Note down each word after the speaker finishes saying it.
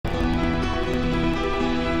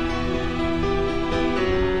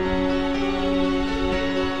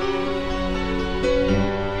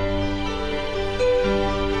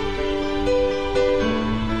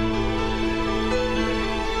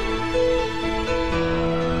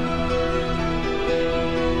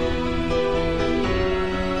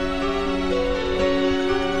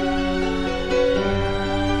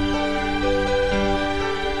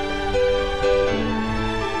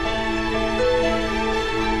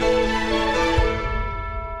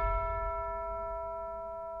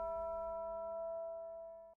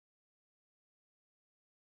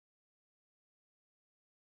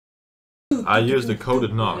I used the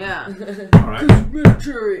coded knock. Yeah. Alright.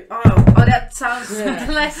 Oh, that sounds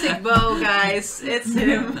classic Bo, guys. It's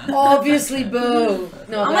him. Obviously, Bo.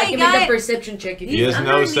 No, but I can make a perception check. If He has no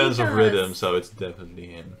underneath sense of us. rhythm, so it's definitely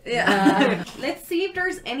him. Yeah. Let's see if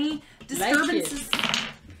there's any disturbances.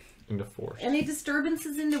 In the force. Any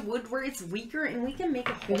disturbances in the wood where it's weaker, and we can make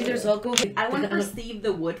a maybe hole. there's alcohol. I want to perceive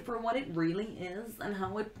the wood for what it really is, and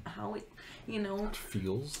how it, you know,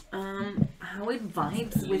 Feels. how it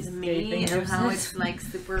vibes with me, and how it's like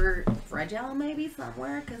super fragile, maybe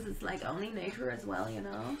somewhere, because it's like only nature as well, you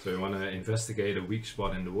know. So you want to investigate a weak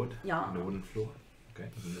spot in the wood? Yeah. On the wooden floor? Okay,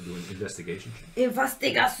 I'm going to do an investigation check.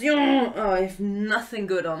 Investigation! Oh, I have nothing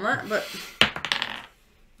good on that, but...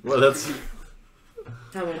 Well, that's...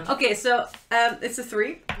 Okay, so it's a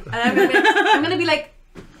 3, and I'm gonna be like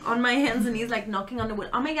on my hands and knees, like knocking on the wood.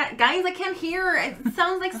 Oh my god, guys, I can't hear. It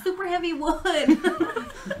sounds like super heavy wood.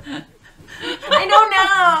 I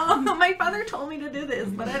don't know. My father told me to do this,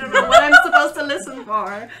 but I don't know what I'm supposed to listen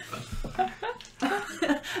for.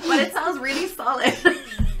 But it sounds really solid.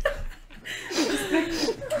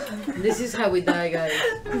 This is how we die, guys.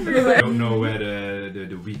 I don't know where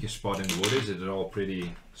the weakest spot in the wood is. It's all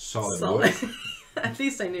pretty solid wood. At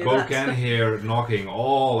least I knew Bo that. can hear knocking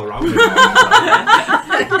all around him.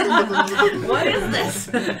 What is this?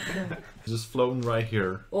 Just floating right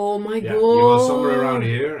here. Oh my Yeah, god. he was somewhere around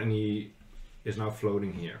here, and he is now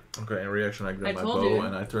floating here. Okay, in reaction I grab I my told bow you.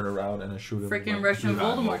 and I turn around and I shoot him. Freaking with Russian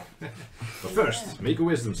Voldemort. But first, make a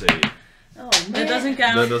wisdom save. Oh, That doesn't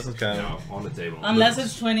That count. doesn't count. No, on the table. Unless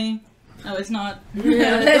it's 20. No, it's not.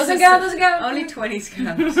 Yeah, doesn't count. Only 20s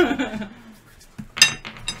count.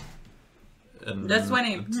 And That's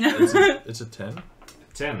 20. It's a 10.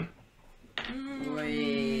 10.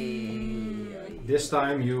 This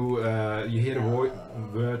time you hear the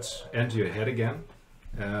words enter your head again,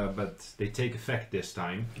 but they take effect this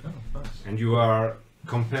time, Oh, nice. and you are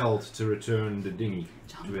compelled to return the dinghy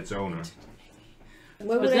to its owner.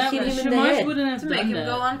 Why would I hit him in the Shamash head? wouldn't have To make done him that.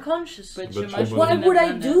 go unconscious. But But Shamash why Why wouldn't would have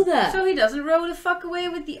I done do that. that? So he doesn't row the fuck away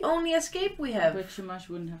with the only escape we have. But Shamash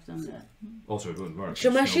wouldn't have done that. Also, it wouldn't work.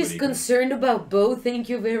 Shamash is concerned about Bo, thank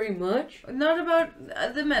you very much. Not about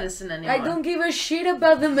the medicine anymore. I don't give a shit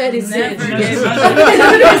about the medicine. Never If gave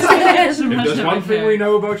there's one thing we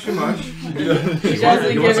know about Shamash, He he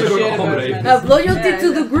doesn't wants give to a go shit to about accommodate. I medicine. have loyalty Yeah,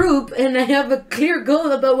 to the group and I have a clear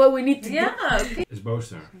goal about what we need to do. Yeah, okay. It's Bo's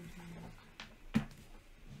turn.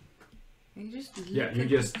 You just Yeah, you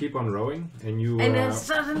just keep on rowing, and you and then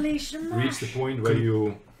suddenly Shamash. reach the point where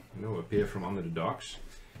you appear from under the docks,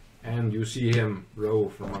 and you see him row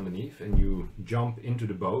from underneath, and you jump into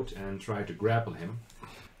the boat and try to grapple him,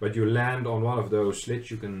 but you land on one of those slits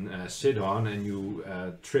you can sit on, and you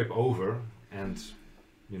trip over, and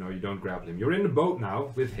you don't grapple him. You're in the boat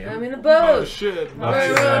now with him. I'm in a Oh boat. shit! But,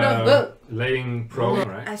 We're on a boat. laying prone,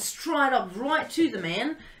 right? I stride up right to the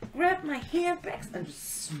man, grab my handbags, and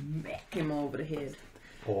just smack him over the head.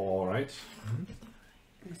 All right.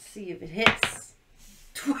 Let's see if it hits.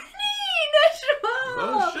 20! Natural!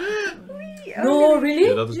 Oh shit! No, really?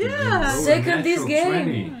 Yeah, that is Yeah. the Second this Natural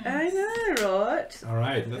game. 20. I know, right? All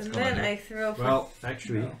right. That's And gonna then hit. I throw. Well,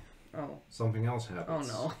 actually, Oh, something else oh happens.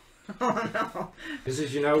 no. Oh no. This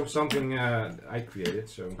is, something I created.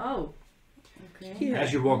 So Oh. Okay.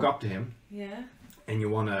 as you walk up to him Yeah. and you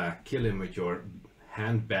want to kill him with your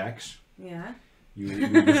handbags, Yeah. you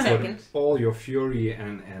put Second. all your fury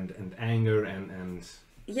and anger and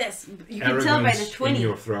Yes, you can tell by the arrogance 20. in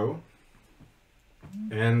your throw.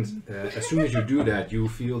 And as soon as you do that, you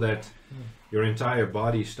feel that your entire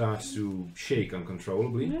body starts to shake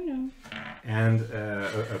uncontrollably. And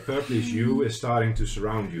a purplish hue is starting to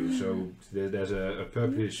surround you. So there's a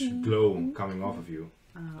purplish glow coming off of you.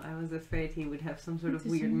 Oh, I was afraid he would have some sort of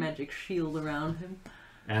weird magic shield around him.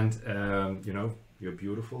 And you're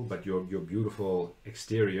beautiful, but your beautiful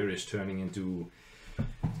exterior is turning into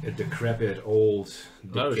a decrepit, old,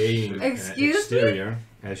 decaying shit. Excuse me? exterior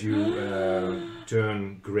as you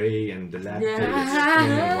turn grey and dilapidated skin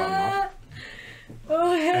and whatnot.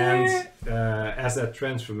 Oh, And as that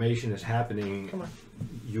transformation is happening,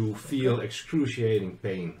 you feel excruciating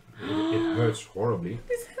pain. It hurts horribly.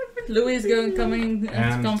 Louis is coming to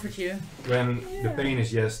And- comfort you. When the pain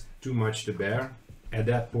is just too much to bear, at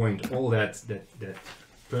that point, all that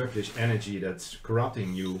purplish energy that's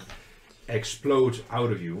corrupting you explodes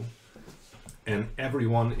out of you, and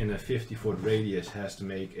everyone in a 50-foot radius has to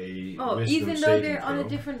make a Oh, wisdom even though saving they're on a throw.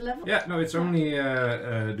 different level? Yeah, no, it's only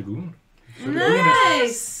the goon. So the goon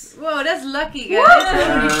Nice! Whoa, that's lucky, guys. Holy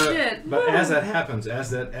Uh, shit. But as that happens, as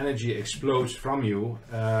that energy explodes from you,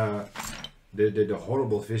 the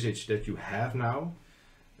horrible visage that you have now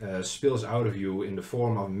spills out of you in the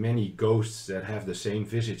form of many ghosts that have the same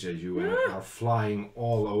visage as you and are flying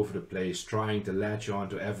all over the place, trying to latch on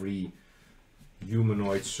to every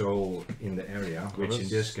humanoid soul in the area, which in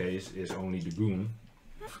this case is only the goon.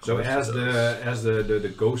 So as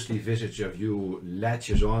the ghostly visage of you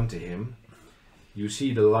latches onto him, you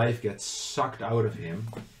see the life get sucked out of him,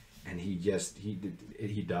 and he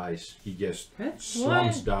dies. He just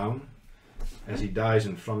slumps down as he dies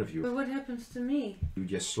in front of you. But what happens to me? You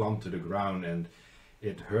just slump to the ground, and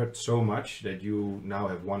it hurt so much that you now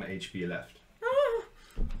have 1 HP left.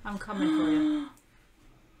 I'm coming for you.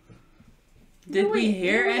 Did we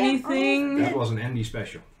hear anything? That was an Andy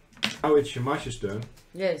special. Now it's Shamash's turn.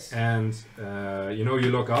 Yes. And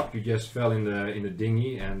you look up. You just fell in the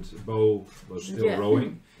dinghy, and Bo was still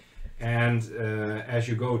rowing. And as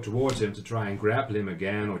you go towards him to try and grapple him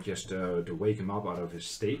again, or just to wake him up out of his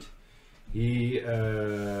state, he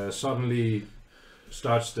suddenly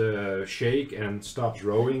starts to shake and stops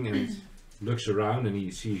rowing and looks around, and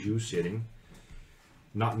he sees you sitting,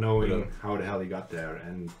 not knowing how the hell he got there.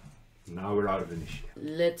 And now we're out of initiative.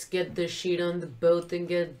 Let's get the sheet on the boat and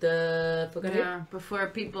get the... Before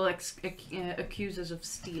people accuse us of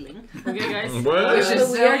stealing. Okay, guys. What? Which is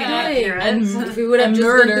we so are doing. inaccurate. And If we would have just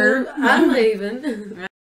murder. gone to Unraven.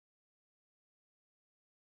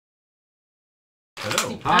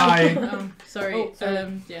 Hello. Hi. Sorry. Oh,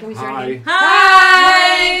 sorry. Yeah. Can we start Hi. again?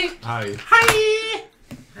 Hi! Hi. Hi!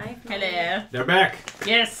 Hi. Hello. They're back.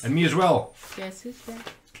 Yes. And me as well. Guess who's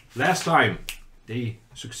back? Last time, they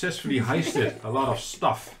successfully heisted a lot of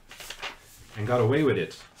stuff and got away with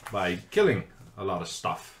it by killing a lot of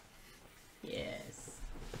stuff. Yes.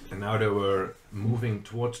 And now they were moving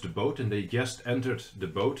towards the boat, and they just entered the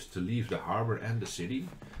boat to leave the harbor and the city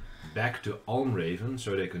back to Almraven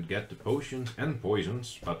so they could get the potions and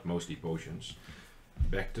poisons, but mostly potions,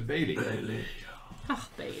 back to Baily. Ah,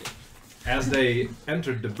 Baily. As they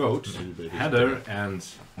entered the boat, Heather and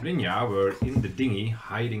Brynja were in the dinghy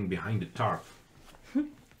hiding behind the tarp.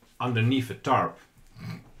 Underneath the tarp.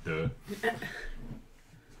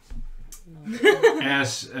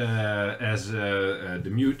 As the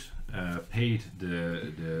mute paid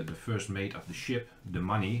the first mate of the ship the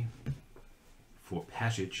money for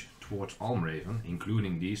passage towards Almraven,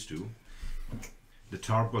 including these two, the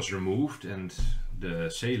tarp was removed, and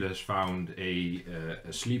the sailors found a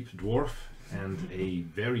asleep dwarf and a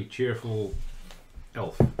very cheerful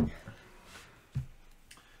elf.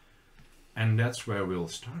 And that's where we'll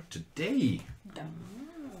start today.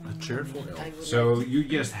 A cheerful elf. So you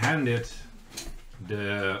just handed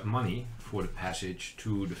the money for the passage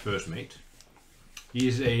to the first mate.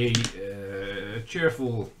 He's a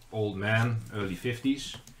cheerful old man, early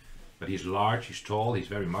 50s, but he's large, he's tall, he's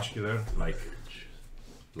very muscular, like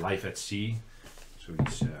life at sea. So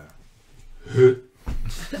he's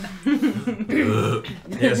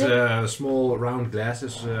he has small round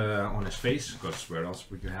glasses on his face, because where else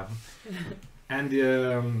would you have them? And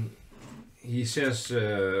he says,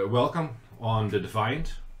 welcome on the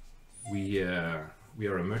Defiant. We are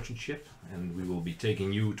a merchant ship, and we will be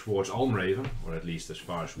taking you towards Almraven, or at least as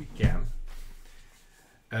far as we can.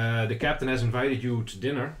 The captain has invited you to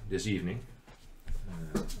dinner this evening.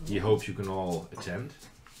 He hopes you can all attend.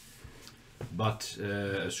 But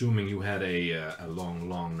assuming you had a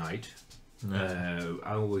long night,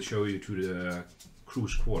 I will show you to the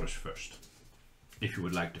crew's quarters first, if you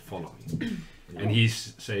would like to follow me. And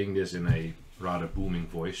he's saying this in a rather booming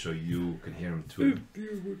voice, so you can hear him too. If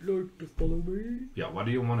you would like to follow me. Yeah, what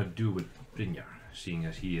do you want to do with Brynja, seeing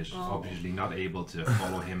as he is obviously not able to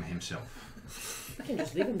follow him himself? I can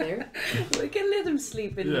just leave him there. We can let him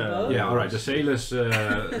sleep in the boat. Yeah, alright, the sailors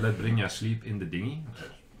let Brynja sleep in the dinghy,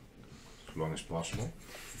 as long as possible.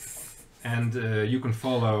 And you can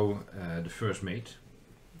follow the first mate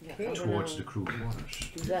Yeah, towards the crew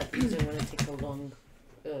quarters. do that because I want to take a long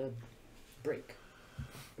break.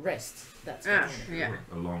 Rest. That's what I want. Yeah.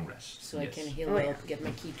 A long rest. So I yes. can heal Oh, up, get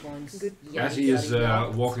my key points. Good. As he is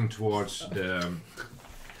walking towards the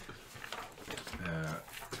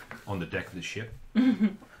on the deck of the ship.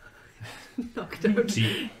 Knocked out.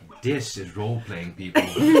 See, this is role playing, people.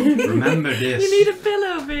 Remember this. You need a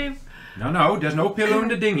pillow, babe. No, there's no pillow in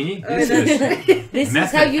the dinghy. This is This is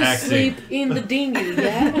method how you acting. sleep in the dinghy,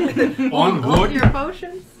 yeah? On All wood. your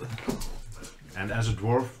potions. And as a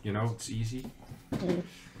dwarf, you know, it's easy.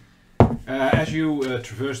 As you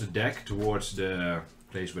traverse the deck towards the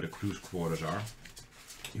place where the crew's quarters are,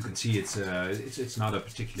 you can see it's not a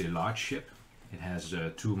particularly large ship. It has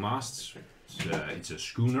 2 masts. It's a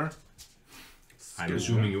schooner. I'm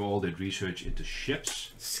assuming you all did research into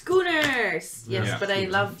ships. Schooners! Yes, Yeah, but I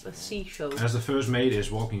schooners. love the sea shows. As the first mate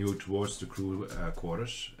is walking you towards the crew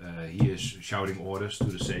quarters, he is shouting orders to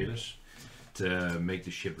the sailors to make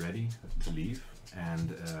the ship ready to leave.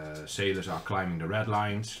 And sailors are climbing the red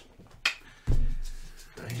lines.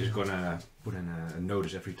 I'm just gonna put in a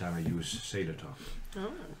notice every time I use sailor talk.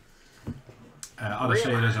 Oh. Other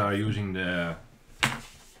sailors are using the...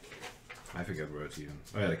 I forget words even.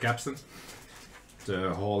 Oh yeah, the capstan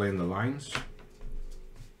to haul in the lines.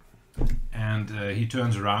 And he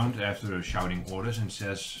turns around after shouting orders and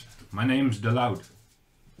says, "My name's Deloud."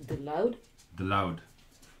 The loud? Deloud.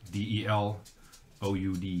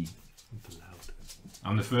 D-E-L-O-U-D. Loud.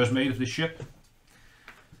 I'm the first mate of the ship.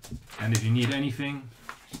 And if you need anything,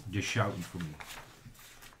 just shout for me.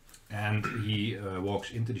 And he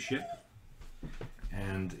walks into the ship.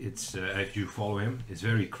 And it's, if you follow him, it's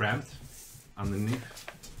very cramped underneath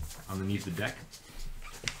the deck.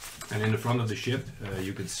 And in the front of the ship,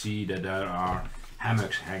 you can see that there are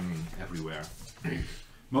hammocks hanging everywhere.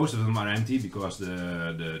 Most of them are empty because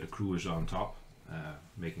the crew is on top,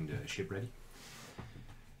 making the ship ready.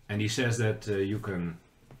 And he says that you can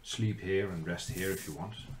sleep here and rest here if you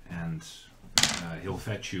want. And he'll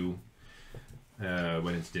fetch you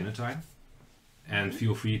when it's dinner time. And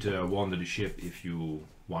feel free to wander the ship if you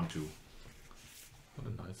want to. What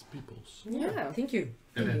a nice peoples. Yeah. Thank you.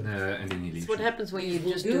 And then he leaves. It's what you. happens when you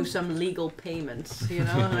Will just do. do some legal payments, you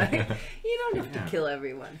know? Like, you don't have Yeah. to kill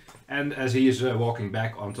everyone. And as he is walking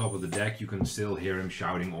back on top of the deck, you can still hear him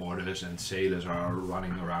shouting orders, and sailors are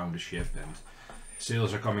running around the ship, and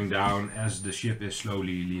sails are coming down as the ship is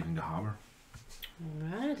slowly leaving the harbor.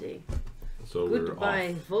 Alrighty. So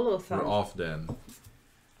Goodbye, we're Volothamp. off then.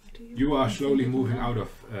 You are slowly moving out of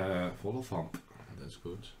Volothamp. That's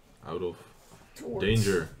good. Out of Towards.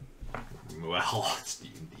 danger. Well, it's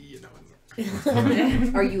D&D, you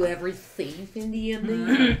know. Are you ever thief in the end?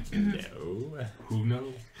 No. Who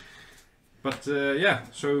knows? But yeah,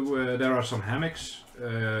 so there are some hammocks.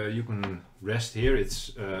 You can rest here.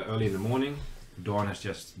 It's early in the morning. Dawn has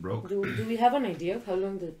just broke. Do we have an idea of how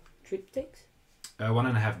long the trip takes?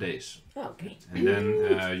 1.5 days. Oh, okay. And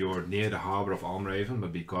then you're near the harbor of Almraven,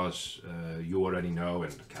 but because you already know,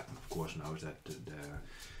 and the captain of course knows that the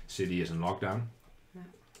city is in lockdown,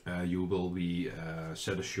 you will be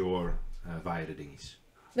set ashore via the dinghies.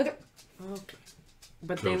 Okay.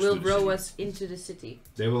 But Close they to will the row city. us into the city.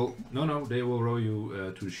 They will, they will row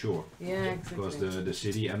you to the shore. Yeah, exactly. Because the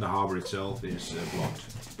city and the harbor itself is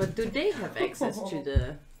blocked. But do they have access to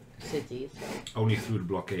the city? Only through the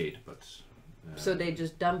blockade, but... So they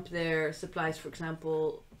just dump their supplies, for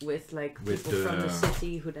example, with like With people from the the-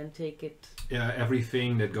 city who then take it. yeah,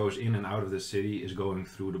 everything that goes in and out of the city is going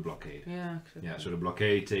through the blockade. Yeah, exactly. Yeah, so the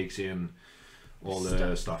blockade takes in all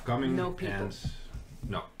the stuff coming. No people. And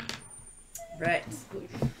no, Right.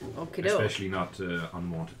 Okay, especially not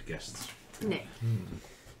unwanted guests. No.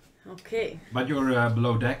 Okay. But you're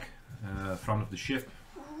below deck, front of the ship.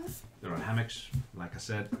 There are hammocks, like I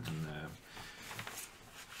said. And,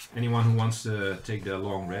 anyone who wants to take their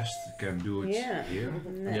long rest can do it Yeah. here.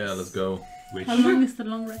 Nice. Yeah, let's go. Which How long is the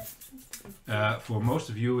long rest? for most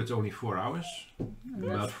of you it's only 4 hours, but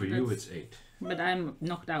That's- for you that's- it's 8. But I'm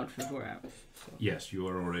knocked out for 4 hours. So Yes, you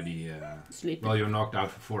are already. sleeping. Well, you're knocked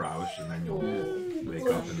out for 4 hours, and then you'll wake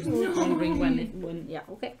up. And, Hungry when yeah,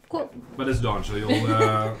 okay, cool. but it's dawn, so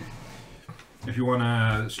you'll. If you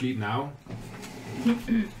wanna sleep now,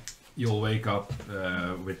 you'll wake up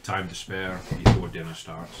with time to spare before dinner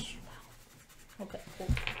starts. Okay, cool.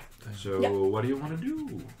 So, Yeah. what do you want to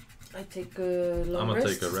do? I take a long I'm gonna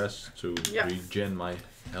rest. take a rest to Yeah. regen my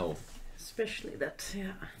health. Especially that,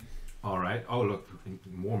 yeah. All right. Oh, look,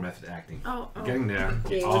 more method acting. Oh, oh. Getting there.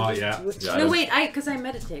 Okay, Oh, what- yeah. what- Yeah, No, wait, because I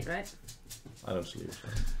meditate, right? I don't sleep. So.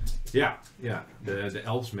 Yeah, yeah. The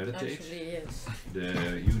elves meditate. Actually, yes.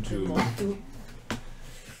 You two. Want to.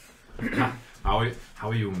 How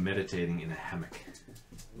are you meditating in a hammock?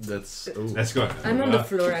 That's. Oh. Let's go. I'm on the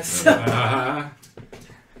floor, actually.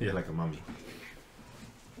 Yeah, like a mummy.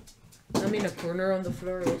 I'm in a corner on the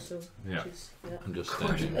floor also. Yeah. which is- yeah. I'm just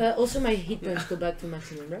standing. Also, my hit points go back to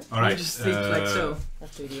maximum, right? All right. You just sleep like so.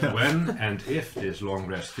 After the When and if this long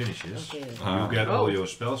rest finishes, Okay. you get all Oh. your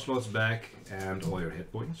spell slots back and all your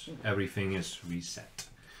hit points. Everything is reset.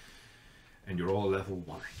 And you're all level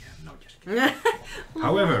 1 again. No, just kidding.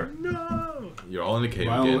 However, You're all in the cave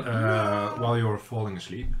while, again. while you're falling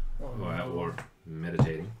asleep Oh, or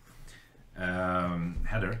meditating,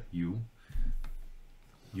 Heather, you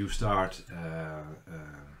start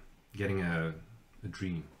getting a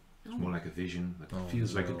dream. It's more like a vision, but it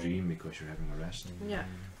feels like a dream because you're having a rest. Yeah.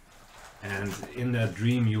 And in that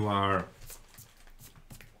dream, you are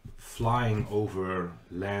flying over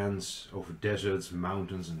lands, over deserts,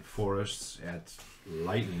 mountains and forests at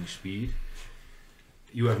lightning speed.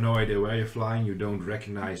 You have no idea where you're flying, you don't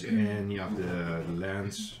recognize any of the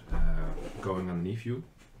lands going underneath you.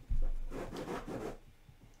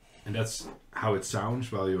 And that's how it sounds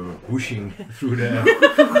while you're whooshing through the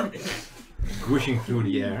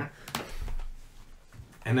air.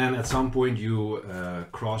 And then at some point you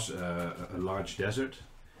cross a large desert,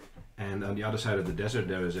 and on the other side of the desert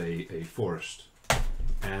there is a forest.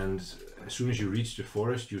 And as soon as you reach the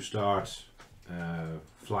forest, you start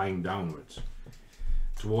flying downwards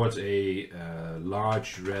towards a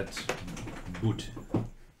large red butte.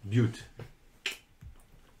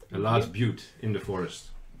 A large butte in the forest.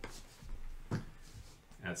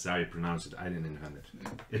 That's how you pronounce it. I didn't invent it.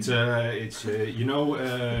 It's you know,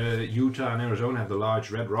 Utah and Arizona have the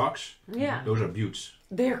large red rocks. Yeah. Those are buttes.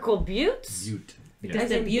 They're called buttes? Butte. Because Yeah,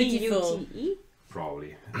 they're beautiful. B-U-T-E?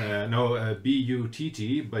 probably. No,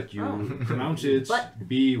 B-U-T-T, but you Oh. pronounce it But-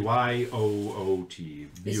 B-Y-O-O-T.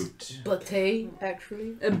 Butte. Butte,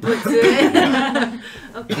 actually. But,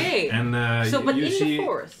 okay. And So, but you in see the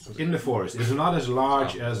forest. in the forest. It's not as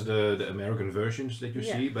large as the American versions that you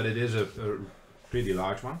Yeah. see, but it is a pretty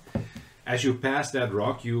large one. As you pass that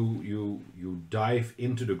rock, you dive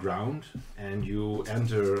into the ground and you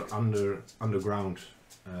enter underground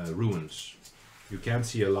ruins. You can't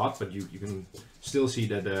see a lot, but you can still see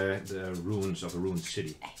that the ruins of a ruined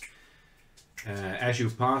city. As you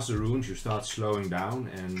pass the ruins, you start slowing down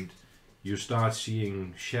and you start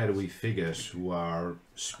seeing shadowy figures who are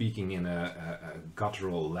speaking in a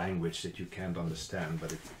guttural language that you can't understand,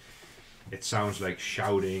 but it sounds like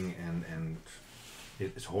shouting and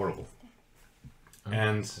it's horrible.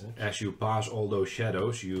 And as you pass all those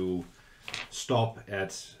shadows, you stop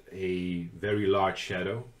at a very large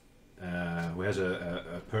shadow who has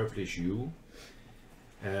a purplish hue.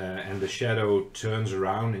 And the shadow turns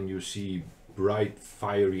around and you see bright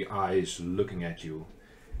fiery eyes looking at you.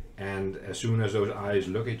 And as soon as those eyes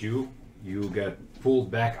look at you, you get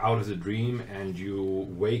pulled back out of the dream and you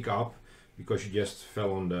wake up because you just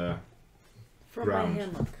fell on the From ground. my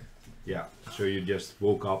hammock. Yeah, so you just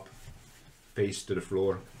woke up, face to the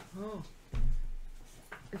floor. Oh.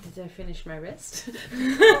 Did I finish my rest?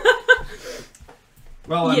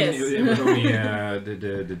 Well, I Yes. mean, it was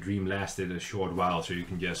only the dream lasted a short while, so you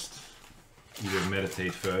can just either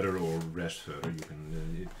meditate further or rest further.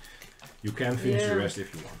 You can finish the Yeah. rest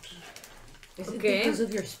if you want. Is Okay. it because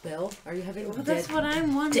of your spell? Are you having Well, that's what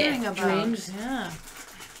I'm wondering death about. dreams? Yeah.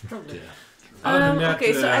 Probably. Other than that,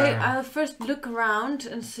 Okay, so I'll first look around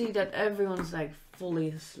and see that everyone's like fully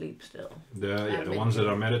asleep still. the ones that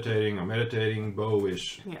are meditating. Bo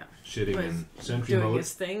is Yeah. sitting Bo in is sentry Doing mode.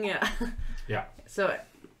 his thing, yeah. Yeah. So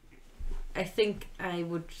I think I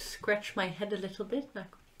would scratch my head a little bit.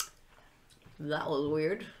 Like, that was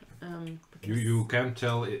weird. Because- You can't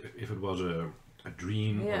tell if it was a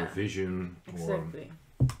dream or Yeah. a vision or Exactly.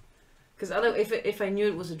 Because if I knew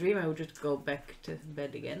it was a dream, I would just go back to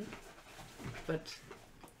bed again. But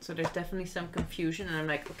so there's definitely some confusion, and I'm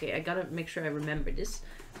like, okay, I gotta make sure I remember this.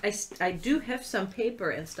 I do have some paper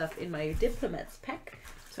and stuff in my diplomat's pack,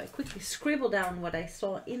 so I quickly scribble down what I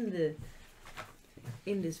saw in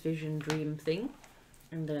this vision dream thing,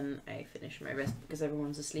 and then I finish my rest because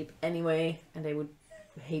everyone's asleep anyway, and they would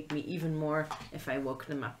hate me even more if I woke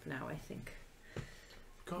them up now, I think.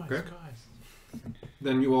 Okay.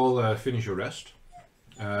 Then you all finish your rest.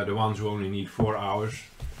 The ones who only need 4 hours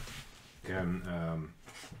can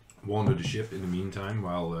wander the ship in the meantime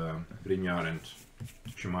while Brynjar and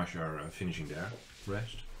Shamash are finishing their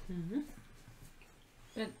rest. Mm-hmm.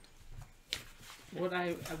 Would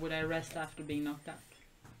I rest after being knocked out?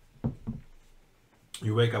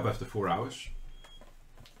 You wake up after 4 hours.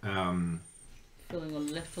 Feeling a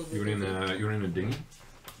little bit. You're in a dinghy.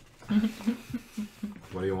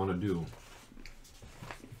 What do you want to do?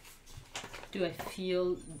 Do I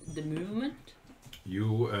feel the movement?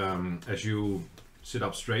 You, as you sit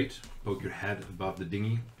up straight, poke your head above the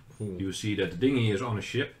dinghy, you see that the dinghy is on a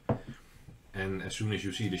ship, and as soon as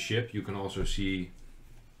you see the ship, you can also see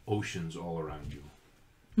oceans all around you.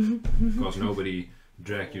 Because nobody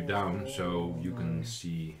dragged you down, so you can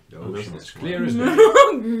see the ocean. It's clear as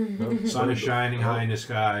day. Sun is shining high in the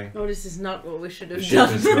sky. Oh, this is not what we should The have ship,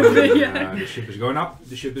 done. is going, Yeah. the ship is going up,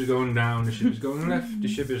 the ship is going down, the ship is going left, the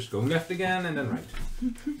ship is going left again, and then right.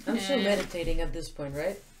 I'm still meditating at this point,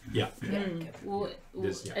 right? Yeah. Mm. Well,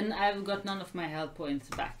 This, yeah. and I've got none of my health points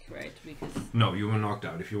back, right? Because No, you were knocked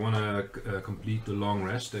out. If you want to complete the long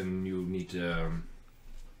rest, then you need to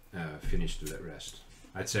finish the rest.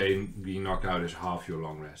 I'd say being knocked out is half your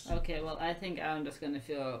long rest. okay, well I think I'm just gonna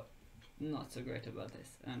feel not so great about this,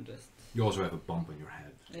 and just You also have a bump on your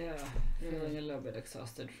head. feeling a little bit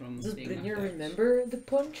exhausted from Does being Brynjar knocked out. remember the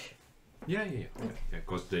punch? Yeah.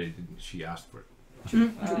 Because she asked for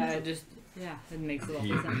it. Just it makes a lot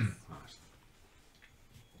He of sense. asked.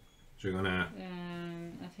 So you're gonna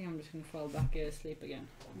I think I'm just gonna fall back asleep again.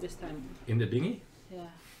 This time, in the dinghy. yeah.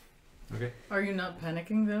 Okay. Are you not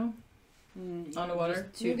panicking though? On the water?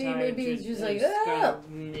 Just too tired. Maybe to it's just like,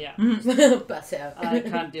 yeah. Pass out. I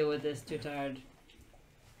can't deal with this. Too tired.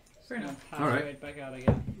 Fair enough. Pass Alright. right back out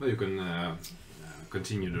again. Well, you can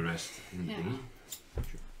continue the rest in the Yeah. dinghy.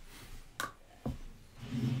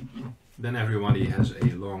 Then everybody has a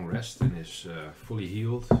long rest and is fully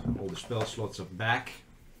healed. All the spell slots are back,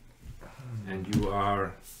 and you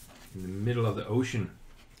are in the middle of the ocean.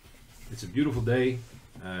 It's a beautiful day.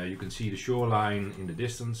 You can see the shoreline in the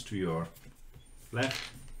distance to your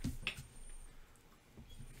left.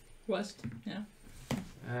 West. Yeah.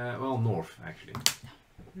 Well, north actually.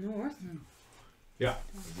 North.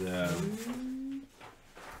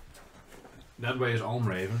 That way is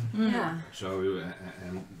Almraven. Yeah. So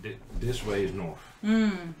and this way is north.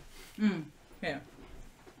 Yeah.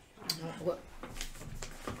 What?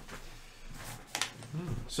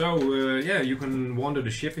 So you can wander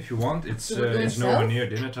the ship if you want. It's So we're going it's nowhere south? near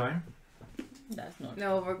dinner time. That's not.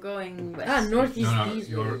 No, we're going west. Northeast. No, east.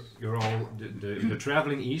 you're all you're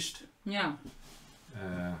traveling east. Yeah.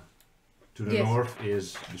 To the Yes. north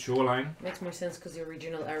is the shoreline. Makes more sense because the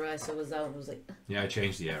original arrow I saw was out and was like, Yeah, I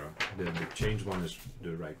changed the arrow. The changed one is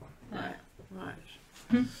the right one. Right.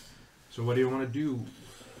 Right. So what do you want to do?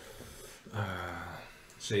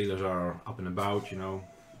 Sailors are up and about, you know,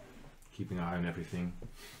 keeping an eye on everything.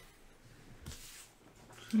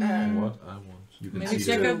 What I want. You can Maybe see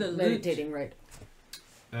check the, out the loot. meditating, right?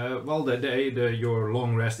 well, your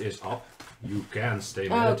long rest is up. You can stay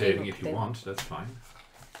Oh, okay, meditating if you then. want. That's fine.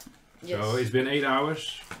 Yes. So it's been 8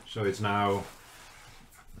 hours. So it's now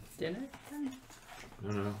Dinner. no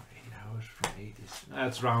 8 hours from 8 is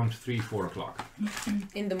that's around 3-4 o'clock.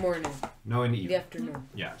 in the morning, No, in the the evening. afternoon.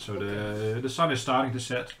 Yeah. So the sun is starting to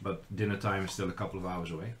set, but dinner time is still a couple of hours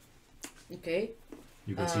away. Okay,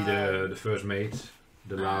 You can see the first mate,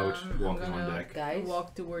 the loud, I'm walking on gonna deck. guys.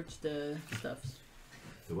 Walk towards the stuffs.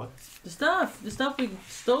 The what? The stuff we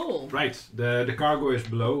stole. Right. The cargo is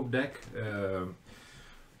below deck,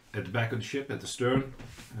 at the back of the ship, at the stern.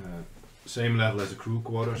 Same level as the crew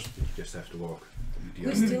quarters. You just have to walk. the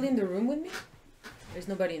Who's other. still in the room with me? There's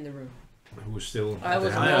nobody in the room. Who's still? I at the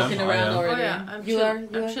was helm? walking around am. Oh already. yeah, I'm, You are- you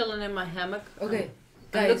I'm are? chilling in my hammock. Okay, I'm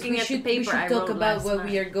guys, looking we at the should, paper I talk wrote about last what night.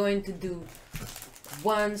 we are going to do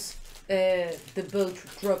once the boat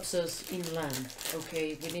drops us inland.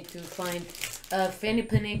 Okay, we need to find Fanny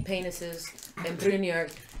Penny Penises and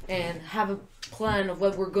Brynjar and have a plan of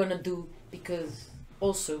what we're gonna do, because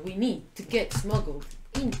also we need to get smuggled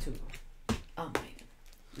into Almraven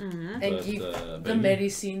Mm-hmm. and But, give the Baily.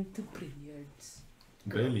 medicine to Brynjar's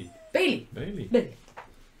Baily. Baily. Baily.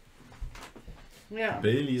 Yeah.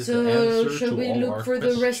 Baily is the So answer shall to we all look our for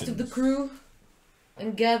the rest of the questions. crew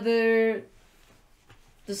and gather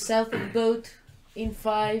the south of the boat in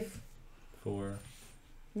 5 4,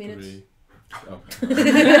 minutes? 3. Oh.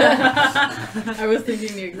 I was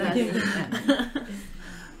thinking the exact same.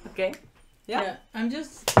 Okay. Yeah. I'm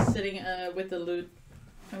just sitting with the loot.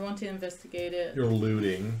 I want to investigate it. You're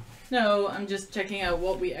looting. No, I'm just checking out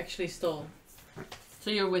what we actually stole. So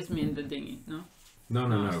you're with me in the dinghy, no?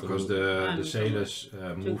 No, because the And sailors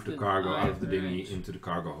moved the the cargo out of the dinghy average. into the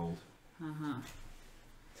cargo hold. Uh-huh.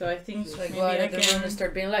 So I think So I maybe go out I of the room and can.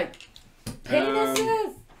 start being like,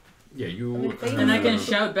 penises! Yeah, you. I mean, they- And I can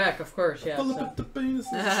shout back, of course. Yeah. Pull So. up the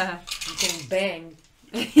penises. You can bang.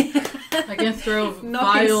 I can throw Knocking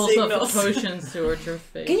vials signals. of potions towards your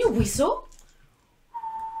face. Can you whistle?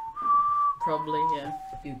 Probably, yeah.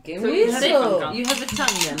 You can So you have, whistle. you have a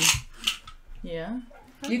tongue then. Yeah.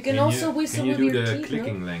 You can also you, whistle Can you with do your the teeth,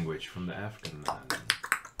 clicking language from the African? Yeah.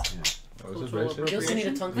 Oh, is it Cultural racist? no? You also need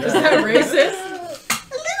a tongue Is twister. that racist?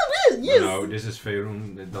 No, this is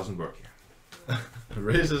Faerun. It doesn't work here.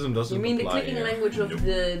 Racism doesn't You mean the apply clicking here. language of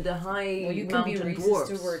Nope. the high Well, you can be mountain racist dwarfs?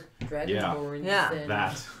 toward dragonborns Yeah. and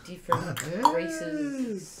That. different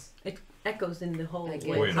races. Echoes in the whole I guess.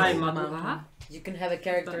 way. Bueno. Hi, Mountain. Mother. You can have a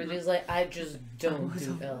character that is like, I just don't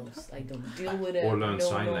do elves. I don't deal with it. Or learn no,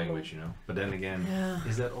 sign no, no. language, you know. But then again, Yeah.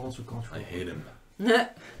 is that also cultural? I hate him. I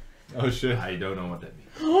Oh shit. I don't know what that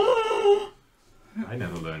means. I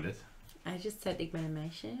never learned it. just said ik ben een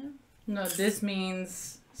meisje. No, this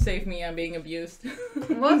means save me, I'm being abused.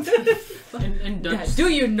 What? In Dutch. Do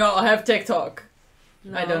you not have TikTok?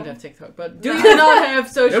 I No. don't have TikTok, but do you not have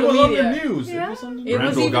It social was on media? the news. Yeah. It was on the It news. was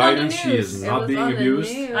Parental even on the guidance, she news. is It not was being on the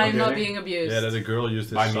abused. news. I'm not Okay. being abused. Yeah, that a girl used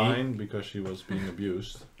his By me. sign because she was being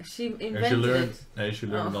abused. She And she invented learned. it. And she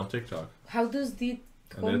learned it Oh. on TikTok. How does the And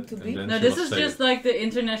come that- to and be? then No, she this was is saved. just like the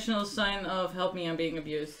international sign of help me, I'm being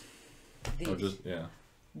abused. Or just yeah.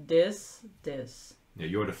 This. Yeah,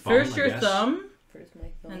 you're the fun, First I your guess. thumb, First my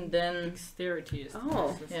phone. and then Dexterity is.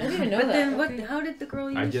 Oh. Yeah. I didn't even know But that. then, what? Okay. How did the girl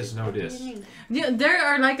use I it? just know What do this. you mean? yeah, there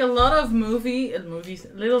are like a lot of movies,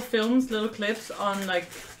 little films, little clips on like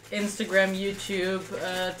Instagram, YouTube,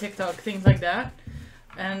 TikTok, things like that,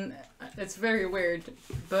 and it's very weird.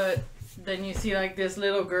 But then you see like this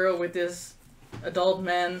little girl with this adult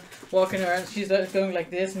man walking around. She's like going like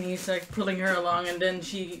this, and he's like pulling her along, and then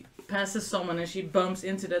she passes someone, and she bumps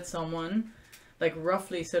into that someone, like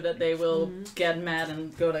roughly, so that they will get mad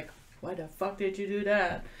and go like, "Why the fuck did you do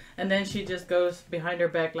that?" And then she just goes behind her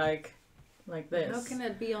back like this. How can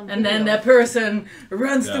that be on And then video? that person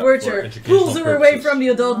runs Yeah, towards for her, educational pulls her away purposes. from the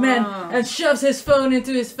adult man, Wow. and shoves his phone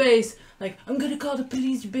into his face. Like, I'm gonna call the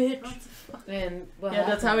police, bitch. And what Yeah,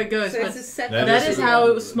 that's how it goes. So But it's a set. That that is is a-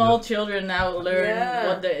 how the- small children now learn Yeah.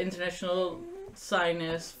 what the international sign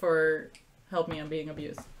is for help me, I'm being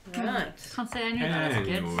abused. Right. Can't say I knew that as a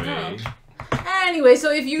kid. Anyway, Anyway, so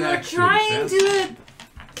if you are Back to the trying fence. to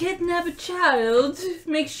kidnap a child,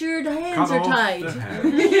 make sure the hands cut are off tied. the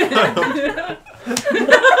hand.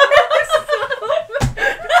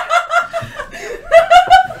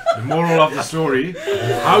 The moral of the story: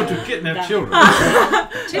 how to kidnap children.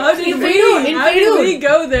 How did we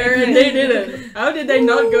go there and they didn't? How did they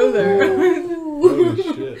not go there? Holy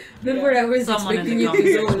shit. That's where I was Someone in expecting the you to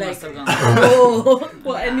conversation go like, must have gone. oh.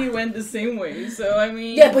 Well, and he went the same way, so I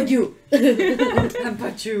mean... Yeah, but you.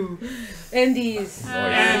 But you. And these.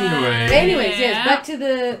 Anyway. Anyways, yes, back to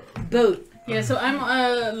the boat. Yeah, so I'm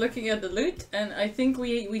looking at the loot, and I think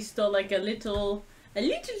we stole like a little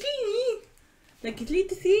thingy, like a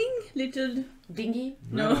little thing, little Dinghy.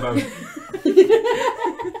 No. About,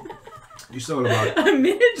 you stole about a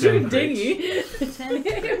miniature 10 dinghy.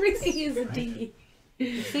 Everything is a dinghy.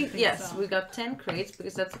 I think yes, we got 10 crates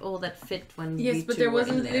because that's all that fit when we Yes, but two there were was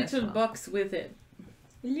a in there as little well. box with it.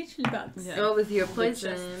 A little box. Yeah. Oh, with your The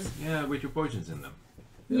poison. chests. yeah, with your poisons in them.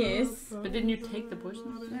 Yes. But didn't you take the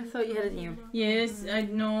potions? I thought you had it in your. Yes, I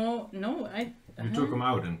know. No, I. You took them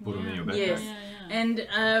out and put them in your backpack. Yes. Yeah. And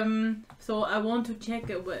so I want to check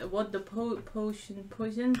what the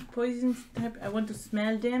poisons type. I want to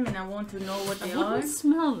smell them and I want to know what I they are. wouldn't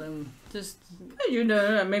smell them. Just You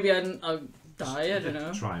know, maybe I'll die. I don't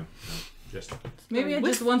know. Try them. Just Maybe I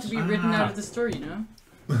just want to be written out of the story, you know?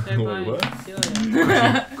 thereby What? kill them.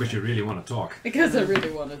 because you really want to talk. Because I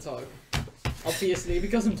really want to talk. Obviously,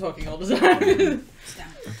 because I'm talking all the time.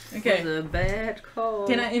 Okay. The bad call.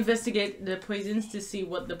 Can I investigate the poisons to see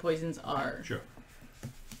what the poisons are? Sure.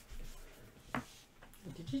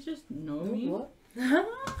 Did you just know me? What?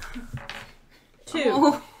 2.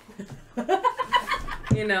 Oh.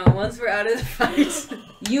 You know, once we're out of the fight,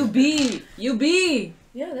 You be!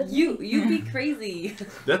 Yeah, that's you be crazy.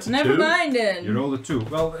 That's a Never 2. mind then. You roll a 2.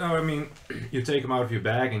 Well, no, I mean, you take them out of your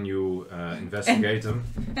bag and you investigate them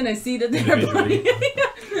And I see that they're individually.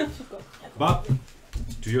 bloody. But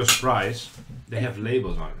to your surprise, they have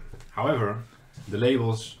labels on them. However, the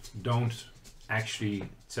labels don't actually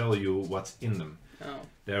tell you what's in them. Oh.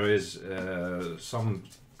 There is some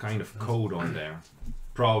kind of code on there,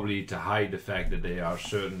 probably to hide the fact that they are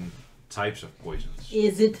certain types of poisons.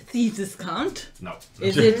 Is it Thesis Count? No.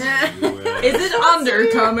 Is it is it under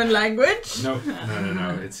common language? No.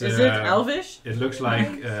 It's Is it Elvish? It looks like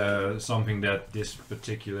something that this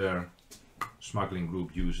particular smuggling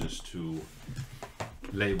group uses to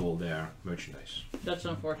label their merchandise. That's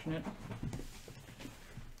unfortunate.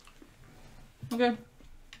 Okay.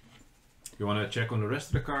 You want to check on the rest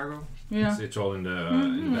of the cargo? Yeah. It's all in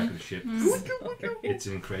the back of the ship. It's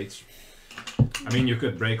in crates. I mean, you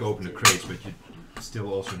could break open the crates, but you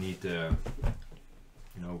still also need to,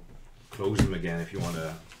 close them again if you want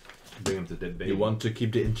to bring them to dead baby. You want to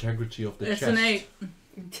keep the integrity of the It's chest. an 8.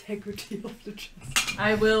 Integrity of the chest.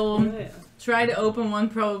 I will Yeah. try to open one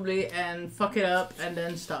probably and fuck it up and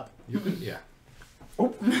then stop. You can, yeah.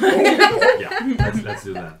 Oh. Yeah, let's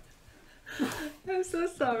do that. I'm so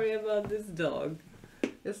sorry about this dog.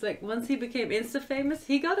 It's like once he became Insta famous,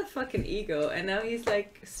 he got a fucking ego, and now he's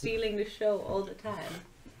like stealing the show all the time.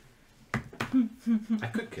 I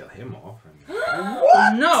could kill him off.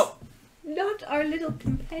 No! Not our little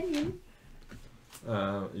companion.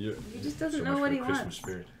 You He just doesn't So know much what for he Christmas wants.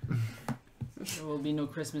 spirit. There will be no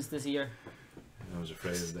Christmas this year. I was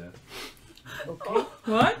afraid of that. okay.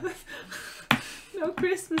 What? no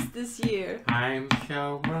Christmas this year. I'm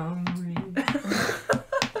so lonely.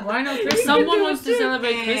 Why not? can Someone do wants it to too.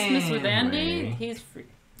 celebrate Christmas with Andy. Anyway. He's free.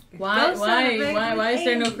 Go Why? celebrate Why? with Why is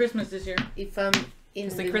there no Andy. Christmas this year? If I'm in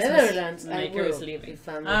It's the the Christmas Netherlands, I maker is will. leaving. If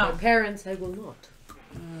I'm Oh. with my parents, I will not.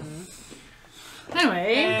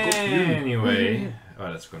 Anyway, Anyway.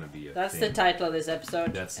 Oh, that's gonna be a That's thing. the title of this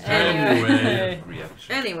episode. That's the Anyway. every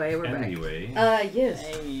episode. Anyway, we're back. Anyway. Yes.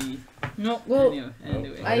 hey. No. Well,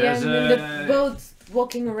 anyway. I There's am in the a- boat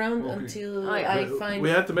walking around Walking. until Oh, yeah. I find. We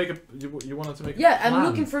had to make a. You wanted to make. Yeah, a I'm plan.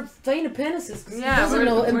 looking for Fane penises because Yeah, he doesn't we're-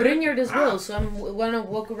 know, and we're- Brynjard as well. So I'm wanna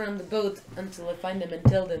walk around the boat until I find them and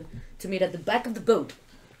tell them to meet at the back of the boat.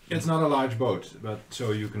 It's not a large boat, but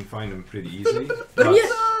so you can find them pretty easily.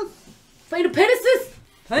 Brynjard, Fane penises.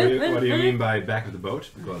 What do you mean by back of the boat?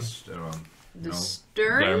 Because they're on. The No.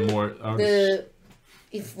 stern? There are more.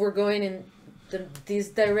 If we're going in this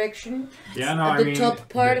direction, Yeah, no, At I the mean top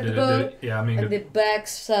part of the boat, yeah, I mean and the, the back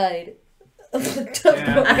side of the top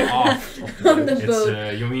part yeah, off. on the It's,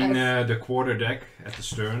 boat. you mean the quarter deck at the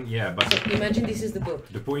stern? Yeah, but Imagine this is the boat.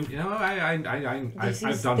 the point, you know, This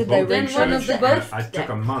I've is done the boat direction research. of the and boat. I took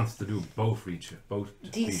a month to do both This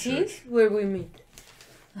research. is where we meet.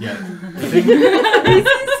 Yeah, the thing,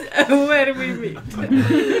 Where do we meet?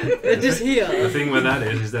 It is here. the thing with that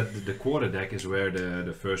is that the quarter deck is where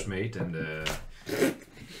the first mate and the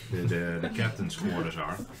captain's quarters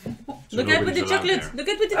are. So Look at with the nobody's allowed chocolate. there. Look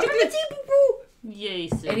at with the chocolate. Yay.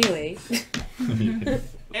 Anyway,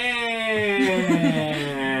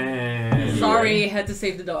 And Sorry, had to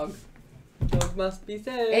save the dog. Dog must be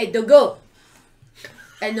saved. hey, Dogo.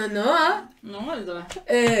 No, no. No, det var...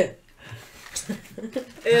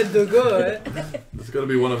 Dogo. It's gonna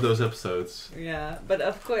be one of those episodes. Yeah, but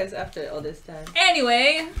of course after all this time.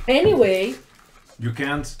 Anyway, You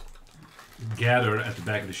can't gather at the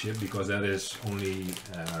back of the ship because that is only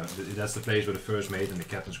that's the place where the first mate and the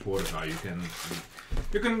captain's quarters are. You can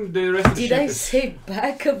the rest of the did ship I is say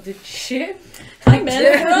back of the ship? I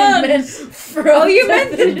meant front. meant front. Oh, you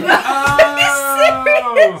meant the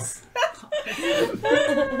Oh!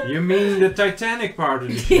 You mean the Titanic part of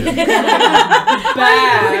the ship?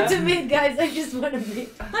 Bad. To meet, guys. I just want to meet.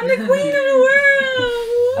 I'm the queen of the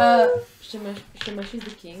world! Shamash is the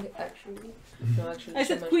king, actually. No, actually. I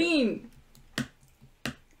said Shamash- queen!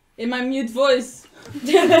 In my mute voice.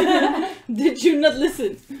 Did you not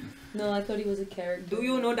listen? No, I thought he was a character. Do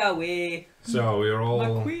you know that way? So we're My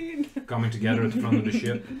all queen. coming together at the front of the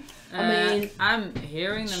ship. I mean, I'm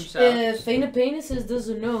hearing them shout. Fane Penises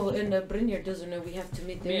doesn't know, and Brynjard doesn't know. We have to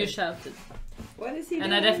meet there. You shouted. What is he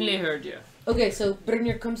And doing? I definitely heard you. Okay, so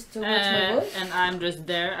Brynjard comes towards my voice. And I'm just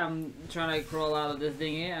there, I'm trying to crawl out of this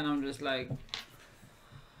thingy, and I'm just like,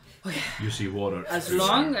 You see water. as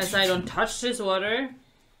long as I don't touch this water,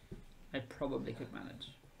 I probably could manage.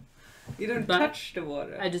 You don't But touch the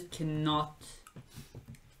water. I just cannot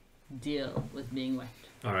deal with being wet.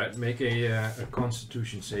 All right, make a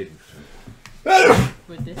Constitution saving throw.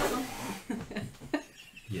 With this one?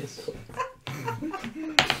 Yes.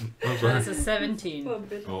 That's a 17.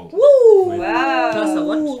 Oh. Woo! Wow. Plus a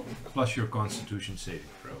what? Plus your Constitution saving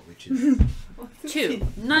throw, which is 2.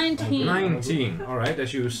 19. 19. All right,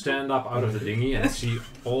 as you stand up out of the dinghy and see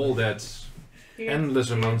all that endless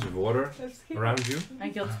amounts of water around you, I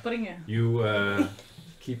killed Springer. you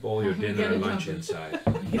keep all your dinner and lunch inside.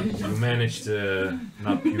 You manage to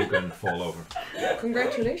not puke and fall over.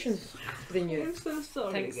 Congratulations, Brynjard. I'm so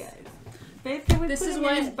sorry, Thanks. guys. Babe, can we This put is him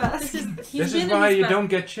why. in his basket? This is. He's This been is in why his you ba- don't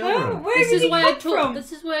get Oh, children. where This did is he why I come told. from?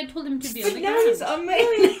 This is why I told him to be on the Now he's ground. on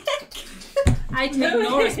my I take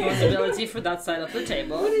no responsibility for that side of the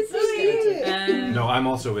table. What is he? No, I'm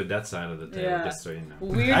also with that side of the table, Yeah. just so you know.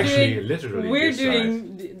 We're Actually, doing- literally We're this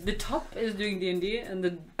doing the top is doing D&D and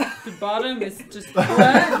the bottom is just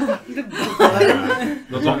side. The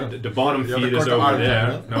bottom You have feed to is cut the over arm there.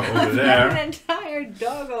 down, No, over An there. entire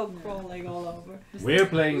doggo crawling all over. We're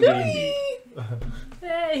playing D&D.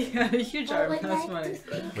 hey, a huge arm. That's funny.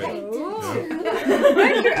 Wait.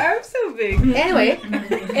 Why is your arm so big? Anyway,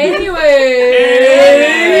 Anyway.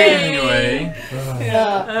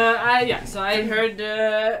 So I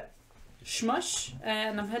heard Smush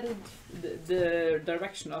and I'm headed the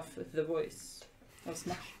direction of the voice of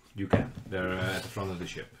Smush. You can. They're at the front of the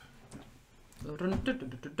ship.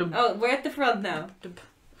 Oh, we're at the front now.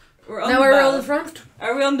 We're on now the we're bow. on the front.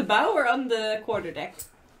 Are we on the bow or on the quarterdeck?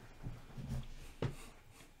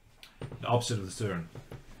 The opposite of the stern.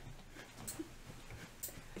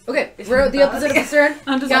 Okay, we're at the opposite of the stern.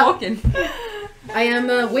 I'm just Yeah. walking. I am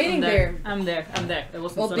waiting there. I'm there. That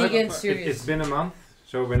wasn't Well, so big much and for- serious. It's been a month,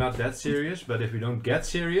 so we're not that serious. But if we don't get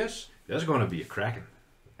serious, there's going to be a kraken.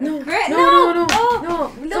 No, Great. no, No. no, no, Oh, no.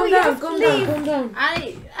 no, Calm you down, have to calm down, leave. calm down.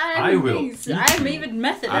 I will. I'm even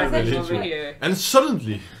method I will eat over you. here. And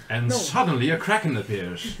suddenly, And No. suddenly a kraken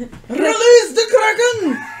appears. Release the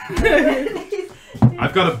Kraken!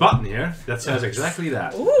 I've got a button here that says exactly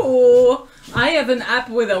that. Ooh, I have an app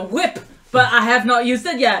with a whip, but I have not used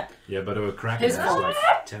it yet. Yeah, but a kraken His has fault. like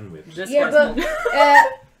 10 whips. This Yeah, guy's but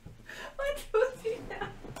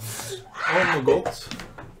oh my god.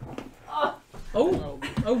 Oh,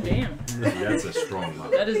 oh damn. That's a strong one.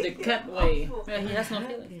 That is the cat way. Yeah, he has no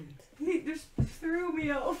feeling. He just threw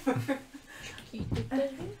me over.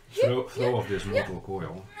 Throw off this mortal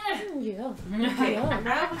coil. yeah. Okay, Yeah.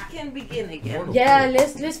 now we can begin again. Yeah,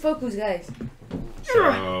 let's focus, guys.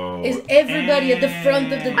 So... Is everybody at the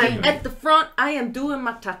front of the I'm game? at the front. I am doing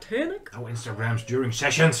my Titanic. No Instagrams during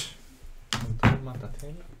sessions.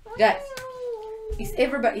 Guys, is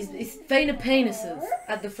everybody is Fana Penises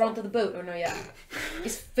at the front of the boat or no? Yeah,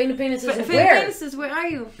 is Fana Penises where? Penises, where are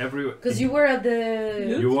you? Because you were at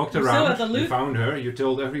the You walked I'm still around, at the you loot. found her, you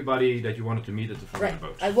told everybody that you wanted to meet at the front right. of the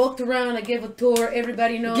boat. I walked around. I gave a tour.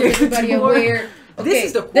 Everybody knows. Gave a Everybody tour. aware. Okay, This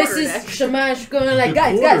is the this quarterdeck. is Shamash going like, The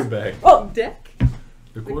guys, quarterback. Oh, Deck.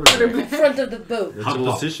 The quarterback. front of the boat. That's a Huddle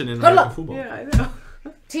up. position in Huddle American up. football. Yeah, I know.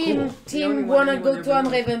 Team Cool. The only team one wanna anyone go to ever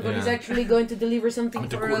knows. Amraven, but he's Yeah. actually going to deliver something I'm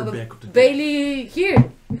the for quarterback of the Baily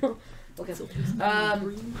here. Okay.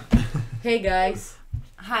 Hey guys.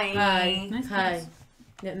 Hi. Hi. Nice Hi. place.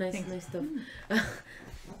 Yeah, nice, Thanks. nice stuff.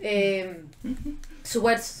 So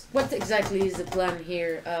what exactly is the plan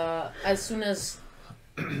here? As soon as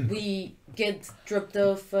we get dropped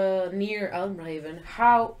off near Almraven,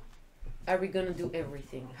 how are we gonna do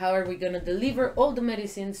everything? How are we gonna deliver all the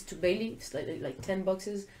medicines to Baily? It's like 10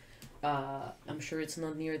 boxes. I'm sure it's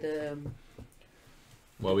not near the.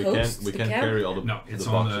 Well, we Coast, can't the camp? carry all the No, it's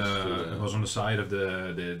the on boxes the, it was on the side of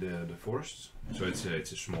the forest, so it's a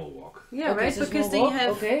small walk. Yeah, Okay, right. so Because small they walk,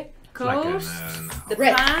 have okay. It's like coast, the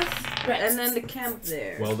Right. path, Right. and then the camp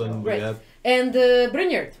there. Well, then we Right. have. And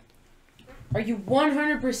Brynjard, are you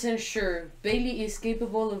 100% sure Baily is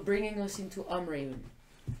capable of bringing us into Amraven?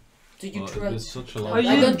 Do you Well, it's trust? such a lot. Are I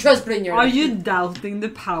you- don't trust Brynjard. Are you doubting the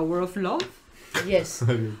power of love? Yes.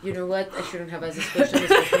 You know what? I shouldn't have asked this question. This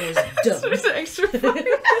question was dumb. It's extra funny.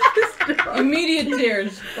 Immediate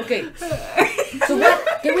tears. Okay. So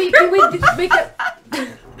what? Can we make a?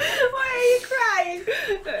 Why are you crying?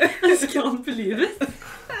 I just can't believe it.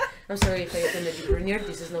 I'm sorry if I offended you, Brynjard.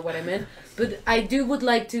 This is not what I meant. But I would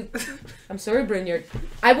like to. I'm sorry, Brynjard.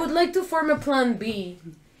 I would like to form a plan B,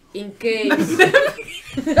 in case.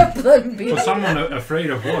 A plan B. For someone afraid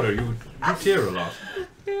of water, you tear a lot.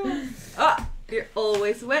 Ah, you're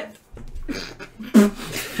always wet.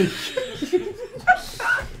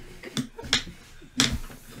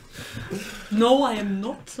 No, I am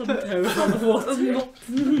not some terrified of water.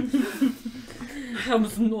 I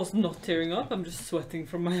was not tearing up. I'm just sweating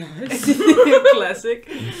from my eyes. Classic.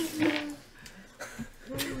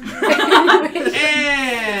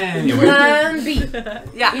 Anyway, Plan B.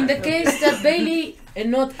 Yeah. In the case that Baily,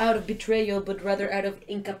 and not out of betrayal, but rather out of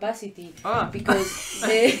incapacity, Ah. because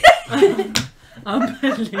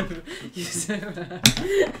Unbelievable. You said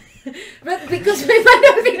that. but because we might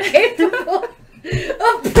not be capable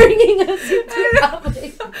of bringing us into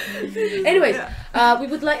Amraven. Anyways, I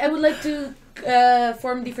would like to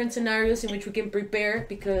form different scenarios in which we can prepare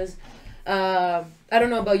because. I don't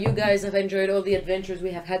know about you guys. I've enjoyed all the adventures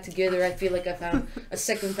we have had together. I feel like I found a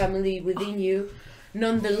second family within you.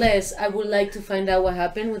 Nonetheless, I would like to find out what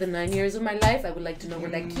happened with the 9 years of my life. I would like to know where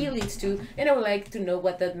that key leads to, and I would like to know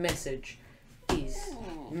what that message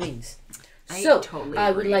means. So, totally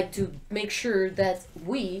I would agree. like to make sure that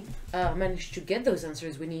we manage to get those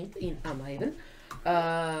answers we need in Amraven.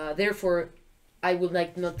 Therefore, I would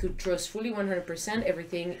like not to trust fully 100%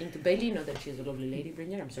 everything into Baily. Know that she's a lovely lady,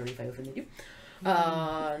 Brynjard. I'm sorry if I offended you.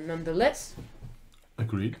 Nonetheless,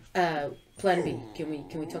 Agreed. Plan B. Can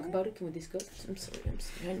we talk about it? Can we discuss? I'm sorry.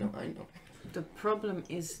 I know. The problem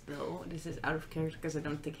is, though, this is out of character because I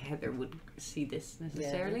don't think Heather would see this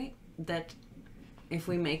necessarily, that if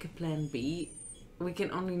we make a plan B, we can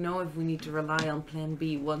only know if we need to rely on plan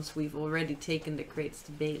B once we've already taken the crates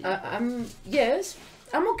to Baily. Yes.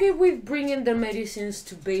 I'm okay with bringing the medicines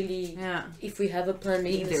to Baily Yeah. if we have a plan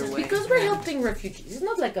B. in a Either sense, way, because we're yeah. helping refugees. It's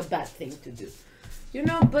not like a bad thing to do. You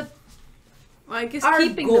know, but Well, I guess Our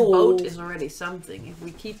keeping the goal- boat is already something. If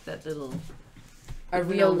we keep that little... are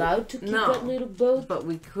we No. allowed to keep No. that little boat? But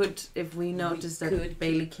we could, if we notice that could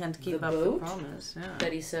Baily can't keep the up boat. the promise. Yeah.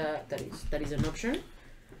 That is an option.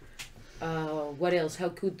 What else? How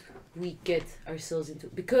could we get ourselves into?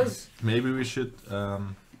 Because Maybe we should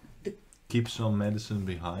keep some medicine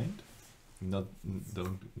behind Not,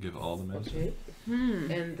 don't give all the medicine.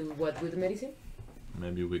 Okay. And what with the medicine?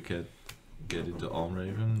 Maybe we could get into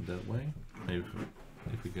Almraven that way. Maybe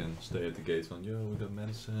if we can stay at the gates on, yo, we got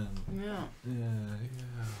medicine. Yeah.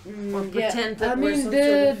 Yeah. Or pretend that I we're mean, some the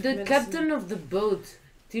sort of the medicine. captain of the boat,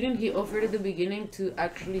 didn't he offer at the beginning to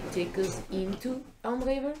actually take us into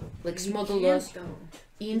Almraven? Like smuggle us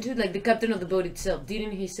into, like the captain of the boat itself.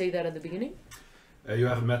 Didn't he say that at the beginning? You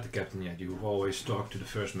haven't met the captain yet. You've always talked to the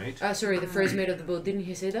first mate. Sorry, the first mate of the boat. Didn't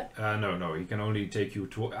he say that? No. He can only take you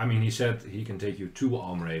to. I mean, he said he can take you to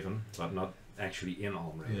Almraven, but not actually in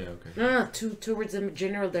Almraven. Yeah, okay. No, towards the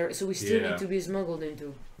general there. So we still Yeah. need to be smuggled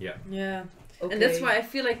into. Yeah. Yeah. Okay. And that's why I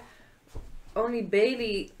feel like only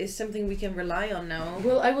Baily is something we can rely on now.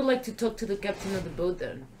 Well, I would like to talk to the captain of the boat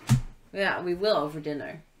then. Yeah, we will over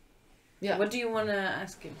dinner. Yeah. What do you want to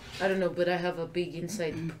ask him? I don't know, but I have a big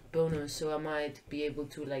insight bonus, so I might be able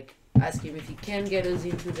to like ask him if he can get us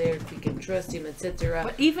into there, if we can trust him, etc.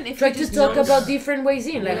 But even if Try he to just talk knows- about different ways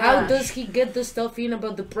in, like how Yeah. does he get the stuff in,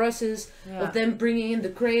 about the process Yeah. of them bringing in the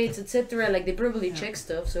crates, etc. Like they probably Yeah. check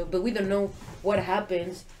stuff, so but we don't know what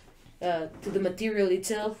happens to the material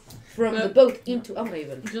itself from the But- boat into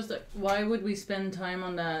Amraven. Just like, why would we spend time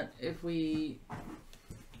on that if we?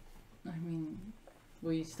 I mean,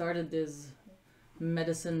 we started this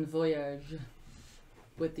medicine voyage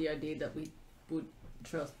with the idea that we would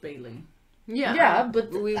trust Baily. Yeah,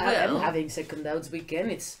 but we I'm will. having second doubts. We can.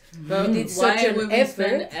 It's But We did why such an would we effort.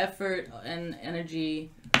 spend effort and energy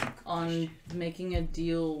on making a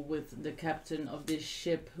deal with the captain of this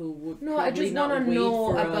ship who would no. I probably just not want to wait know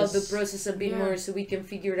for about us? the process a bit Yeah. more, so we can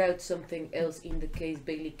figure out something else in the case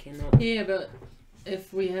Baily cannot. Yeah, but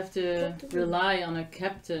if we have to Talk to him. rely on a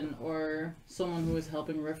captain or someone who is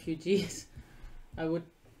helping refugees, I would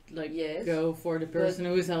like Yes, go for the person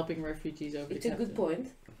who is helping refugees over It's the a good captain.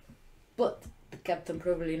 point, but the captain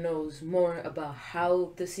probably knows more about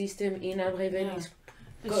how the system in Alreven Yeah. is.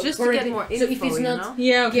 It's just to get more So info, if it's you not- know?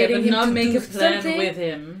 Yeah, okay, Getting but him not to make do a plan something? with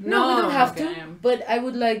him. No, we don't have Okay. to. But I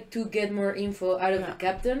would like to get more info out of Yeah. the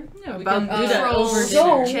captain. Yeah, we About can do that controls, over so,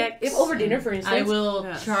 dinner. checks. if over dinner, for I instance, will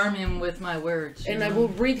Yeah. charm him with my words. and you I know, will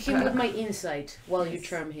read him with my insight while you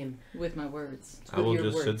charm him. with my words. I will your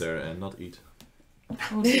just sit words. there and not eat.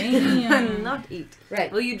 Oh, damn. Not eat. Right.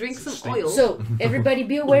 Will you drink some Stink. oil? So everybody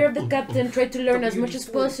be aware of the captain. Try to learn as much as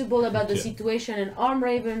WD-40. possible about the Yeah. situation in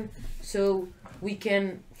Armraven, so we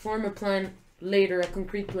can form a plan later, a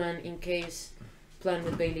concrete plan in case plan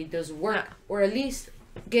with Baily doesn't work, or at least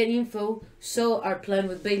get info so our plan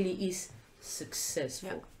with Baily is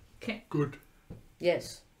successful. Good.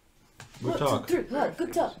 Yes. Good 1, 2, talk. 3.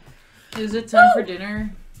 Good talk. Is it time for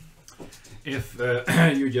dinner? If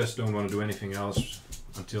you just don't want to do anything else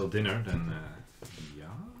until dinner, then yeah.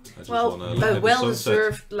 I just Well, wanna look at a the well sunset.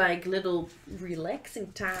 deserved like little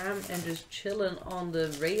relaxing time and just chilling on the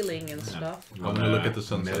railing and Yeah. stuff. I wanna look at the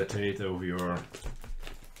sunset. Meditate over your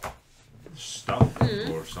stuff Mm.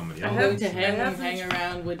 or somebody I I'm else. going to I hang, haven't- hang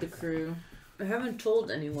around with the crew. I haven't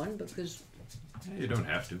told anyone because, You don't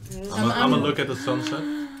have to. I'm gonna look at the sunset.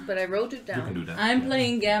 but I wrote it You can down. do that. I'm Yeah.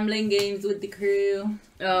 playing gambling games with the crew.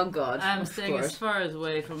 Oh God! I'm of staying as course. far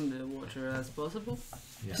away from the water as possible.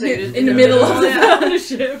 Yeah. So you're In the middle of Yeah. the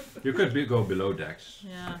ship. You could go below decks.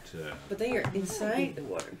 Yeah, But, But then you're inside the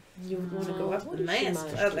water. You would want to go up What the did she mast.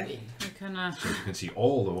 manage to like- be? I kinda. so you can see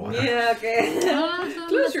all the water. Yeah. Okay. I don't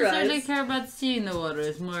Close your necessarily eyes. care about seeing the water.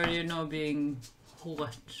 It's more, being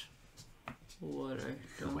wet. Water.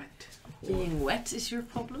 so, Wet. Being wet is your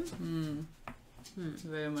problem.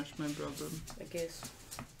 Very much my problem. I guess.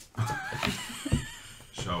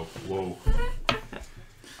 So, whoa.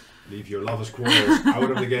 Leave your lovers' quarrels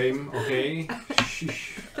out of the game, okay?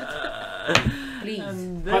 Sheesh. Please.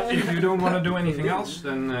 And But if then, you don't want to do anything else,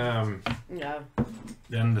 then Yeah.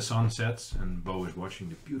 then the sun sets and Bo is watching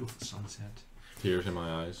the beautiful sunset. Tears in my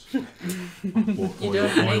eyes. You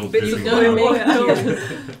don't make dripping you don't down. make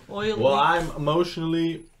no oil. Well, I'm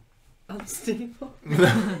emotionally Unstable.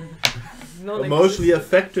 emotionally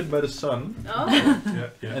affected by the sun, Oh, Yeah,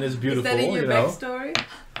 yeah. and it's is beautiful, that in your you know. backstory?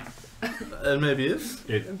 And maybe it's.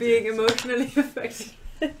 Being emotionally affected.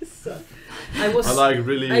 I was. I like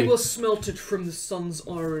really. I was smelted from the sun's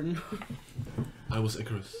iron. I was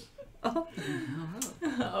Icarus. Oh.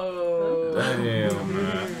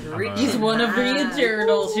 Damn. He's one of the Ah.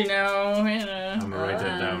 Eternals, you know. I'm gonna write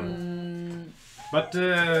that down. But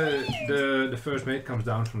the first mate comes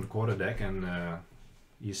down from the quarterdeck and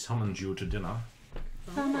he summons you to dinner.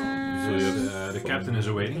 So you have The captain is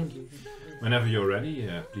awaiting. Whenever you're ready,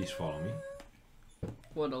 please follow me.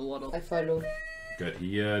 Waddle, waddle. I follow. Good.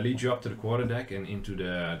 He leads you up to the quarterdeck and into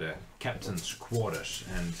the captain's quarters.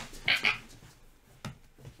 And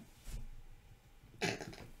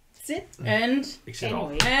sit And Ik zit al.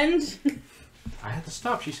 anyway. and I had to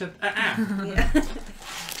stop. She said, Yeah.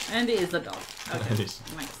 Andy is the dog. Okay. And it's-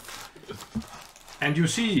 Nice. And you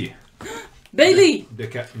see Baily. the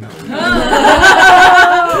cat. No.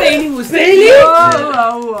 Baily was Baily.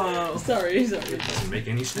 Whoa. Sorry. Doesn't make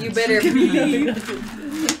any sense. You better believe.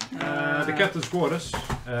 The captain's quarters.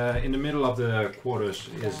 In the middle of the quarters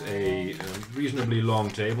is a reasonably long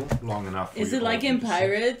table, long enough. For Is you it all like to in sit.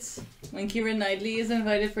 Pirates when Keira Knightley is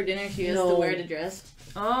invited for dinner? She has to No. wear the dress.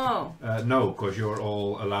 Oh, No, because you're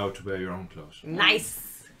all allowed to wear your own clothes. nice.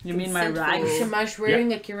 You mean my Consent rags? for- Shamash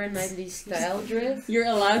wearing a Keira Knightley style dress. You're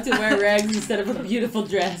allowed to wear rags instead of a beautiful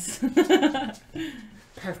dress.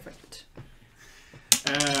 Perfect.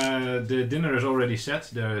 The dinner is already set.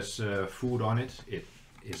 There is food on it. It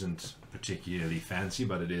isn't particularly fancy,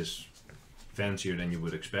 but it is fancier than you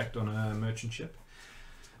would expect on a merchant ship.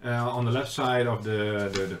 On the left side of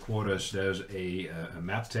the quarters, there's a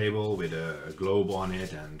map table with a globe on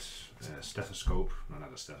it and a stethoscope. No,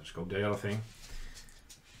 not a stethoscope. The other thing.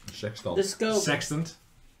 Sextant. The scope. Sextant.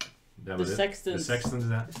 That The was it. sextant. The sextant is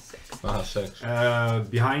that. Sex.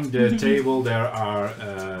 Behind the table there are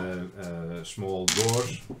small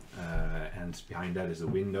doors, and behind that is a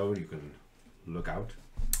window. You can look out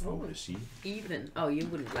over the sea. Even. Oh, you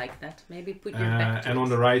wouldn't like that. Maybe put your back to And it. on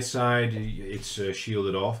the right side, it's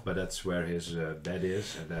shielded off, but that's where his bed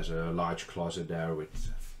is. And there's a large closet there with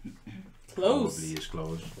Clothes. probably his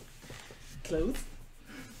clothes. Clothes.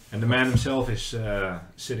 And the man himself is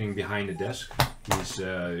sitting behind the desk.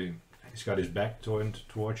 He's got his back turned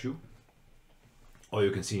towards you. All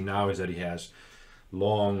you can see now is that he has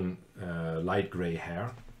long, light grey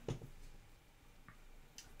hair.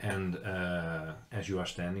 And as you are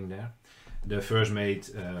standing there, the first mate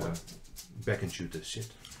beckons you to sit.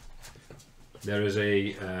 There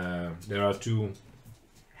are two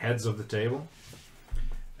heads of the table.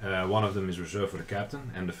 One of them is reserved for the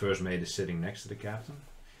captain, and the first mate is sitting next to the captain.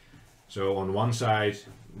 So on one side,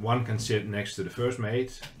 one can sit next to the first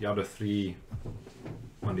mate, the other three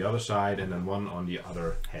on the other side, and then one on the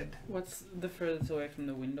other head. What's the furthest away from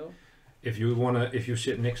the window? If you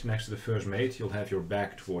sit next to the first mate, you'll have your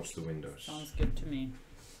back towards the windows. Sounds good to me.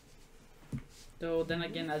 Though then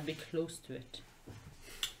again, I'd be close to it.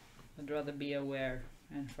 I'd rather be aware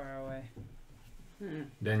and far away.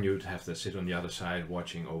 Then you'd have to sit on the other side,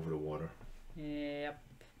 watching over the water. Yep.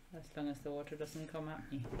 As long as the water doesn't come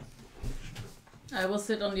at me. I will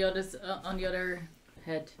sit on the other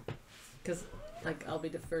head, because like I'll be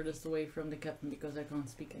the furthest away from the captain because I can't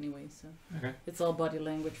speak anyway. So Okay. it's all body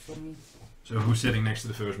language for me. So who's sitting next to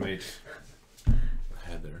the first mate?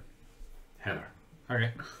 Heather. Heather.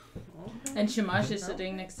 Okay. And Shamash is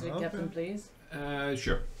sitting next to the Okay. captain, please.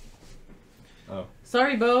 Sure. Oh,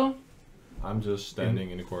 Sorry, Bo. I'm just standing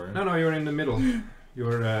in the corner. No, you're in the middle.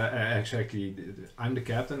 You're exactly. I'm the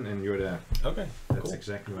captain, and you're the. Okay. That's Cool.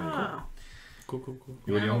 exactly right. Ah. Cool.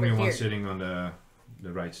 You're the I'm only over one here. sitting on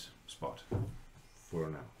the right spot for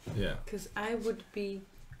now. Yeah. Because I would be.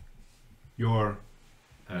 You're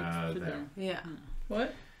Next to there. them. Yeah.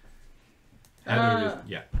 What? Heather is,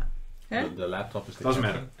 yeah, Huh? The laptop is the doesn't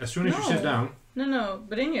captain. matter. As soon as you sit No. down, No,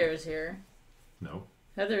 Brynjar is here. no.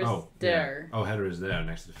 Heather is Oh, there. Yeah. Oh, Heather is there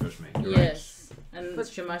next to the first mate. You're Yes. And But-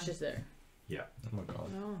 Shamash is there. Oh my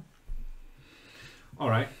god. No. Right. All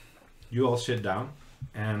right. You all sit down,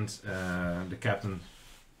 and the captain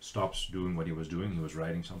stops doing what he was doing. He was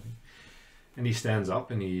writing something, and he stands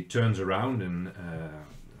up and he turns around, and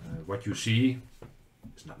what you see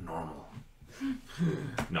is not normal.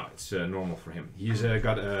 No, it's normal for him. He's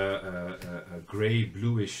got a grey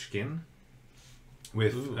bluish skin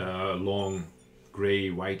with Ooh. long grey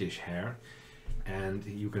whitish hair, and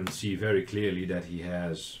you can see very clearly that he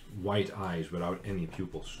has white eyes without any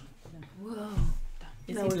pupils. Whoa.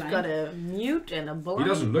 Is Now he we've blind? got a mute and a blind. He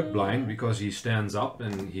doesn't look blind because he stands up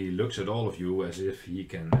and he looks at all of you as if he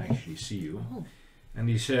can actually see you. Oh. And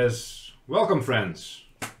he says, "Welcome, friends.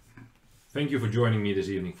 Thank you for joining me this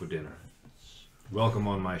evening for dinner. Welcome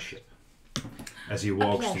on my ship." As he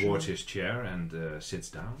walks pleasure. towards his chair and sits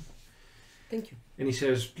down. Thank you. And he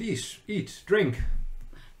says, "Please, eat, drink."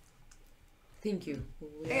 Thank you.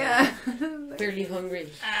 Yeah. Fairly hungry.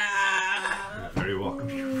 You're very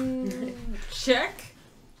welcome. Check.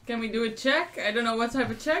 Can we do a check? I don't know what type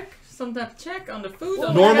of check. Some type of check on the food. Well,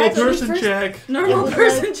 on the Normal head. person first- check. Normal Yeah,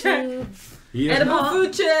 person but, check. He has Edible not-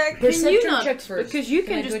 food check. Can you Perception not? checks first. Because you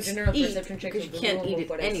Can I can do a just general eat. perception check Because you of can't the eat room it of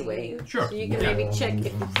what I see? anyway. Sure. So you can Yeah. maybe check if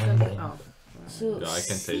it's something. Oh. So Yeah, I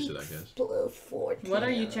can taste it, I guess. plus 14. What are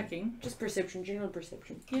you checking? Just perception, general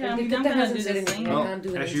perception. Yeah, And we the don't captain have hasn't to said do this anything. thing. I Well, can't do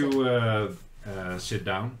as anything. you sit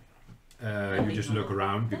down, you just look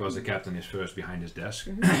around because the captain is first behind his desk,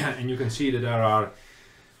 Mhm. and you can see that there are,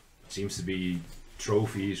 seems to be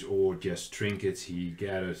trophies or just trinkets he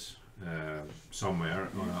gathered somewhere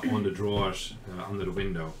on the drawers under the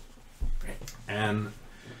window. And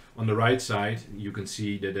on the right side, you can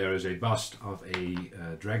see that there is a bust of a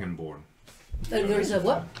dragonborn. There's a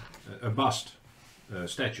what? A bust, a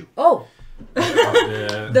statue. Oh!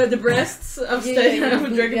 Of The breasts of Yeah, Stan yeah, of a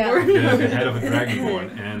yeah. dragonborn. the head of a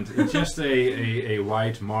dragonborn, and it's just a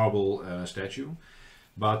white marble statue.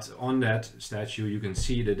 But on that statue, you can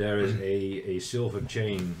see that there is a silver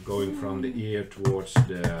chain going from the ear towards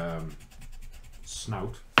the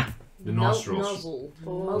snout, the nostrils. Nozzle.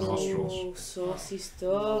 Nostrils. Oh, saucy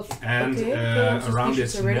stuff. And Okay, okay, I'm around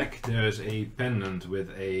suspicious its already. neck, there's a pendant with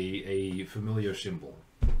a familiar symbol.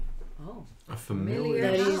 Oh. A Familiar.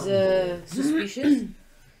 That is suspicious.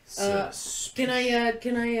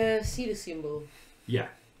 Can I see the symbol? Yeah,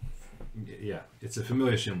 yeah, it's a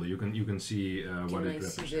familiar symbol. You can see what Can it I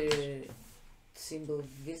see represents. the symbol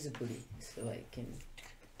visibly so I can?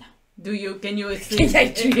 Can you Can I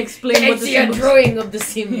actually explain Can I what the see a symbol? drawing of the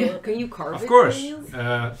symbol? Can you carve Of it? course.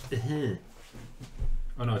 Daniel?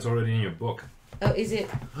 Oh no, it's already in your book. Oh, is it?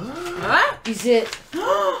 Huh? Is it?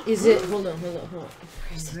 Is it? Hold on.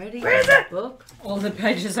 Ready? Where's it? Book. All the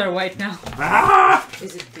pages are white now. Ah!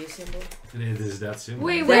 Is it this symbol? It is that symbol.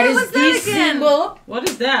 Wait, That where is was that this again? symbol. What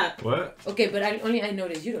is that? What? Okay, but I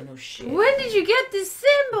noticed you don't know shit. When did you get this I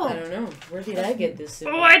symbol? don't know. Where did I get this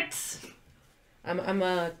symbol? What? I'm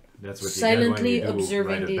That's what silently you get when you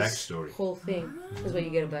observing do write a this backstory. whole thing. That's why you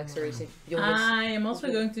get a backstory. See, Jonas. I am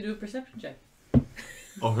also going to do a perception check.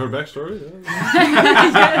 Oh, her backstory?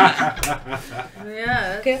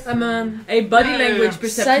 Yeah. Okay, I'm A body language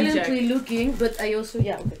perception silently check. looking, but I also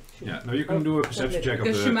okay. Sure. Yeah, now you can do a perception check of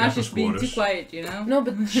Because the Shamash captain's is being too quarters. quiet, you know? No,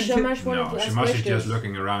 but Shamash wanted No, to ask Shamash is questions. just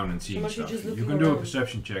looking around and seeing Shamash is stuff. just You looking can do a around.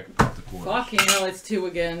 perception check of the quarters. Fucking hell, it's 2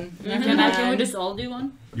 again. Can we just all do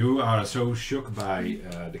one? You are so shook by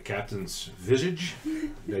the captain's visage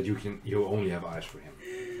that you only have eyes for him.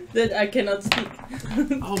 That I cannot speak.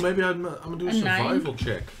 Oh, maybe I'm gonna do a A 9? survival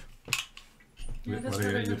check. Yeah, that's What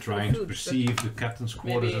are not you enough trying to food, but- perceive the captain's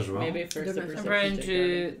quarters as well? Maybe first a I'm perception I'm trying check.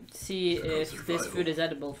 to see if this Survival. food is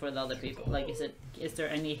edible for the other people. Like, is there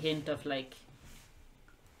any hint of like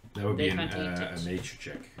That would be They can't eat a it. nature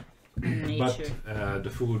check. nature? But the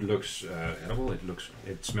food looks edible.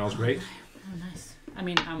 It smells great. Oh, nice. I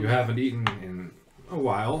mean, You haven't eaten in a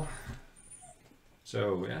while,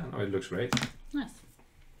 so yeah, no, it looks great. nice.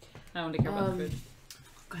 I only care about the food.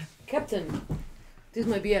 Captain, this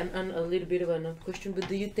might be a little bit of an odd question, but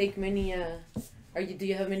do you take many? Do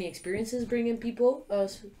you have many experiences bringing people,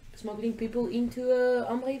 smuggling people into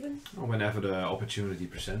Amhaven? Well, whenever the opportunity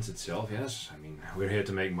presents itself, yes. I mean, we're here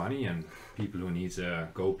to make money, and people who need to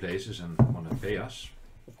go places and want to pay us.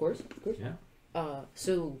 Of course. Yeah.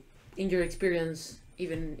 So, in your experience,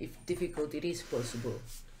 even if difficult, it is possible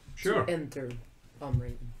Sure. to enter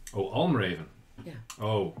Amhaven. Oh, Almraven. Yeah.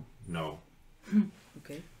 Oh no.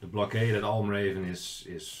 Okay. The blockade at Almraven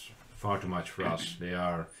is far too much for us. They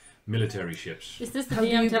are military ships. Is this the How do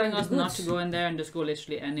DM you telling bring us the not goods? to go in there and just go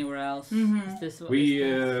literally anywhere else? Mhm. Is this what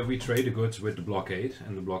We trade the goods with the blockade,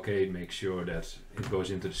 and the blockade makes sure that it goes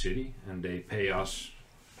into the city, and they pay us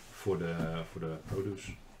for the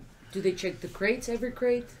produce. Do they check the crates, every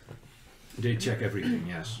crate? They check everything,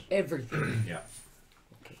 yes, Everything.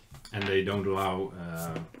 and they don't allow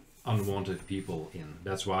unwanted people in.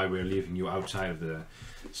 That's why we're leaving you outside of the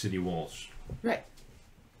city walls.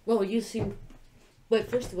 Well, you seem. Well,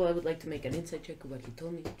 first of all, I would like to make an insight check of what he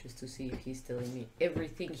told me, just to see if he's telling me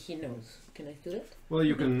everything he knows. Can I do that? Well,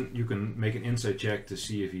 you can make an insight check to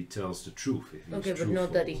see if he tells the truth. If he's Okay, but truthful.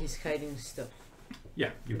 not that he's hiding stuff.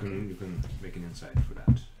 Yeah, you can make an insight for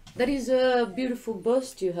that. That is a beautiful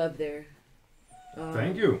bust you have there.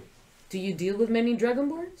 Thank you. Do you deal with many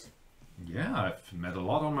dragonborns? Yeah, I've met a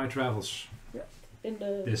lot on my travels. In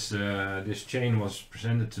This chain was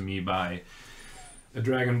presented to me by a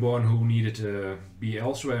dragonborn who needed to be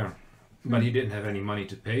elsewhere, but he didn't have any money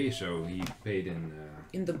to pay, so he paid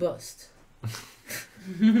in the bust.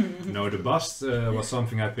 No, the bust was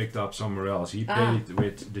something I picked up somewhere else. He paid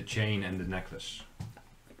with the chain and the necklace.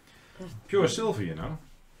 Pure silver, you know.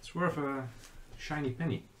 It's worth a shiny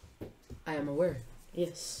penny. I am aware.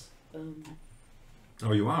 Yes.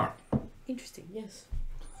 Oh, you are? Interesting. Yes.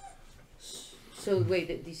 So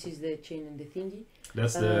wait, this is the chain and the thingy.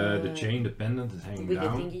 That's the chain, the pendant that's hanging with the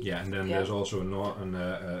down. thingy? Yeah, and then Yeah. there's also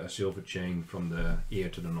a silver chain from the ear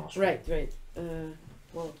to the nostril. Right.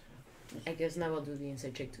 Well, I guess now I'll do the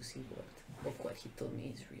inside check to see what he told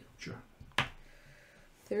me is real. Sure.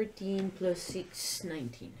 13 plus 6,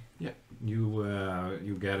 19.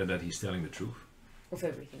 You gather that he's telling the truth. Of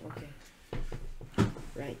everything, okay.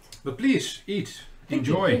 Right. But please, eat. Thank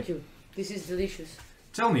you, Enjoy. thank you. This is delicious.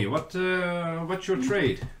 Tell me, what's your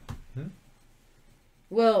trade?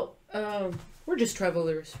 Well, we're just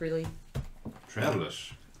travelers, really.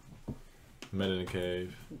 Travelers. Met in a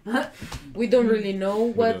cave. We don't really know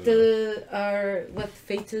We what don't what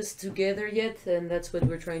fate us together yet, and that's what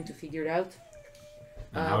we're trying to figure out.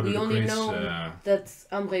 And how do we the only crates, know that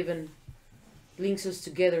Amraven links us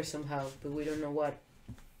together somehow, but we don't know what.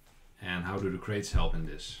 and how do the crates help in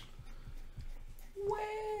this?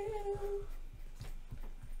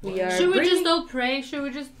 We are Should we bringing- just all pray? Should we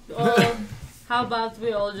just all... How about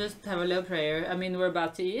we all just have a little prayer? I mean, we're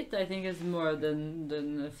about to eat. I think it's more than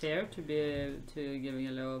fair to be giving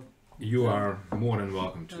a little... You are more than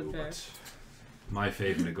welcome to, Okay. but my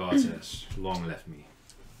faith in the gods has long left me.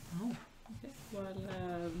 Oh, okay. Well,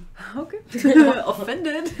 Okay.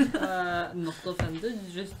 Offended. not offended.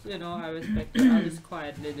 Just, you know, I respect it. I'll just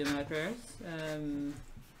quietly do my prayers.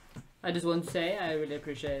 I just want to say I really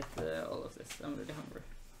appreciate all of this. I'm really hungry.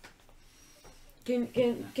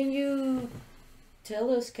 Can you tell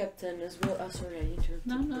us, Captain, as well? Oh, sorry, I interrupted.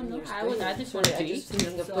 No. your I just want Sorry, to I just eat.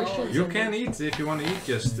 feeling a So- question. You can eat if you want to eat,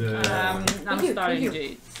 just I'm Thank you, starting thank to you.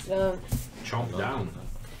 eat. chomp down.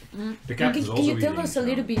 The Can, captain's can also you tell eating, us a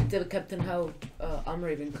little so- bit, Captain, how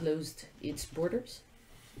Amraven closed its borders?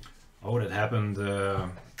 Oh, that happened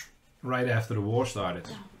right after the war started.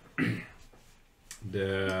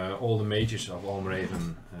 All the mages of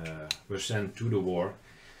Almraven were sent to the war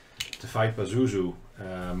to fight Pazuzu.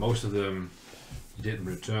 Most of them didn't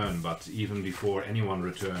return, but even before anyone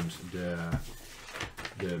returned,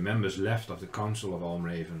 the members left of the Council of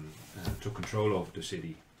Almraven took control of the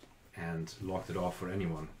city and locked it off for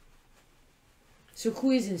anyone. So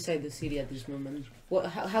who is inside the city at this moment? What?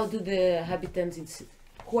 How do the inhabitants?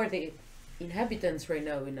 Who are the inhabitants right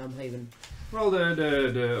now in Amhaven? Well,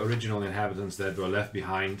 the original inhabitants that were left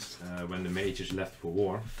behind when the mages left for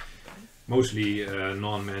war, mostly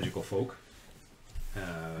non-magical folk.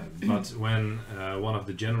 But when one of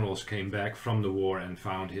the generals came back from the war and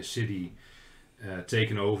found his city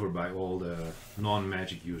taken over by all the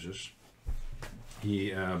non-magic users,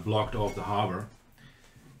 he blocked off the harbor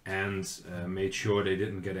and made sure they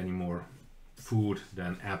didn't get any more food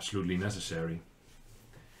than absolutely necessary.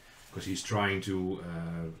 Because he's trying to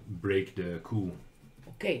break the coup.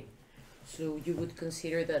 Okay, so you would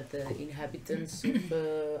consider that the inhabitants of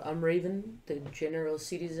Amraven, the general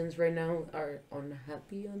citizens right now, are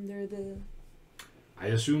unhappy under the I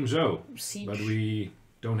assume so, siege? but we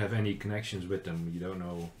don't have any connections with them. We don't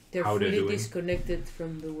know They're how they're fully doing. disconnected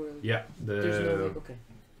from the world. Yeah, There's no way. Okay.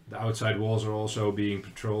 the outside walls are also being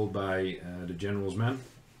patrolled by the general's men,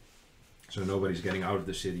 so nobody's getting out of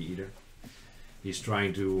the city either. He's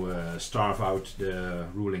trying to starve out the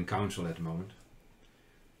ruling council at the moment,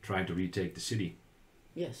 trying to retake the city.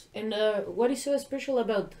 Yes, and what is so special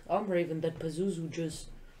about Amraven that Pazuzu just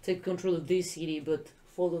take control of this city, but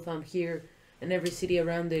Volothamp here and every city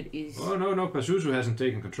around it is... Oh no, Pazuzu hasn't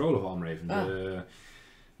taken control of Almraven.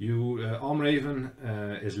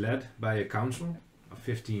 Almraven is led by a council of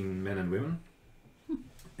 15 men and women,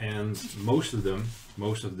 and most of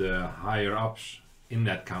the higher ups in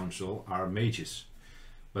that council are mages,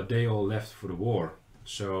 but they all left for the war.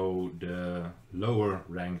 So the lower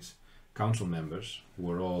ranked council members, who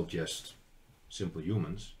were all just simple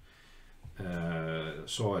humans,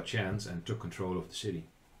 saw a chance and took control of the city.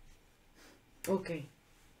 Okay.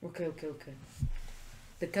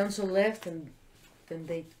 The council left and then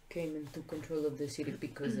they came and took control of the city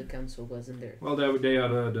because the council wasn't there. Well, they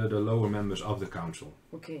are the lower members of the council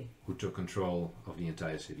Okay. who took control of the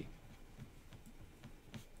entire city.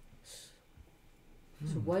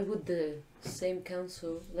 So why would the same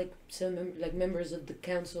council, like members of the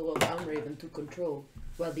council of Amraven, took control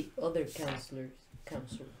while the other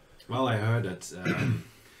council? Well, I heard that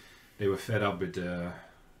they were fed up with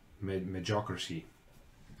magocracy.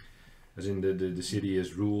 As in the city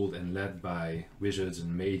is ruled and led by wizards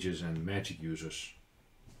and mages and magic users.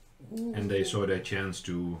 Ooh. And they saw their chance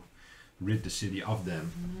to rid the city of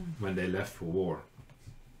them when they left for war.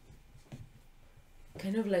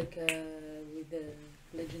 Kind of like with the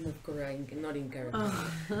Legend of Korra, not in character.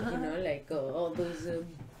 You know, like all those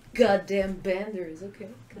goddamn banders. Okay.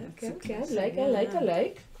 I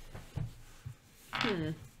like.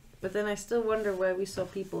 But then I still wonder why we saw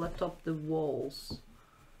people atop the walls.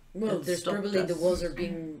 Well, It there's stopped probably the us. walls are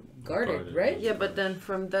being guarded, Guarded. right? Yeah, but then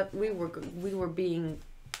from that we were being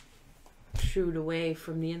shooed away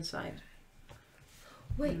from the inside.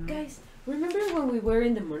 Wait, Mm. guys, remember when we were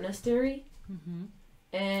in the monastery? Mm-hmm.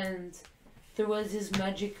 and there was this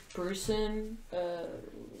magic person.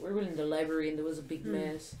 We were in the library, and there was a big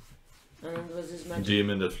mess. And then there was this magic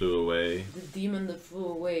Demon that flew away. the demon that flew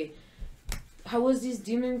away. How was this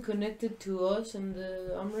demon connected to us and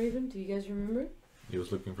the Raven? Do you guys remember? He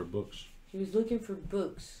was looking for books. He was looking for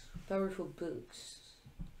books, powerful books.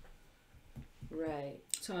 Right.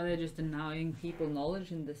 So are they just denying people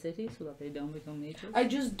knowledge in the city so that they don't become mages? I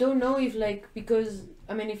just don't know if because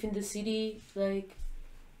I mean if in the city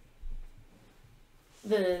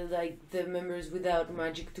the members without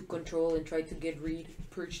magic to control and try to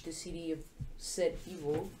purge the city of said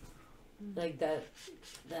evil, like that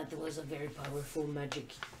was a very powerful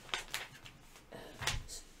magic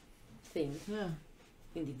thing,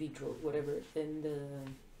 individual, whatever, and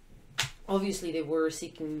obviously they were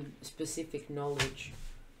seeking specific knowledge,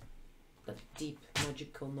 a deep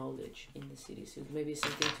magical knowledge in the city, so maybe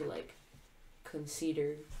something to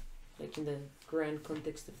consider, in the grand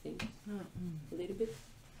context of things, a little bit.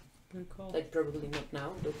 Good call. Probably not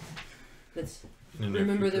now, but let's In the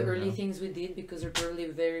remember the future, early yeah. things we did, because they're probably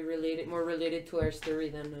more related to our story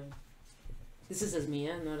than. This is as me,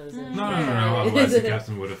 not as. No. Otherwise, the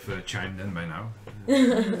captain would have chimed in by now.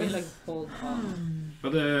 We hold on.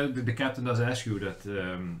 But the captain does ask you that.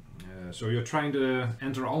 So you're trying to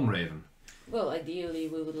enter Almraven. Well, ideally,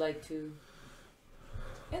 we would like to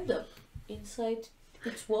end up inside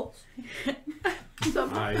its walls.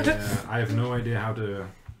 I have no idea how to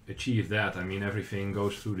achieve that. I mean, everything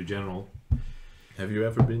goes through the general. Have you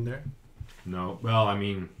ever been there? No, well, I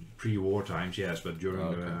mean, pre-war times, yes, but during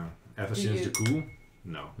ever Do since you- the coup,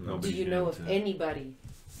 no. Do Do nobody you know did, of anybody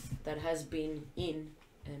that has been in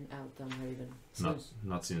and out on Raven?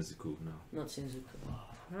 Not since the coup, no. Not since the coup.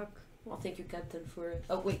 Fuck. Well, thank you, Captain, for.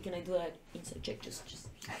 Oh wait, can I do that inside check? Just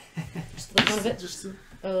for the fun of it.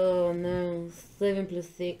 Oh no, 7 plus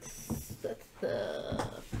 6. That's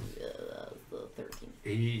 13.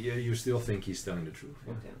 You still think he's telling the truth.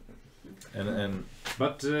 Yeah. Okay. And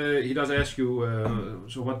But he does ask you,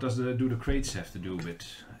 so what do the crates have to do with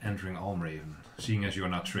entering Almraven? Seeing as you're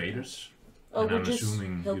not traders, Oh, and we're I'm just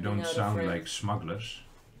assuming you helping don't out a sound friend. like smugglers.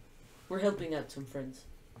 We're helping out some friends.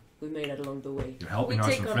 We made it along the way. You're We helping out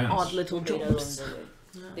take some on friends. odd little We made it along jobs. the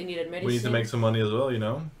way. They needed medicine. we need to make some money as well, you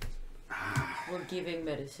know? We're giving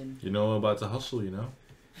medicine. You know about the hustle, you know?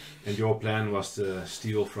 And your plan was to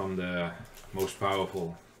steal from the most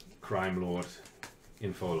powerful crime lord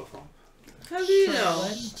in Volothamp. How do you know?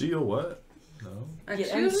 Steal what? No. Yeah, I'm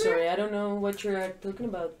Excuse me? sorry, I don't know what you're talking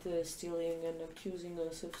about, stealing and accusing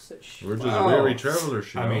us of such. We're just Wow. weary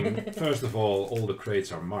travelers, you I know? mean, first of all the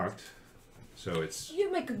crates are marked, so it's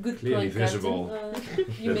You make a good clearly point, visible Captain.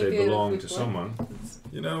 You that make they a belong good to point. someone.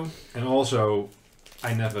 You know? And also,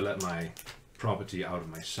 I never let my property out of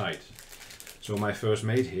my sight. So my first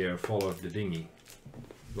mate here followed the dinghy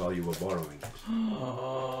while you were borrowing it.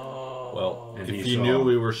 Well, And if he you saw- knew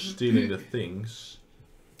we were stealing the things,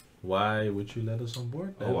 why would you let us on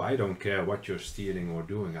board then? Oh, I don't care what you're stealing or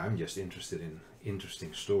doing. I'm just interested in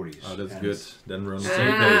interesting stories. Oh, that's and, good. Then we're on the I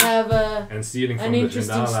same page. have And stealing an from the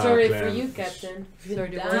interesting Vindala story clan. for you, Captain. Sorry,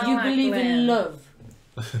 Do the you Vindala believe in clan. love?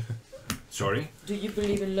 Sorry? Do you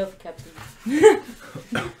believe in love, Captain?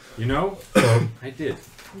 You know, I did.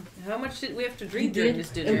 How much did we have to You drink during did? this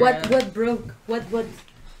dinner? And what broke? What?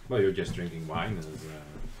 Well, you're just drinking wine. And,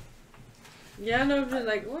 Yeah, no, but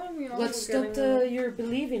we all What were stopped getting, your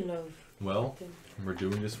belief in love? Well, we're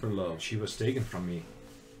doing this for love. she was taken from me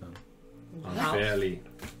How? unfairly.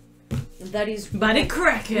 And that is But it we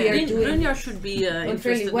crackhead. are doing Brynjar should be unfairly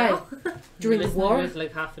interested why? now. During the Listener war? is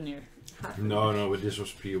like half an ear. No, but this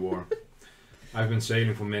was pre-war. I've been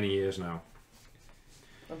sailing for many years now,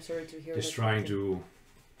 I'm sorry to hear. just that, trying Captain. to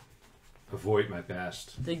avoid my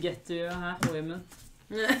past. They get to women.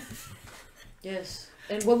 Yes.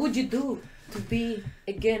 And what would you do to be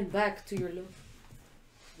again back to your love?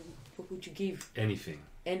 What would you give? Anything,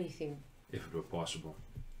 Anything. if it were possible.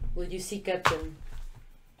 Well, you see, Captain,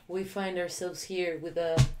 we find ourselves here with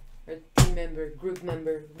our team member, group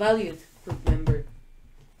member, valued group member,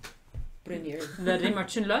 Brynjar. Very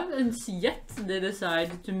much in love, and yet they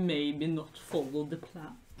decide to maybe not follow the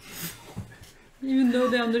plan. Even though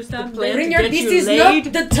they understand The plan plan to Brynjar, get this you is laid.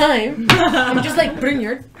 not the time. I'm just like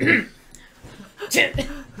Brynjar.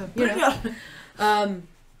 You know.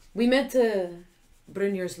 We met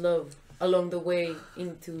Brynjar's love along the way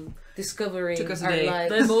into discovering Took us a our day.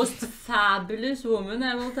 lives. The most fabulous woman,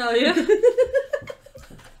 I will tell you.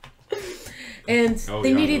 And Oh, they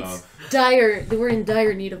young needed love. they were in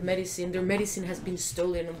dire need of medicine. Their medicine has been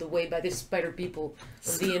stolen on the way by the spider people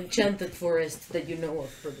of the enchanted forest that you know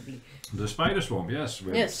of, probably. The spider swamp, yes.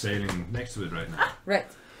 We're Yes. sailing next to it right now. Right.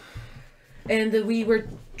 and we were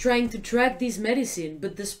trying to track this medicine,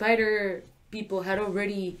 but the spider people had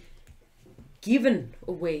already given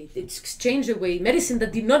away, it's exchanged away medicine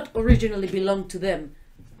that did not originally belong to them,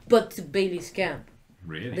 but to Baily's camp.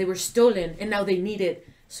 Really? They were stolen, and now they need it.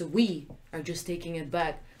 So we are just taking it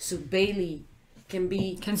back, so Baily can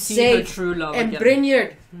be Can see her saved, true love and again.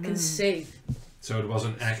 Brynjord can save. So it was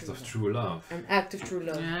an act of true love. An act of true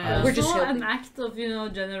love. Yeah. We're just Also helping. an act of, you know,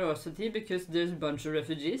 generosity will bunch of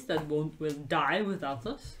refugees that will die without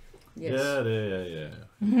us. Yes.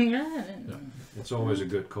 Yeah. It's always a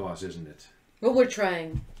good cause, isn't it? But we're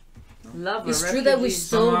trying. Love It's true that we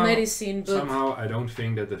stole Somehow- medicine, but Somehow I don't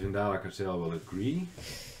think that the Vindala cartel will agree.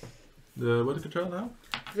 What is the control now?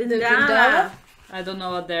 Vindala. I don't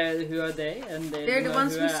know who are they, and They're the don't know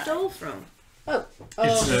ones who we I am. stole from. oh, It's, I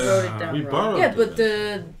wrote it down we wrong. borrowed Yeah, it.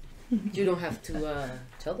 but you don't have to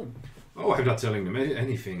tell them. Oh, I'm not telling them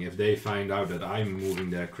anything. If they find out that I'm moving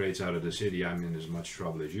their crates out of the city, I'm in as much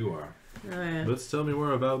trouble as you are. Oh yeah. Let's tell me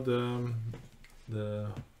more about the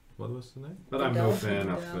what was the name? But I'm no Vindala? fan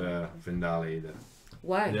of Vindali.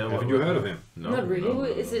 Why? Yeah, Haven't you heard of him? No, Not really. Who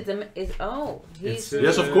is it? He's. It's,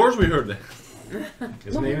 Yes, of course we heard that.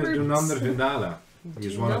 His No, name is we were- Dunander Vindala.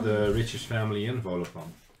 He's one of Dunander. the richest family in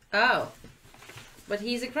Volothamp. Oh. But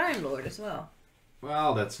he's a crime lord as well.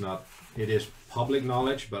 Well, that's not. It is public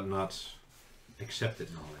knowledge, but not accepted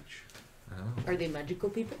knowledge. Oh. Are they magical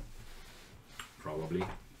people? Probably.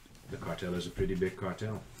 The cartel is a pretty big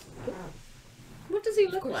cartel. What does he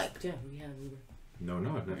Of look course. like? Yeah, we were. No,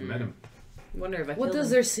 I've never met him. Wonder if I What killed does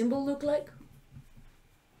him. their symbol look like?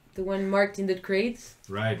 The one marked in the crates?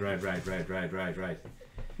 Right. I'm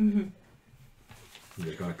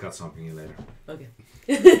just gonna cut something in later. Okay.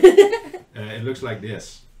 It looks like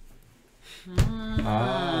this.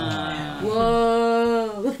 Ah.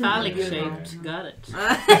 Whoa! Phallic Yeah. shaped. Got it.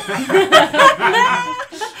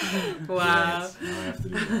 Wow. Yes, now I have to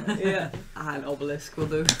do that. Yeah. An obelisk will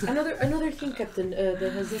do. Another thing, Captain, that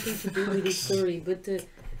has nothing to do with this story, but do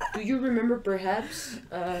you remember perhaps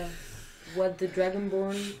what the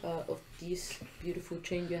Dragonborn of this beautiful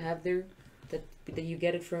chain you have there, that you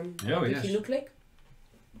get it from? Oh, What did yes. he look like?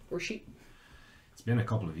 Or she? It's been a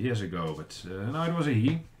couple of years ago, but no, it was a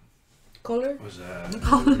he. Color? It was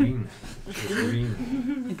green. It was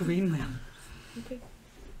green. Green man. Okay.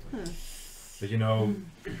 But you know,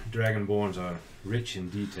 Dragonborns are rich in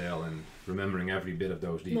detail, and remembering every bit of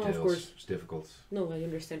those No, of details course. is difficult. No, I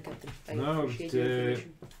understand, Captain. I No, appreciate but, your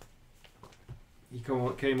information. He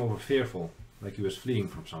came over fearful, like he was fleeing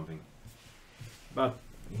from something. But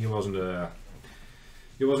he wasn't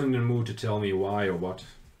in the mood to tell me why or what.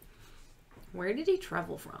 Where did he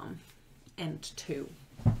travel from? And to?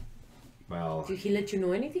 Well, Did he let you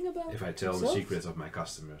know anything about if I tell the himself? secrets of my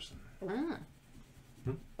customers. Ah.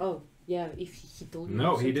 Oh, yeah, if he told you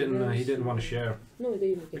No, he something didn't. He else, didn't want to share, No, they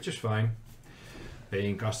didn't. which is fine.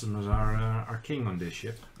 Paying customers are king on this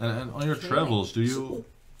ship. And on your travels, do you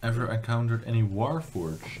ever encountered any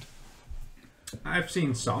Warforged? I've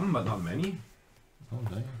seen some, but not many. Oh,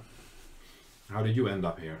 dang. How did you end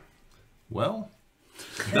up here? Well,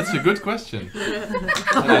 that's a good question.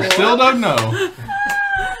 And I still don't know.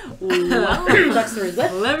 Backstory is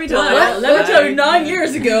what? Let me tell Well, you. let me tell you, 9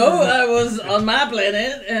 years ago, I was on my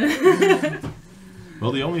planet, and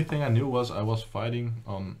Well, the only thing I knew was I was fighting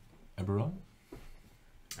on Eberron.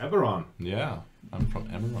 Eberron. Yeah, I'm from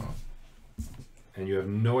Eberron. And you have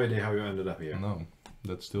no idea how you ended up here. No,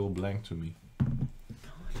 that's still blank to me.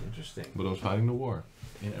 Interesting. But I was fighting the war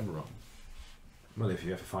in Eberron. Well, if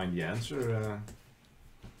you have to find the answer,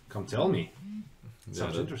 come tell me.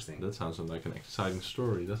 Sounds interesting. That sounds like an exciting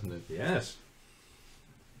story, doesn't it? Yes.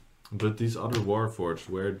 But these other Warforged,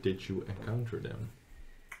 where did you encounter them?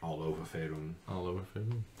 All over Faerun. All over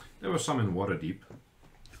Faerun. There was some in Waterdeep.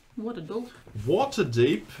 What a dope.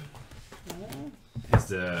 Waterdeep? It's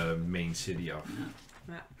the main city of...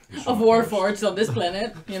 of Warforged on this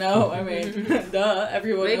planet, you know, I mean, duh,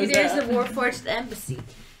 everyone Maybe knows there's that. a Warforged embassy.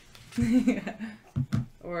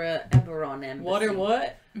 Or a Eberron embassy. Water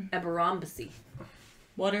what? Eberron embassy.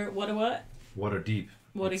 Water what? Waterdeep.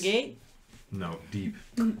 Watergate? No, deep.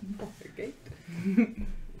 Okay.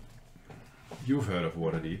 You've heard of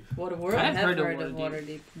Waterdeep. Waterworld? I I've have heard of heard of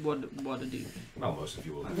Waterdeep. Waterdeep. What a deep. Well, most of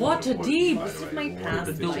you will have Waterdeep. heard of Waterdeep, by This the is way. my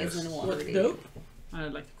past Waterdeep lives is- in What Waterdeep. dope? I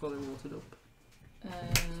like to call it water dope.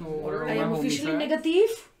 Um, Or I am my officially homies are.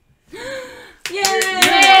 negative. Yay!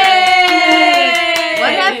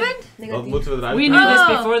 What happened? Wat Negative. moeten we eruit We knippen? knew this Oh.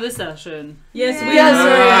 before the session. Yes, we Yes, are.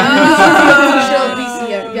 sorry. Oh. Official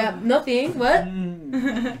BCR. Yeah, nothing. What?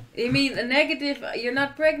 You mean a negative? You're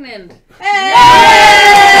not pregnant.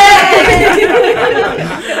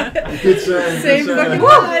 Good Same fucking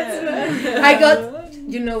words. I got,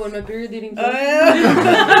 you know, when my period didn't come.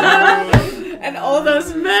 And all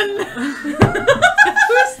those men.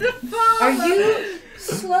 Who's the father? Are you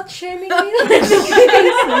slut shaming me?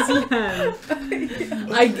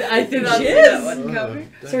 I did not see Yes. that one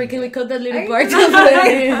coming. Sorry, can we cut that little part?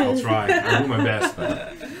 I'll try. I'll do my best. But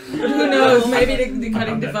Who knows? Maybe the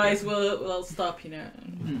cutting device will stop. You know.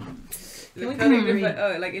 The cutting device.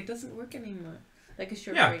 Oh, like it doesn't work anymore. Like a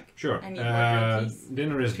short yeah, break. sure. I need more drinkies.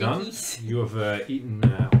 Dinner is done. Drinkies. You have eaten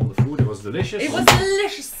all the food. It was delicious. It was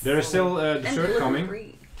delicious. There is still dessert And coming,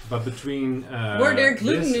 gluten-free. but between Were there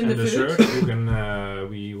gluten this in and the dessert, food? you can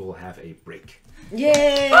we will have a break.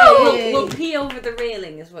 Yay! Oh, we'll pee over the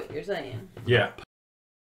railing, is what you're saying. Yeah.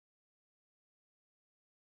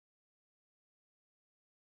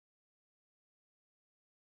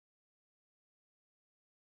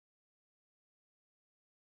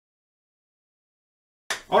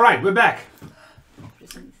 All right, we're back.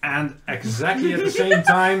 And exactly at the same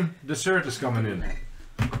time, dessert is coming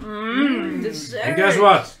in. Dessert. And guess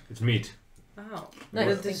what? It's meat. Oh,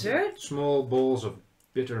 Nice. the dessert? Small balls of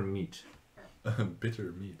bitter meat.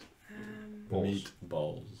 Bitter meat. Balls. Meat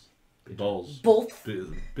balls. Balls. Both.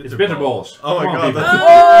 It's bitter balls. Oh my Come on, god. people.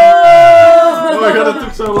 Oh my god, that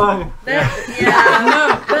took so long. Yeah,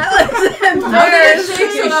 that was How did it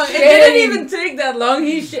take so long? It didn't Shame. even take that long.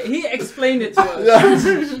 He explained it to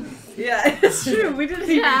us. Yeah, it's true. We didn't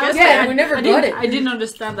even guess Yeah, that. we never I got didn't, it. I didn't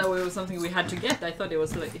understand that it was something we had to get. I thought it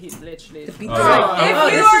was like he literally. The Oh, pizza. yeah.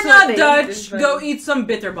 If you this are is what not they Dutch, did. go eat some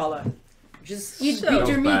bitterballen. Just eat So That was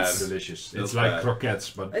bitter bad. meats. Delicious. That's It's like bad. croquettes,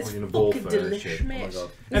 but It's in a bowl fucking shape. delicious. Oh my god. It's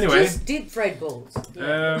Anyway, just deep fried balls.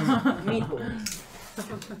 Meatballs.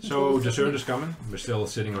 so dessert is coming. We're still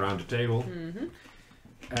sitting around the table,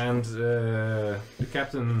 and the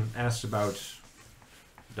captain asks about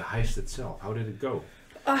the heist itself. How did it go?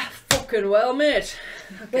 Fucking well, mate.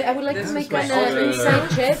 Wait, I would like This to is make my an favorite. inside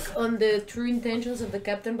check on the true intentions of the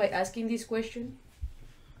captain by asking this question.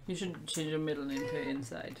 You should change your middle name to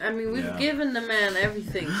inside. I mean, we've Yeah. given the man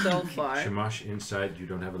everything so far. Shamash inside. You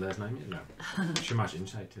don't have a last name yet? No. Shamash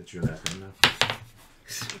inside. That's your last name now.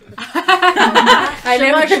 I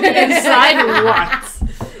never Inside what?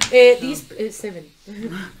 These 7.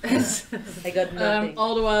 I got nothing.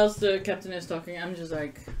 All the whilst the captain is talking, I'm just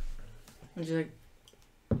like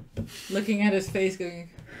looking at his face, going,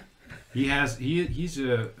 He's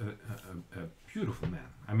a beautiful man.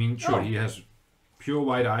 I mean, sure, he has pure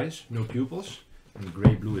white eyes, no pupils, and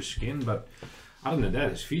grey bluish skin, but other than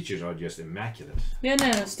that, his features are just immaculate. yeah,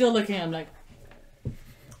 no, still looking at him like,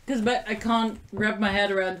 because I can't wrap my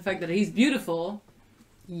head around the fact that he's beautiful,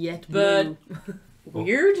 Yet but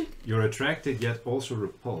weird. You're attracted yet also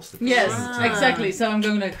repulsed. At the Yes, same time. exactly. So I'm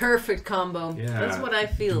going like, perfect combo. Yeah. That's what I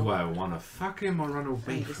feel. Do I want to fuck him or run away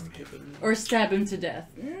I'm from just him? kidding. or stab him to death.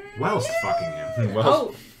 Whilst fucking him. Well,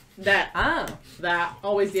 Oh, that, Ah,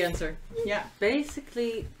 always the answer. Yeah,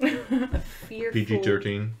 basically a fearful.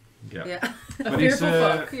 PG-13. Yeah. Yeah. a But he's,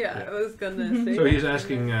 fearful fuck. Yeah, I was gonna say. So he's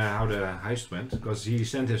asking how the heist went, because he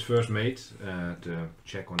sent his first mate to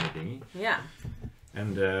check on the dinghy. Yeah.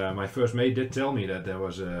 And my first mate did tell me that there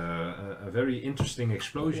was a very interesting Why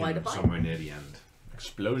explosion the fuck? somewhere near the end.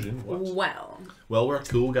 Explosion? What? Well, Well, we're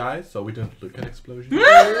cool guys, so we don't look at explosions.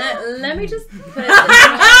 let me just put it this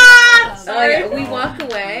way. Oh, yeah, we walk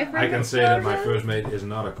away from I can say that my explosion. first mate is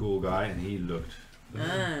not a cool guy, and he looked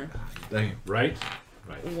Ah, Dang. right.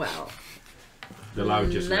 Right. well. The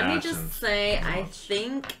loud just Let me laughs just and say, I nods.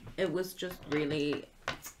 think it was just really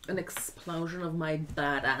an explosion of my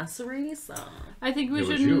badassery, so I think It was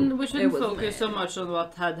you. we It shouldn't was focus so me. much on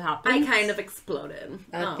what had happened. I kind of exploded.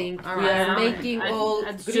 I think all we right, are fine. making I- all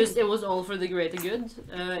It's good. just it was all for the greater good.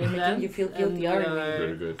 In Making the end, you feel guilty, and, aren't we?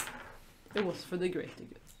 Very good. It was for the greater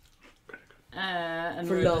good. And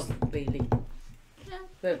For we're love, just- Baily. Yeah,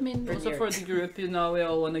 But I mean, for also nerd. for the group, you know, we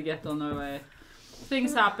all want to get on our way.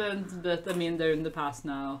 Things happened, but I mean, they're in the past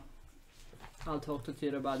now. I'll talk to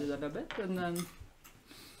Tyra about it a little bit, and then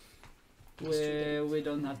we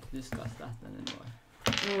don't have to discuss that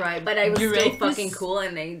anymore. Right, but I was You still rate fucking this? cool,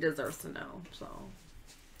 and he deserves to know. So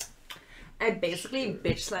I basically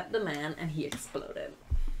bitch slapped the man, and he exploded.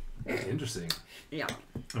 Interesting. Yeah.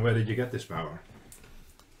 And where did you get this power?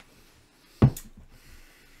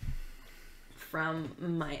 From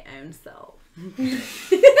my own self.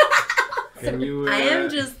 Can you? I am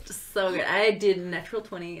just so good. I did natural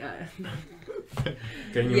 20.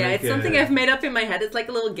 Can you Yeah, make it's something a, I've made up in my head. It's like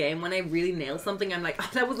a little game. When I really nail something, I'm like, oh,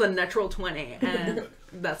 that was a natural 20. And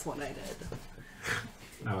that's what I did.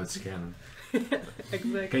 Now it's canon.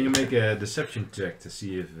 Exactly. Can you make a deception check to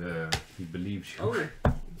see if he believes you?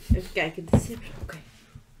 Oh, if I can deception. Okay.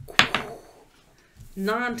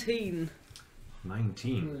 19.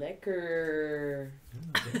 19. Lekker.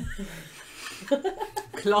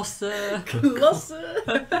 Klasse.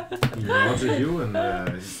 He nods at you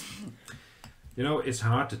and you know, it's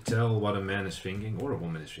hard to tell what a man is thinking or a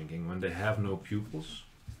woman is thinking when they have no pupils.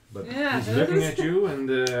 But Yeah, he's looking at you and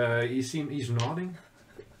he's nodding.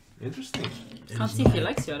 Interesting. Can't see if he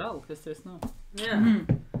likes you at all because there's no. Yeah.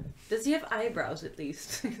 Does he have eyebrows at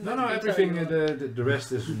least? No, everything. The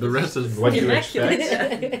rest is what you Immaculate.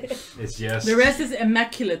 expect. It's just The rest is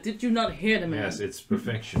immaculate. Did you not hear the man? yes, it's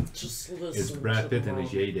perfection. Just listen. It's Brad Pitt in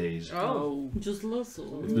his yay days. Oh. Just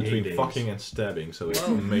listen. It's between Days. fucking and stabbing, so it's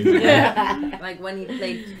Whoa. amazing. Yeah. Like when he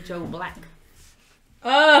played Joe Black.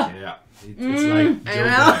 Ah! Yeah, it's like I Joe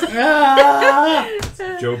know. Black.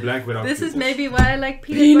 Ah! Joe Black without This is pupils. maybe why I like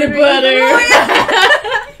Peanut peanut butter.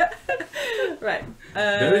 Right.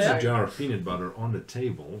 There is a jar of peanut butter on the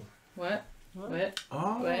table What? What?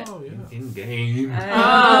 Oh, Wait. yeah. in game.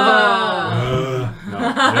 Ah.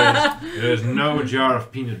 No, there's no jar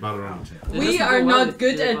of peanut butter on the table. We doesn't are go well not with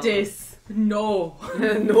good peanut at butter. this. No.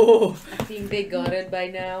 No. I think they got it by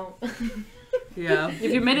now. Yeah.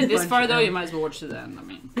 If you made it this Bunch far of though, them. you might as well watch the end. I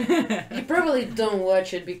mean, You probably don't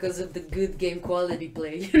watch it because of the good game quality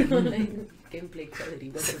play. You know, like gameplay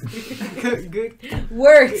quality. Good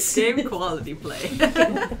Words. game quality play.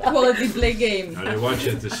 Quality play game. Now they watch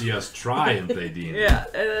it to see us try and play D&D. Yeah,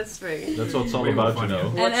 that's right. That's what it's all Way more about, you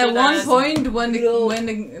funny. know. And at one point, when No.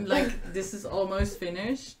 like this is almost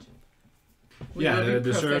finished, we Yeah, will be the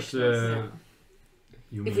dessert. professionals.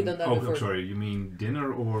 You If we mean? don't have Oh, the I'm first. sorry. You mean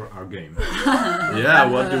dinner or our game? Yeah,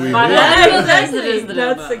 what do we do? But Yeah, that's the exactly. That's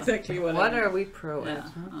dilemma. exactly what. What I are we pro yeah. at?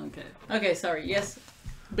 Huh? Okay. Okay, sorry. Yes,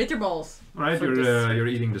 bitter balls. All right, For you're dessert. you're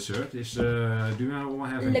eating dessert. Is do you all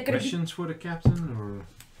have any Lekker. questions for the captain or?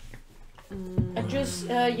 I just,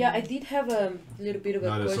 yeah, I did have a little bit of a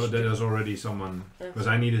No, question. there's already someone because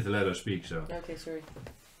I needed to let her speak. So Okay, sorry.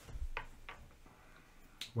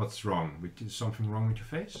 what's wrong? Is something wrong with your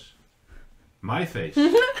face? My face.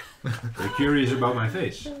 You're curious about my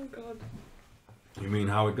face. Oh god. You mean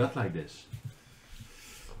how it got like this?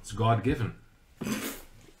 It's God given.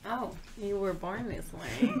 Oh, you were born this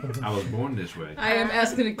way. I was born this way. I am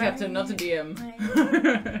asking the captain, not the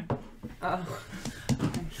DM. Oh.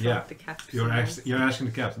 Yeah. The cat. You're asking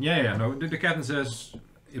the captain. Yeah. No, the captain says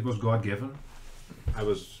it was God given. I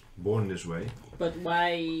was born this way. But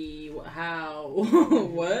why? How?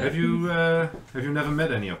 What? Have you never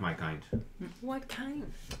met any of my kind? What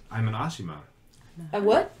kind? I'm an Asima.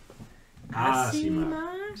 What?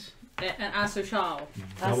 Asima. An asociaal.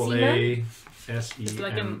 Double A S E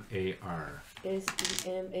M A R.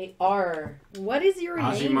 S-E-M-A-R. What is your name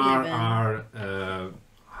Asimar even? are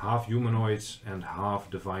half humanoids and half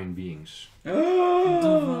divine beings.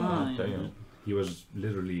 Oh, damn. He was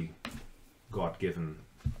literally God given.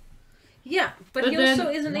 Yeah, but he then-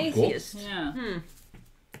 also is an No, atheist. Yeah. Hmm.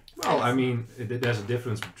 Well, I mean, there's a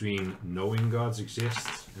difference between knowing God's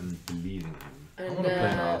exists and believing Him. I And want to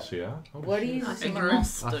play an Asia. what is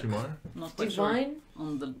Agnostic. Asimar? Not quite sure. divine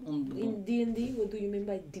On the in D&D? What do you mean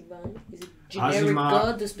by divine? Is it generic Azima-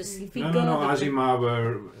 god, a specific god? No. a- Azima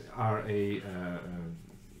are a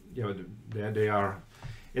they are.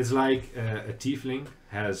 It's like a tiefling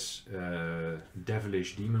has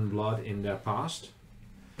devilish demon blood in their past.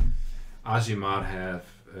 Azimar have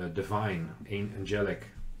divine, angelic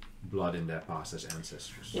blood in their past as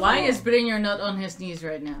ancestors. Why is Brynjar not on his knees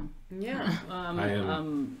right now? Yeah. I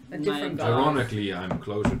am a different my God. Ironically, I'm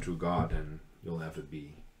closer to God than you'll ever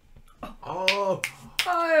be. Oh!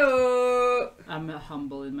 Oh. I'm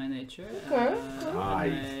humble in my nature. Okay.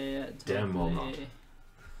 I damn well not.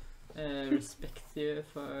 Respect you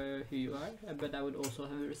for who you are, but I would also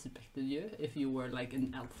have respected you if you were like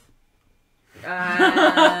an elf.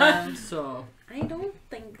 So I don't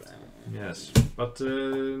think so. Yes, but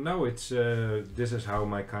no, it's this is how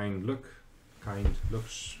my kind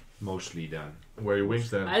looks mostly done. Where are your wings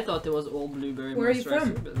then? I thought it was all blueberry. Where are you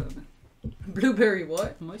moisturizer, from? but, Blueberry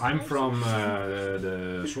what? I'm moisturizer? from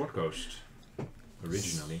the Sword Coast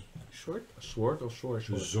originally. Short. Sword or short?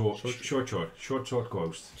 Short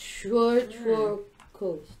Coast. Short for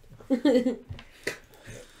coast.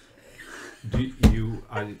 Do you?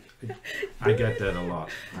 I get that a lot.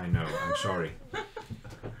 I know. I'm sorry.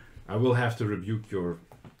 I will have to rebuke your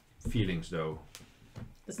feelings, though.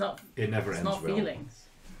 It's not. It never It's ends not well. feelings.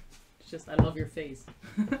 It's just I love your face.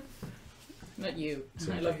 Not you.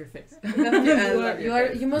 Same I love your face.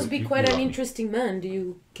 You must be You- quite you an are. interesting man. Do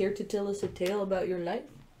you care to tell us a tale about your life?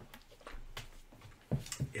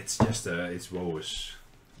 It's just it's woes,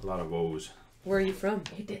 a lot of woes. Where are you from?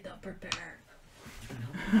 He did not prepare.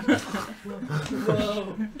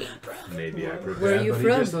 Whoa. Maybe I prepared, Where are you but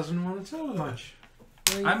from? he just doesn't want to tell much.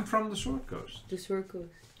 Where are you- I'm from the Sword Coast. The circle.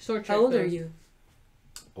 Short How old trip, are though. you?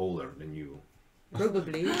 Older than you.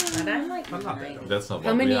 Probably. And I'm like I'm not that 9. old. That's not How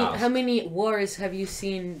what many we asked. how many wars have you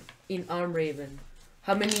seen in Armraven?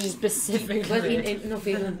 How many Specifically. But in no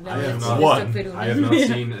Faerun. I have let's not- talk One. Faerun. I have not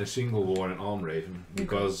seen a single war in Almraven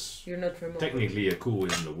because You're not from technically a coup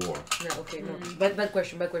isn't a war. No, okay, no. Mm. Bad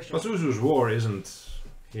question. Pazuzu's war isn't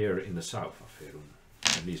here in the south of Faerun.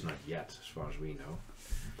 At least not yet, as far as we know.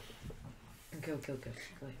 Okay. Go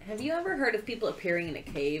ahead. Have you ever heard of people appearing in a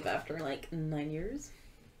cave after like 9 years?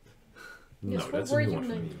 No, Yes, what that's were a new you one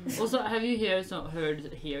for like- me. Also, have you heard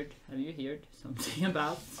something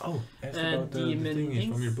about Oh, ask Uh, about the demon thingies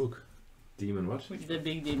things? from your book. Demon what? the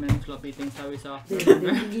big demon floppy things that we saw?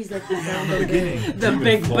 He's like the sound of the... The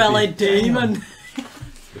big belly demon.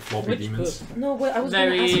 The floppy Which demons. No, well, I was going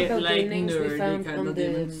to ask Very about like the names we nerdy found kind on of the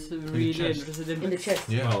demons. Really chest. interested in the chest.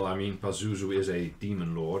 Yeah. Well, I mean, Pazuzu is a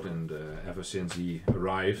demon lord, and ever since he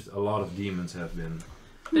arrived, a lot of demons have been.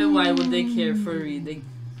 But why would they care for reading?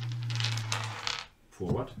 For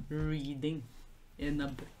what? Reading in a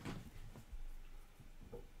book.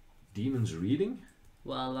 Demons reading?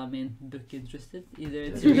 Well, I mean, book interested. Either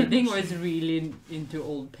it's Yeah. reading or it's really into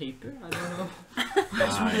old paper. I don't know.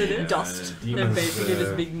 Yeah, Dust. They're Demons, basically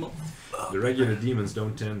this big moth. the regular demons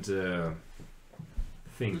don't tend to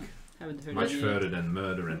think Haven't heard much of it. further than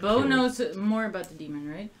murder and Bo kill. knows more about the demon,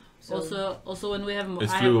 right? So Also, when we have It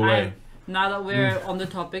flew away. now that we're on the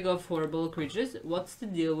topic of horrible creatures, what's the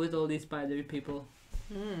deal with all these spider people?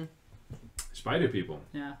 Mm. Spider people.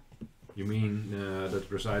 Yeah, You mean that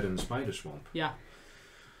reside in the spider swamp? yeah.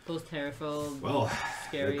 Those terrible, Well,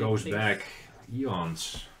 scary it goes things. back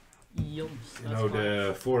eons. Eons. You know,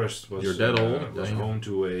 the forest was You're dead old, was damn. home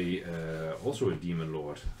to a also a demon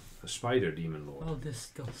lord, a spider demon lord, Oh,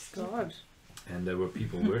 disgusting. God. and there were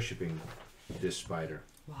people worshipping this spider.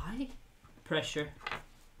 Why? Pressure.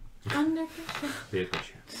 under pressure. Peer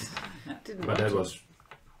pressure. Didn't But want that to. was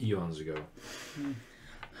eons ago.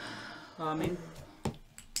 I mean,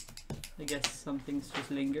 I guess some things just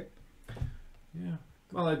linger. Yeah.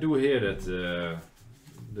 Well, I do hear that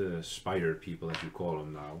the spider people, as you call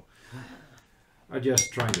them now, are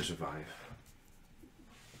just trying to survive.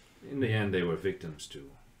 In the end, they were victims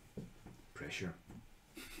to pressure.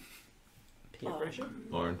 Peer pressure.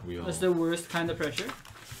 Aren't we all? That's the worst kind of pressure.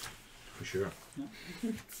 For sure. Yeah.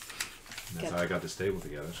 And that's how I got the stable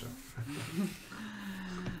together. So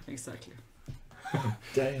Exactly.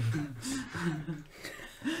 Damn.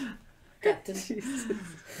 Captain.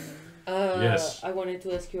 Yes. I wanted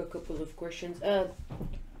to ask you a couple of questions.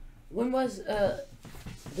 When was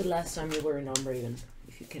the last time you were in Armraven,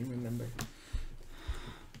 if you can remember?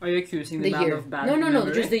 Are you accusing The the man year. of bad No,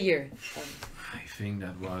 memory? just the year. I think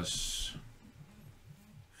that was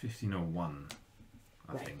 1501.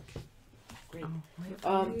 I Right. think. Great.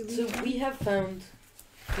 So we have found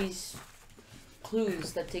these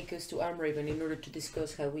clues that take us to Armraven in order to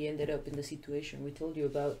discuss how we ended up in the situation we told you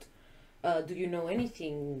about. Do you know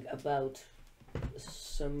anything about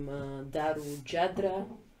some Daru Jadra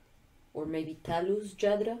or maybe Talus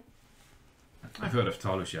Jadra? I've heard of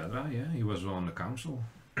Talus Yadra, yeah. He was on the council.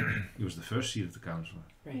 He was the first seat of the council.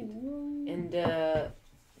 Right. And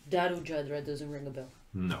Daru Jadra doesn't ring a bell.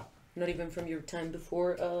 No. Not even from your time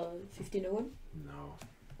before 1501? No.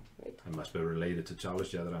 Right. I must be related to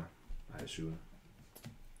Talus Yadra, I assume.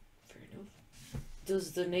 Fair enough.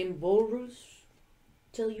 Does the name Bolrus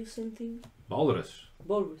tell you something? Balderus.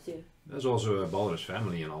 Bolrus, yeah. There's also a Balderus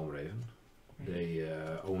family in Almraven. They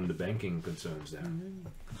own the banking concerns there.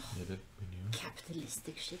 Yeah, that we knew.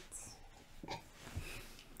 Capitalistic shit.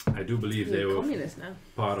 I do believe they You're were communist now.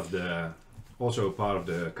 part of the, also part of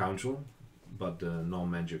the council, but the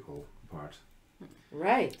non-magical part.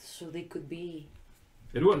 Right, so they could be...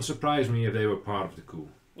 It wouldn't surprise me if they were part of the coup.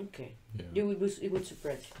 Okay. Yeah. It would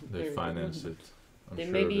surprise you. They Very financed good. it. I'm They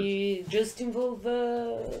sure may be just involved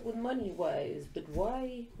with money-wise, but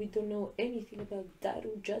why? We don't know anything about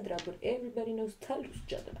Daru Jadra, but everybody knows Talus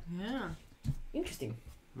Jadra. Yeah. Interesting.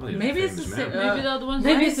 Well, he was Maybe a it's the famous same. man. Maybe the other one's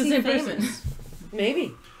Maybe like- it's the same person.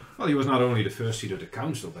 Maybe. Well, he was not only the first seat of the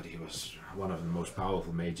council, but he was one of the most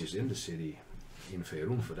powerful mages in the city, in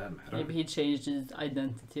Faerun for that matter. Maybe he changed his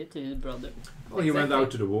identity to his brother. Well, he went Exactly.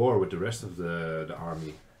 out to the war with the rest of the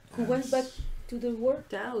army. Who and- went back to the war?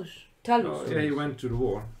 Daus. Talus. Oh, yeah, he went to the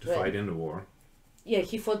war to Right. fight in the war. Yeah,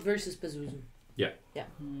 he fought versus Pazuzu.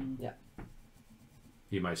 Hmm.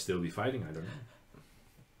 He might still be fighting, I don't know.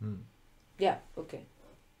 Hmm. Yeah, okay.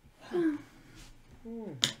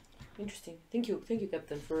 Interesting. Thank you,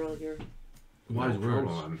 Captain, for all your Wise problem.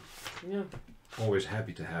 words. I'm Yeah. always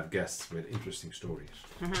happy to have guests with interesting stories.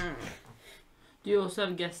 Do you also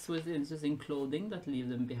have guests with interesting clothing that leave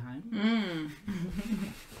them behind?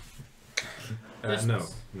 Just-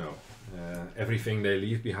 No. Everything they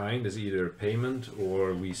leave behind is either payment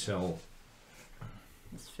or we sell.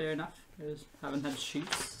 That's fair enough. I just haven't had shoes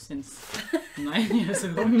since 9 years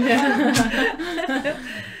ago.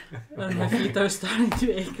 And my feet are starting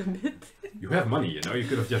to ache a bit. You have money, you know. You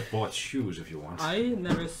could have just bought shoes if you want. I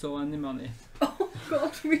never saw any money.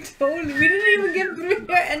 God, we didn't even give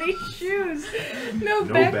Brynjar any shoes. No,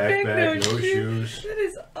 No backpack, backpack, no no shoes. shoes. That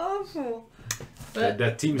is awful.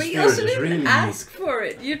 That team But you spirit also is didn't really ask for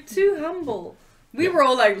it. You're too humble. We were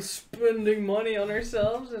all like spending money on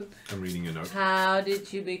ourselves and I'm reading your note. How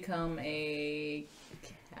did you become a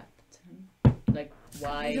captain? Like,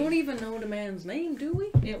 why? we don't even know the man's name, do we?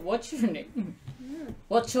 Yeah, what's your name?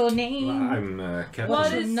 What's your name? I'm Captain.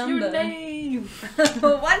 What What is is number? your name?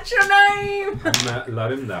 What's your name? I'm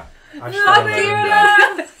Larimda.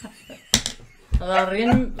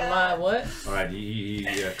 Larimda! What? Alright, he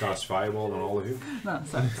casts fireball on all of you. No,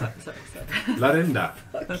 sorry. Larimda.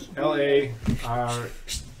 Larimda.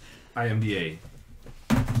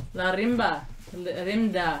 La Rimba.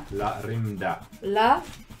 Rimda. Larimda. La.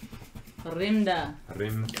 Rimda.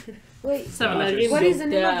 Rim. Wait. Seven letters. What is the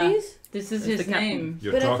name of Yeah. these? This is It's his the captain. name.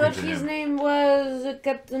 You're But I talking thought to his him. name was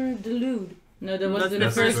Captain Delude. No, that was the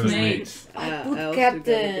That's first his mate. I put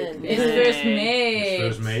Captain. His Yeah. first His mate.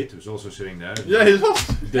 first mate, who's also sitting there. Yeah, he's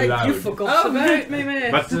De Like, you Loud. forgot Oh, about me,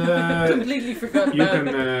 man. But Completely forgot you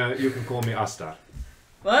about it. you can call me Astar.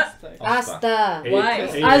 What? Asta. Why?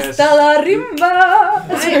 Hasta la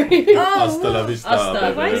rimba. Sorry. Hasta la vista, Hasta.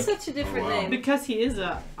 baby. Why is such a different Oh, wow. name? Because he is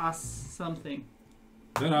a us something.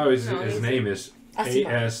 No, his No, his he's- name is Asima.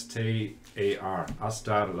 Astar.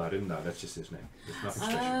 Astar Larimda. That's just his name. It's nothing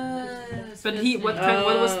special. But he, what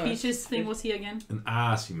was Oh. speeches thing was he again? An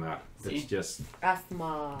Asimar. That's See. just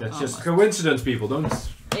Asthma. that's Oh just my- coincidence, people. Don't.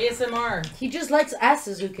 ASMR. He just likes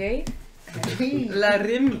asses, okay? La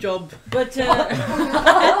rim job. But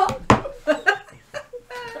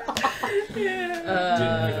Didn't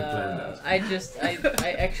even plan that.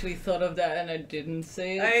 I actually thought of that and I didn't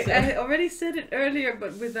say it. so- I already said it earlier,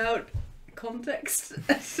 but without context.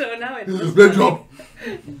 So now it must Rim job.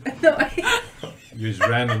 No, You just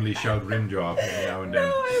randomly shout rim job every now and then.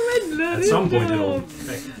 I went la At rim some point job.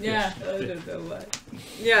 it'll. Yeah. I don't know why.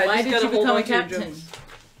 Yeah, I Why just did got you a whole become a bunch of captain? jokes.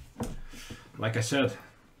 Like I said,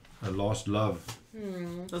 I lost love.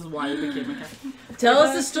 That's why you became a captain. Tell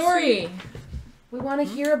us the story. We want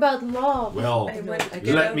to hear about love. Well, I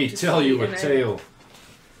get let out me to tell sea you a and I- tale.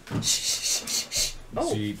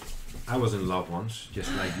 Oh. See, I was in love once,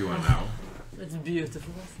 just like you are now. It's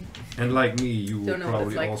beautiful. And like me, you will Don't know what probably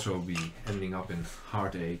it's like. also be ending up in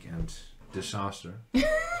heartache and disaster.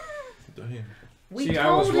 Damn. We See,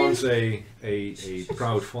 I was told him- once a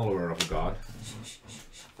proud follower of a god.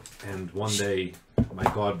 And one day, my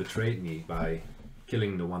god betrayed me by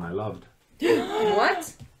killing the one I loved.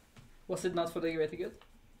 What? Was it not for the greater good?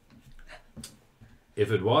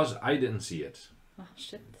 If it was, I didn't see it. Oh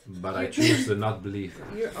shit. But I choose to not believe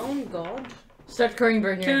that. Your own god? Start crying,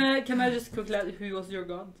 Bernier. Can I just quickly add who was your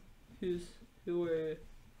god? Who were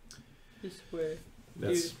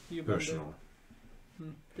That's you personal.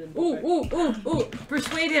 Ooh.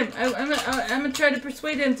 Persuade him. I'm gonna try to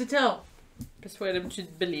persuade him to tell. Persuade him to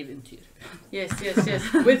believe into you. Yes.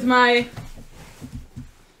 With my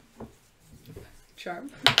Charm?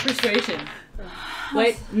 persuasion.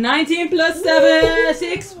 Wait, 19 plus 7,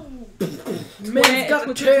 6. Man's got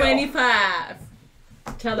a tail. 25.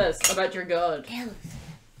 Tell us about your god.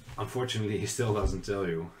 Unfortunately, he still doesn't tell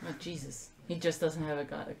you. Oh, Jesus. He just doesn't have a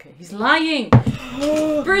god. Okay. He's lying.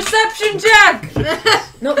 Perception check!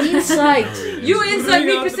 No, insight. No, really. You insight me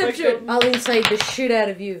Bring out the perception. I'll insight the shit out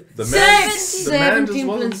of you. The Six! man just 17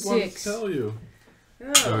 wasn't plus want to 6. tell you.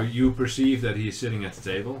 So you perceive that he's sitting at the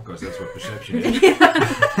table, because that's what perception is.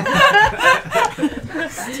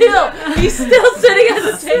 He's still sitting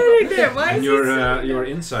at the table. There, why And is your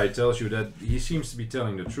insight tells you that he seems to be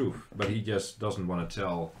telling the truth, but he just doesn't want to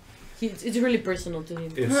tell. It's really personal to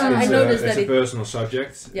him. It's, I noticed it's that a it. personal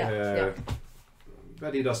subject. Yeah.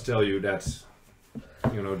 But he does tell you that,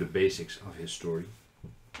 the basics of his story.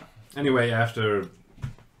 Anyway, after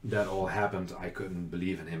that all happened, I couldn't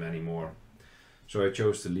believe in him anymore. So I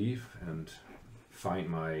chose to leave and find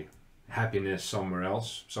my happiness somewhere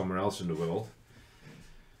else in the world.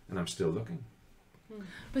 And I'm still looking.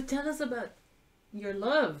 But tell us about your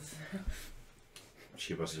love.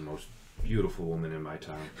 She was the most beautiful woman in my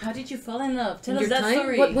town. How did you fall in love? Tell Your us that time?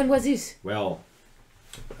 story. When was this? Well,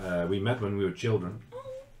 we met when we were children.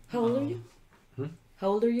 How old are you? How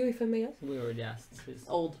old are you, if I may ask? We already asked. His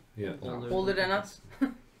Old. Yeah. Older than us.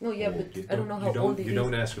 No, yeah, Old. but You I don't know how you old it You is.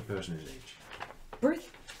 don't ask a person his age. Birth?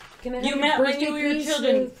 Can I have You your met when birthday, you were your please,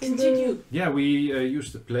 children. from the- Continue. Yeah, we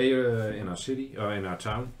used to play in our city, in our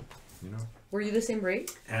town, you know. Were you the same grade?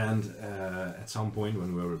 And at some point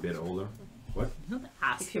when we were a bit older, not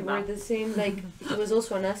ask If you were about. the same, like, it was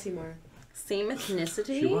also an Asimar. Same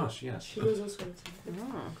ethnicity. she was, yes. She was also an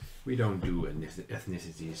Asimar. Oh. We don't do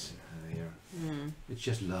ethnicities here. It's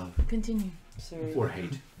just love Continue. Sorry. or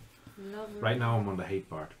hate. Love. Right now I'm on the hate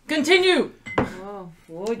part. Continue. Wow. Oh,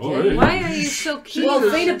 Oh, yeah. really? Why are you so keen? Well,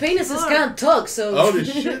 on Faina the penises fuck? can't talk, so. Holy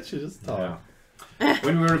shit, she just talked. Yeah.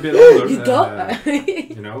 When we were a bit older, You don't?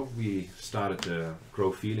 you know, we started to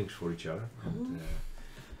grow feelings for each other. And,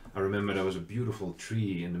 I remember there was a beautiful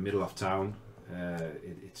tree in the middle of town.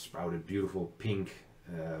 It sprouted beautiful pink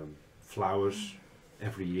flowers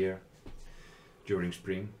every year during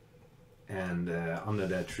spring. And under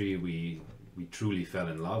that tree we truly fell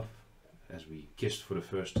in love as we kissed for the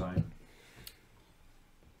first time.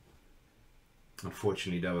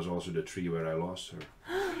 Unfortunately, that was also the tree where I lost her.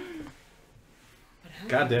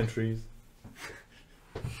 Goddamn trees.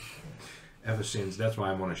 Ever since, that's why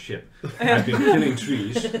I'm on a ship. I've been killing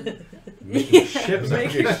trees, making ships,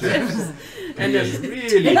 Making ships. and then just really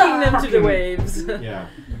Taking them to the fucking- waves. Yeah,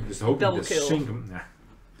 just hoping Double to kill. sink them. Nah.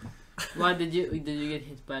 Why did you get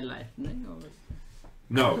hit by lightning? Or?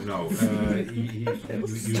 No. You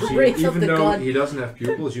see, Wraith of even the though god. he doesn't have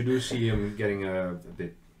pupils, you do see him getting a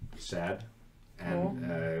bit sad,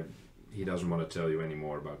 and he doesn't want to tell you any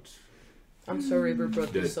more about I'm sorry we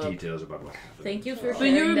brought the this up. details about what happened. Thank you for But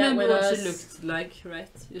you sharing that remember with what us. she looked like, right?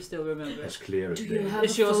 You still remember. As clear as Do day. you have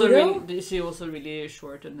Is she a also photo? really? Is she also really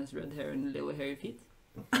short and has red hair and little hairy feet?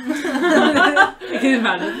 I can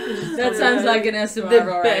imagine. That sounds like an SMR, The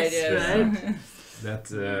alright, best, yes.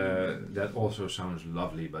 right? That also sounds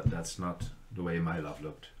lovely, but that's not the way my love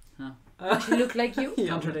looked. She looked like you?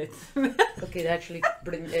 Can't relate. Okay, actually,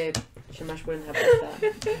 Shamash wouldn't have like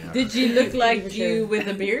that. Yeah. Did she look like For you sure. with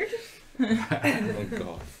a beard? Oh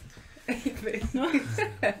god.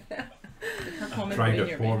 Trying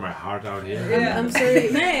to pour my heart out here. I'm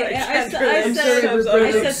sorry. Nay, I I can't said, relate.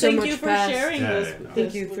 I There's said so thank much you for past. sharing Yeah, this. yeah, no.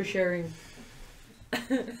 Thank you for sharing.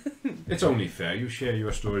 It's only fair. You share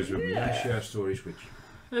your stories with me. I Yeah. share stories with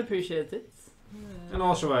you. I appreciate it. And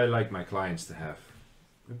also, I like my clients to have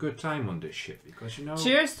a good time on this ship because you know.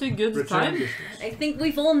 Cheers to good return time. business. I think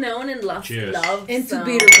we've all known and lost Cheers. love. And to so,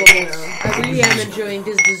 beer you balls. know. I really am enjoying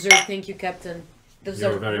this dessert. Thank you, Captain. Those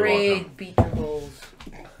You're are very great welcome. beaten balls.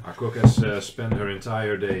 Our cook has spent her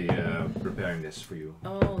entire day preparing this for you.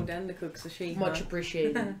 Oh, then the cook's a she. Much huh?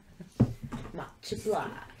 appreciated. Much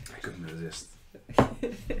obliged. I couldn't resist.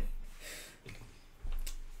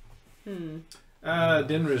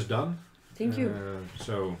 Dinner is done. Thank you.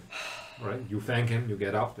 So, all right, you thank him. You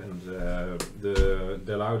get up, and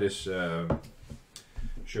the loud is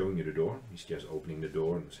showing you the door. He's just opening the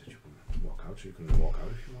door and says you can walk out. So you can walk out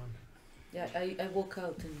if you want. Yeah, I walk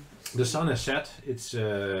out and. The sun has set. It's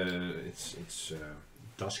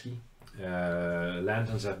dusky.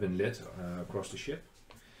 Lanterns have been lit across the ship,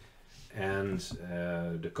 and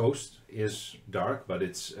the coast is dark, but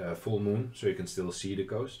it's full moon, so you can still see the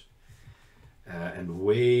coast. And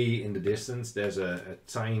way in the distance, there's a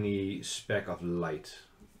tiny speck of light,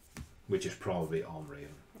 which is probably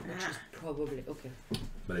Almraven, Which is probably okay.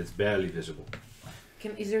 but it's barely visible.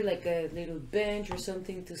 Is there like a little bench or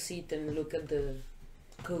something to sit and look at the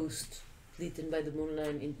coast lit by the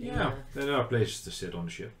moonlight? Yeah, there are places to sit on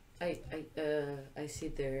the ship. I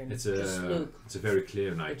sit there and It's just look, a very clear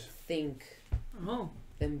and night. think, Oh.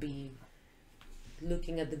 and be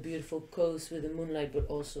looking at the beautiful coast with the moonlight, but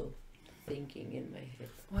also thinking in my head.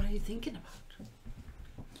 What are you thinking about?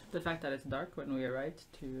 The fact that it's dark when we arrive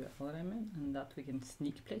to Volothamp and that we can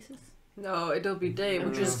sneak places. No, it'll be day. I'm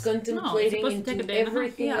which just is contemplating supposed to take into a day and a half.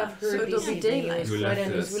 everything Yeah, I've heard so it'll this be evening. daylight. It was We quite left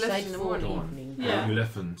an it- we left in the insightful morning. evening. Yeah. You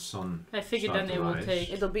left when sun. I figured Start then to it will rise. take.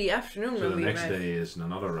 it'll be afternoon So when the we next arrive. day is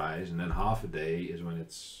another rise, and then half a day is when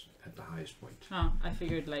it's at the highest point. Oh, I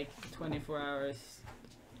figured like 24 hours,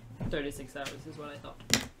 36 hours is what I thought.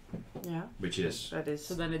 Yeah, Which is that is.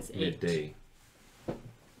 So then it's 8 midday.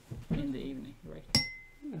 in the evening, right?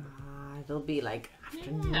 It'll be like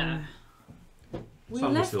afternoon. Yeah. We Sun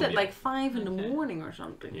will left still at be like 5 in the Okay. morning or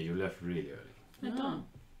something. Yeah, you left really early, I Oh. thought.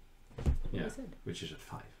 Yeah. I said. which is at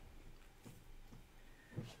 5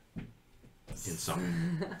 in summer,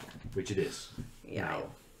 which it is. Yeah. Now.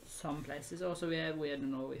 Some places also we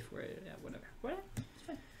don't know if we're whatever. What?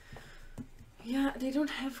 Yeah, they don't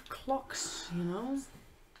have clocks, you know.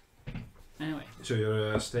 Anyway. So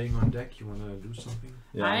you're staying on deck. You want to do something?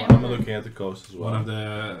 Yeah, I'm looking at the coast as well. One of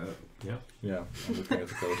the Yeah, I'm looking at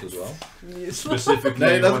the coast as well. specifically.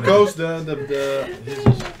 Nee, dat one coast,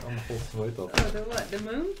 Jezus, allemaal vol, hoe heet dat? Oh, the what? The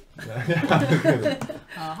moon?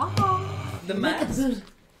 The mast?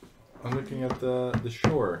 I'm looking at the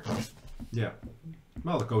shore. Yeah.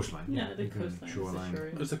 Well, the coastline. Yeah, the You can- coastline. is the Shoreline. shore.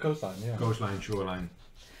 It's the coastline, yeah. Coastline, shoreline,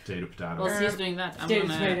 potato. While he's doing that, I'm Potato,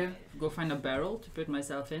 gonna tomato. go find a barrel to put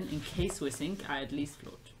myself in case we sink, I at least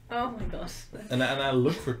float. Oh my god. And I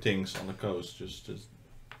look for things on the coast, just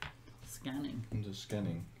Scanning.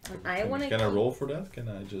 scanning. I want to. Can I roll for that? Can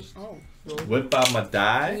I just Oh. whip out my Can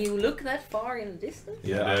die? you look that far in the distance?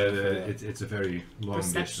 Yeah. It's a very long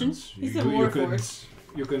Perception? distance. He's a warforce.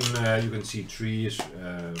 You can see trees,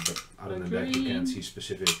 but other than that, you can't see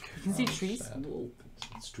specific. You can see trees. sad. Whoa.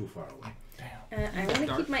 It's too far away. I want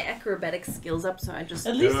to keep my acrobatic skills up, so I just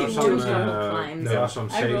At least There are he some, knows how to climb. there are some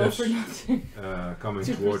I roll sailors for nothing. coming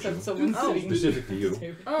To towards you. percent someone Oh. sitting. Specifically you.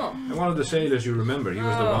 Oh. And one of the sailors you remember, he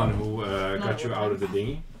was the Oh. one who Not got you out of the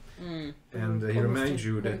dinghy, Mm. and he Almost reminds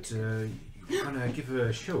you hurt. that you're gonna give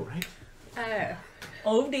a show, right?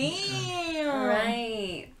 Oh damn!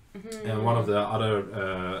 Right. Mhm. And one of the other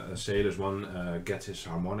sailors, one gets his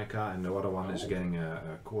harmonica, and the other one is getting a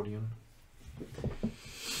accordion.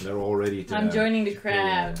 And they're all ready to. I'm joining the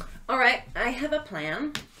crowd. All right, I have a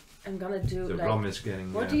plan. I'm gonna do The like. rum is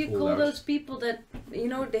getting. What do you pulled call out. those people that they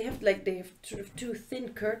have sort of two thin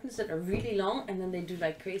curtains that are really long, and then they do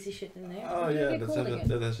like crazy shit in there? Oh What do yeah, they call it again?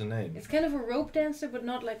 that has a name. It's kind of a rope dancer, but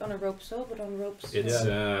not like on a rope saw, but on ropes. It's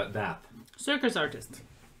Yeah. that. Circus artist.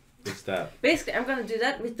 It's that. Basically, I'm gonna do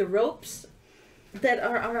that with the ropes that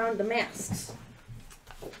are around the masts.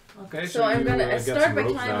 Okay. So I'm you, gonna get start some by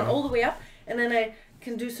ropes climbing down. all the way up, and then I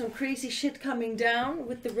can do some crazy shit coming down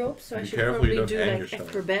with the ropes. So I Be should careful probably you don't do hang like yourself.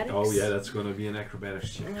 acrobatics. Oh yeah, that's gonna be an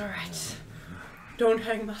acrobatics check. All right. Don't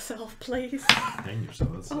hang myself, please. Hang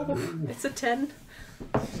yourself. That's, Oh, it's a 10.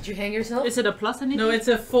 Did you hang yourself? Is it a plus anything? No, it's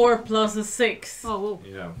a 4 plus a 6. Oh, whoa.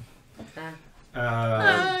 yeah.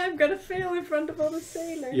 Ah. I'm gonna fail in front of all the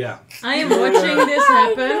sailors. Yeah. I am watching this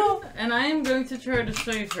happen, and I am going to try to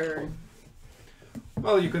save her.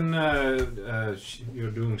 Well, you can.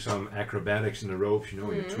 You're doing some acrobatics in the ropes. You're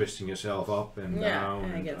Mhm. twisting yourself up and Yeah, down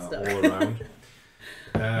and I and get stuck. all around.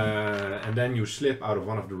 And then you slip out of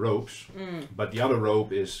one of the ropes, Mm. but the other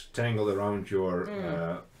rope is tangled around your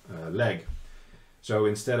leg. So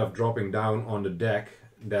instead of dropping down on the deck,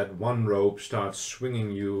 that one rope starts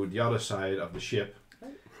swinging you the other side of the ship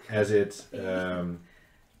as it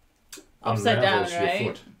Upside down, unravels your right?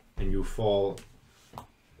 foot, and you fall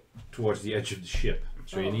towards the edge of the ship.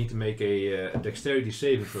 So you Oh. need to make a dexterity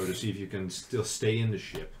saving throw to see if you can still stay in the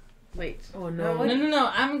ship. Wait. Oh No, no. No,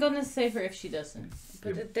 I'm gonna save her if she doesn't.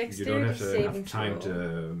 But the You dexterity don't have saving enough time throw.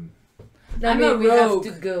 to That I'm means a we have rogue.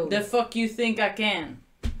 to go. The fuck you think I can?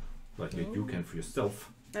 like you can for yourself.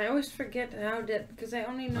 I always forget how that, because I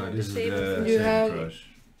only know No, the this is saving the throw. You saving have- throws.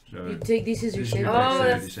 So You take this as your This is your saving Oh, throw.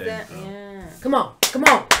 dexterity that's saving that. throw. Yeah. Come on, come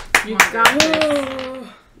on. You Oh, got this.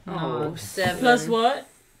 Oh, No. 7. Plus what?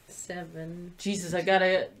 7. Jesus, I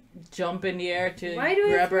gotta jump in the air to Why do I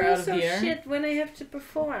grab her throw out of so the air. shit when I have to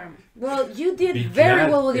perform? Well, you did Be very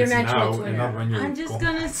glad well with your it's natural now 20. and not when you I'm just go.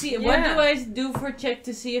 gonna see. Yeah. What do I do for check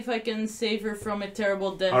to see if I can save her from a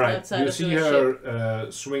terrible death All right, outside you of see the her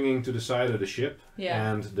ship? swinging to the side of the ship,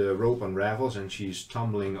 Yeah. and the rope unravels, and she's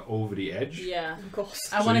tumbling over the edge. Yeah.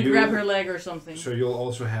 Ghost. I So want to you- grab her leg or something. So you'll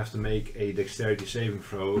also have to make a dexterity saving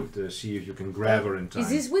throw to see if you can grab her in time. Is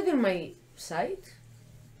this within my sight?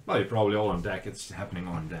 Well, you're probably all on deck. It's happening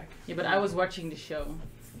on deck. Yeah, but I was watching the show.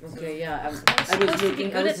 Okay, yeah. I supposed was to be looking.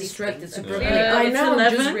 good I at was these distracted. things, So actually. by It's now I'm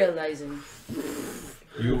just 11. realizing.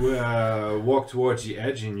 You walk towards the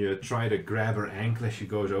edge and you try to grab her ankle as she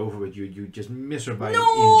goes over, but you just miss her by an inch.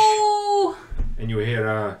 No! And you hear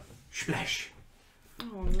a splash.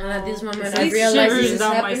 Oh, And at this moment It's I like realize shivers this is down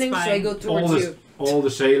my happening, so I spine. go All towards the, you. all the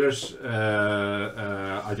sailors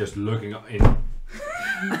are just looking in.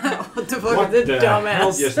 What the What the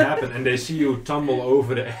hell just happened? And they see you tumble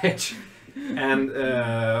over the edge. And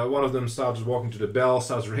one of them starts walking to the bell,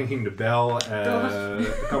 starts ringing the bell. A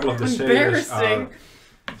couple of the sailors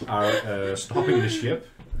are stopping the ship.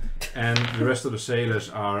 And the rest of the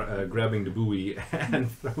sailors are grabbing the buoy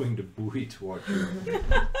and throwing the buoy towards you.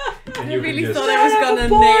 And I you can really just- thought I was gonna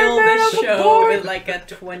nail this show with like a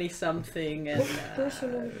 20-something and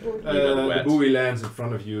the buoy lands in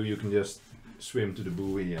front of you. You can just swim to the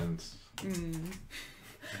buoy and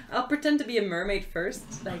I'll pretend to be a mermaid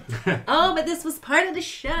first, like, oh, but this was part of the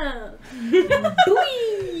show.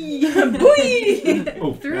 Whee! Buoy!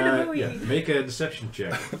 Oh, Through the buoy. yeah. Make a deception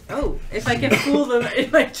check. Oh, if I can fool them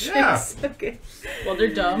in my tricks. Okay. Well,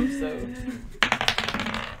 they're dumb, so.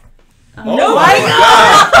 Oh No, my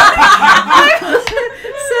god!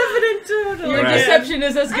 7 in total. Your Right. deception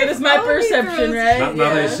is as good as my only perception, through- right?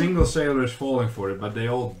 Not Yeah. a single sailor is falling for it, but they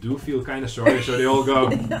all do feel kind of sorry, so they all go,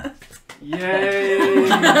 yay!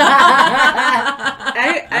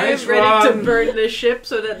 I Nice am ready to one. burn the ship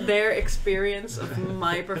so that their experience of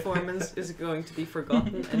my performance is going to be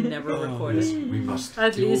forgotten and never Oh, recorded. yes, we must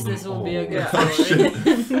At kill least them this will be a all. good story.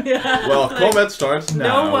 Yeah. Well, combat starts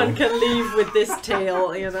now. No one can leave with this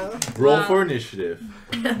tale, you know. Roll for initiative.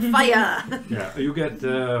 Fire! Yeah, you get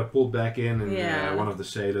pulled back in, and Yeah. one of the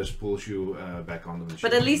sailors pulls you back onto the ship.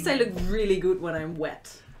 But at least I look really good when I'm wet.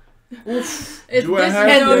 Do I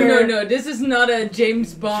have No. This is not a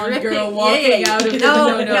James Bond Dripping. girl walking Yeah. out of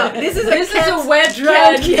No. This is a wet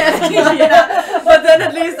drunk. cat. Yeah. But then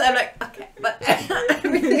at least I'm like, okay, but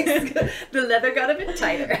everything's good. The leather got a bit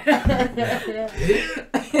tighter.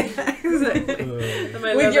 Exactly. And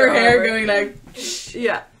my With your leather hair armor. going like.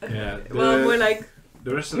 Yeah, Yeah. Well, we're like,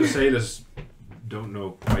 the rest of the sailors don't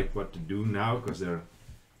know quite what to do now because they're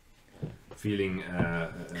feeling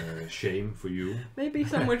shame for you. maybe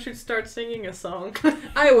someone should start singing a song.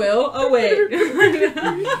 I will. Oh wait.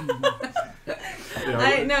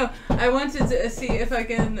 Yeah, I wanted to see if I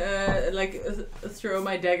can throw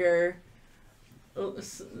my dagger.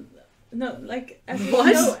 No, like as a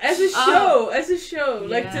What? show, as a show,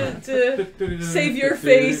 like Yeah. to save your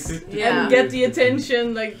face Yeah. and get the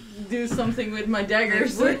attention, like do something with my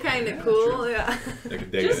daggers. We're kind of cool, yeah. Like a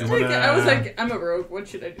dagger. Just like I was like, I'm a rogue. What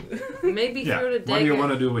should I do? Maybe Yeah, through the what do you dagger.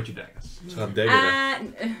 want to do with your daggers? Ska han dagger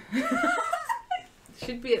det?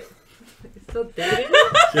 Should be a... Still dating?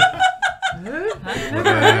 For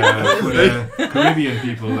the Caribbean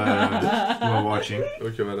people who are watching.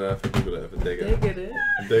 Moet je maar even googlen, even dagger. Dagger it.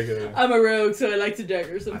 Dagger. I'm a rogue, so I like to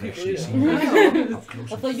dagger some I've people. actually You seen know. that. Up I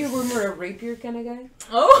close. thought you were more a rapier kind of guy.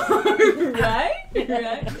 Oh,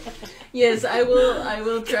 right. Yes, I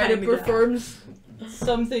will try to Kinda. perform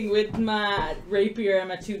something with my rapier and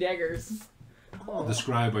my 2 daggers.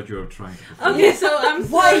 Describe what you're trying to perform. Okay, so I'm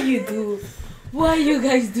Why you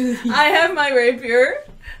guys do this? I have my rapier,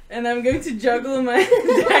 and I'm going to juggle my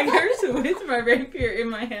daggers with my rapier in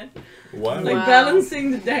my hand, Wow. like Wow.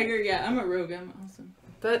 balancing the dagger. Yeah, I'm a rogue. I'm awesome.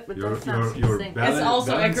 But You're, that sounds you're insane. It's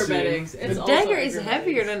also balancing- acrobatics. It's The also dagger is acrobatics.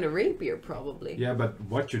 heavier than the rapier, probably. Yeah, but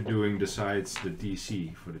what you're doing decides the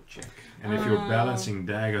DC for the check. And if you're Oh. balancing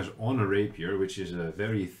daggers on a rapier, which is a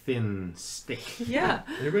very thin stick, Yeah.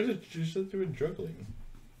 You said you were juggling.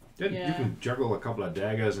 then you Yeah. can juggle a couple of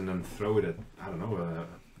daggers and then throw it at, I don't know,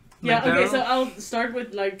 Yeah. like Okay. that. So I'll start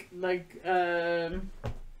with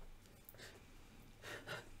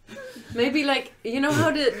Maybe like, you know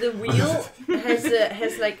how the wheel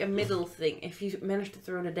has like a middle thing. If you manage to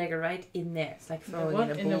throw the dagger right in there, it's like throwing what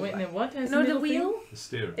in a in the bullseye. what has No, the middle wheel. the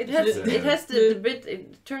steer. It has The- it has the bit.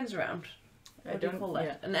 It turns around. thing? I What do you don't. call that?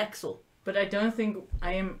 Yeah. An axle. But I don't think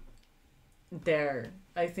I am there.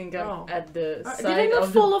 I think I'm Oh. at the Did I side not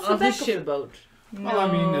of fall off the of back of the ship. boat? No, Well,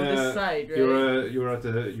 I mean, the side, right? You're at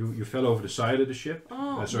the you fell over the side of the ship,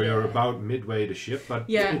 Oh. so you're about midway the ship, but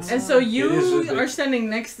Yeah, it's, and so it is a you bit- are standing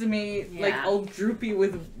next to me, like Yeah. all droopy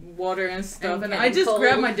with water and stuff, And and I getting just cold.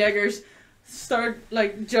 grab my daggers, start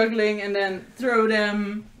like juggling, and then throw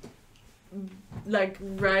them like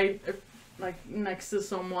right like next to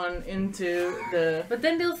someone into the. But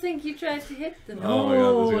then they'll think you tried to hit them. Oh my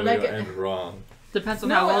god, this is No, gonna like- go end wrong. Depends on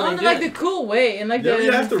No, how well on they do like it. the cool way, and like Yeah, the.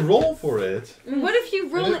 you have to roll for it. What if you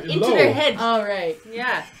roll it Low. into their head? All right.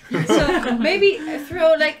 Yeah. So maybe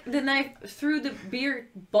throw like the knife through the beer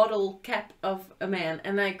bottle cap of a man,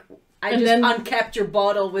 and like I And just then- uncapped your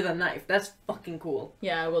bottle with a knife. That's fucking cool.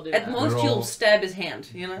 Yeah, I will do At that. most, We're you'll all- stab his hand.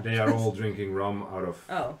 You know. They are all drinking rum out of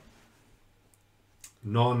Oh.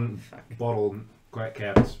 non-bottle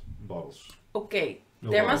capped bottles. Okay. No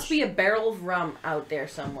There bottles. must be a barrel of rum out there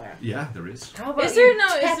somewhere. Yeah, there is. How about Is there you no-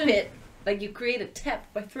 is tap there- it? Like you create a tap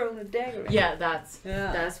by throwing a dagger in. Yeah, that's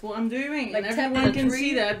Yeah. what I'm doing, Like and tapping everyone a can tree?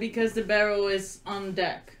 see that because the barrel is on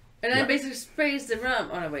deck. And then Yeah. it basically sprays the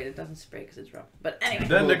rum. Oh no, wait, it doesn't spray because it's rum. But anyway.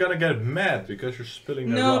 Then they're gonna get mad because you're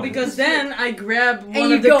spilling their No, rum. because then I grab one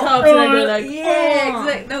you of the go, cups and I go like, yeah, "Oh."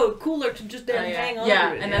 exactly. No, cooler to just then Yeah, hang on. yeah,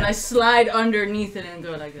 to it, and then I slide underneath it and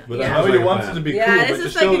go like that. But Yeah. I know Sounds you like a want plan. it to be Yeah, cool, this but you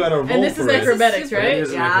is still like gotta roll and this is for it. acrobatics, It right? is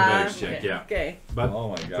an Yeah. acrobatics check, Okay. yeah. Okay. But Oh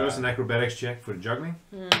my god. first an acrobatics check for the juggling.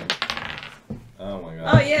 Oh my god.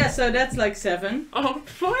 Oh yeah, so that's like 7. Oh,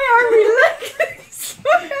 why are we like this?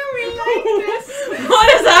 Why are we like this? What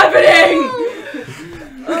is happening?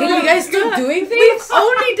 Can you guys stop doing things? We've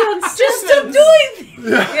only done 7. Just stop doing things.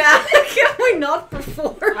 Yeah, can we not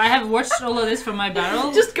perform? I have watched all of this from my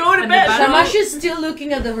barrel. Just go to And bed. the barrel- Samash is still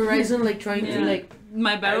looking at the horizon, like trying to Yeah. like.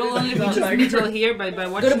 My barrel I only just reaches thought me like- till here, but by Got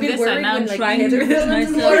a watching bit this, worried I'm now when, like, trying to Heather put fell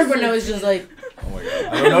into the myself. water, but now it's just like. Oh my god.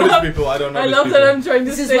 I don't know these people. I don't know I these love people. that I'm trying to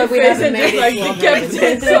This is save why we face haven't and just made like it long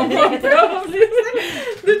decapitate someone probably.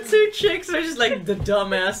 The two chicks are just like the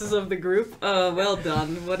dumbasses of the group. Oh, well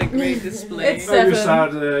done. What a great display. It's So you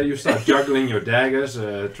Seven. start juggling your daggers,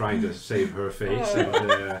 trying to save her face,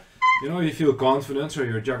 and you know you feel confident, so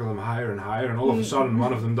you juggle them higher and higher, and all of a sudden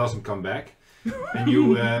one of them doesn't come back, and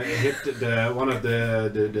you hit one of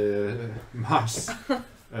the masts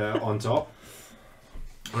on top,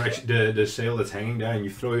 or actually the sail that's hanging there, and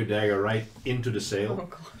you throw your dagger right into the sail. Oh,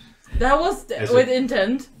 God. That was As with a-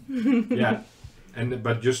 intent. Yeah.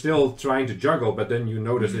 But you're still trying to juggle, but then you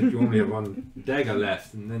notice that you only have one dagger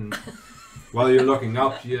left, and then while you're looking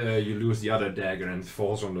up, you lose the other dagger and it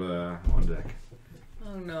falls on deck.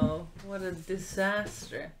 Oh no, what a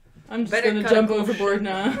disaster. I'm just Better gonna cut a jump cool overboard shit.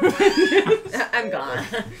 now. I'm gone.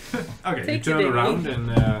 Okay, Take you the turn dinghy. around and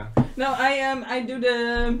No, I do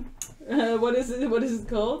the what is it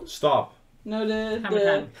called? Stop. No, Hammer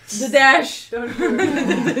time. the dash. Don't do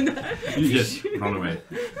it. you just run away.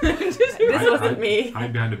 This wasn't me.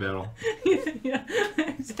 Hide behind the barrel. Yeah,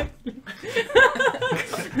 exactly.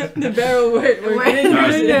 The barrel we're Wait. getting No,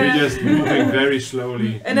 rid of you're it. just moving very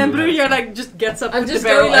slowly. And then Brunjar like just gets up I'm with just the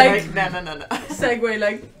barrel going and like- no. Segue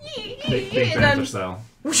like. Pink and Panther then- style.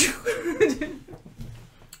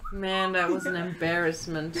 Man, that was an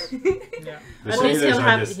embarrassment. Yeah. The At least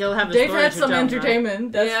sailors are he'll have a They've story had to some tell now.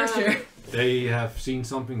 entertainment, that's Yeah. for sure. They have seen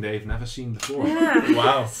something they've never seen before. Yeah.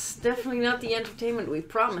 Wow. It's definitely not the entertainment we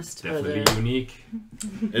promised. Definitely But, unique.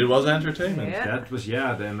 It was entertainment. Yeah. That was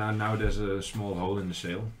Then now there's a small hole in the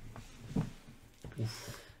sail.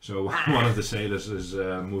 So one of the sailors is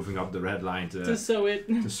moving up the red line To sew it.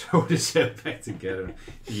 to sew the sail back together.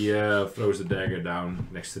 He throws the dagger down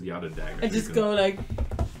next to the other dagger. I so just you go like,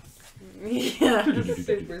 yeah. can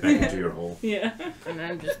Super back into sad. your hole. yeah. And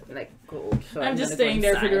I'm just like cold. So I'm just gonna go staying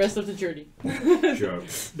there for the inside. rest of the journey. Sure.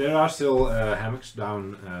 There are still hammocks down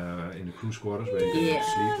in the crew's quarters where you can Yeah.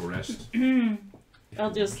 sleep or rest.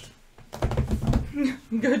 I'll just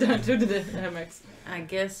go down to the hammocks. I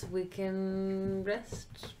guess we can rest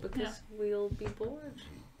because we'll be bored.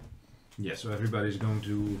 Yeah, so everybody's going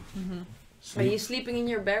to Mhm. Are you sleep. sleeping in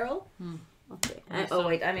your barrel? Hmm. Okay. Yeah, Oh so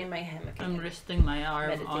wait, I'm in my hammock. I'm again. resting my arm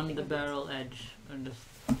Meditating on the a bit. barrel edge and just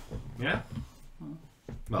Yeah? Hmm.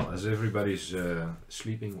 Well, as everybody's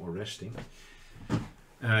sleeping or resting,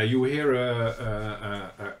 you hear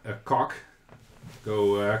a cock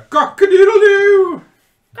go, cock-a-doodle-doo!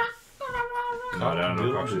 No, there are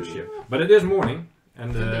no cocks in the ship. But it is morning,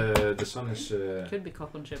 and the sun is... could be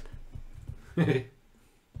cock on chip.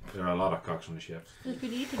 there are a lot of cocks on the ship. You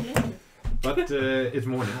could eat it later. But it's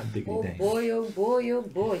morning. Oh boy, oh boy, oh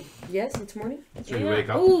boy. Yes, it's morning. So you wake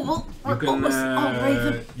up. Oh, well, You can was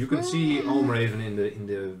Raven? you can see Raven in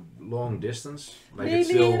the long distance. Like it's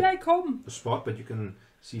Baily, still here I come. a spot, but you can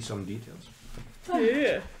see some details.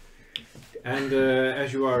 Yeah. And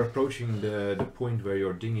as you are approaching the point where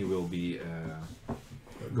your dinghy will be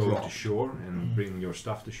going to shore and bring your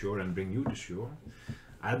stuff to shore and bring you to shore,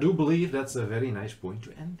 I do believe that's a very nice point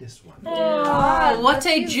to end this one. Oh, what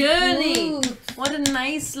a That's journey! good. What a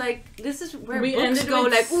nice this is where We books ended go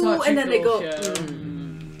with like ooh, such and a then they cool go.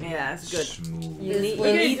 show. Yeah, it's good. Smooth. You Yes, need,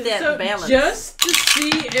 well, you need that so balance. just to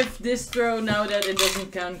see if this throw, now that it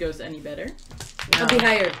doesn't count, goes any better. I'll be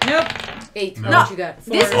higher. Nope. 8. No. What you got?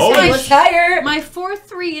 This is Oh. my, What's higher? my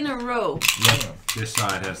 4-3 in a row. This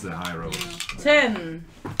side has the high road. 10.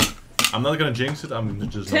 I'm not gonna jinx it. I'm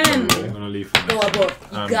just 10. not I'm gonna roll. gonna leave for Go next above.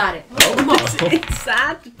 You got it. It's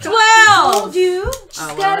sad. 12! Told you. Just Oh,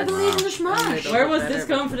 well, gotta that's- believe in the smash. Wow. Where was this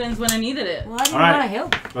confidence when I needed it? Well, I didn't Alright. want to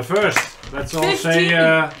help. But first, let's all 15. say see you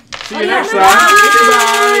yeah, next bye.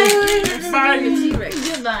 time. I'm doing the T-Rex.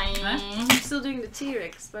 Goodbye. I'm still doing the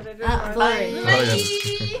T-Rex, but I don't Ah, know. fine.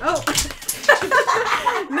 Oh,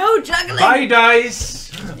 yeah. Oh. No juggling. Bye,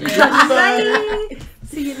 dice. Bye.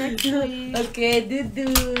 See you next week. Okay,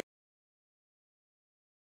 doo-doo.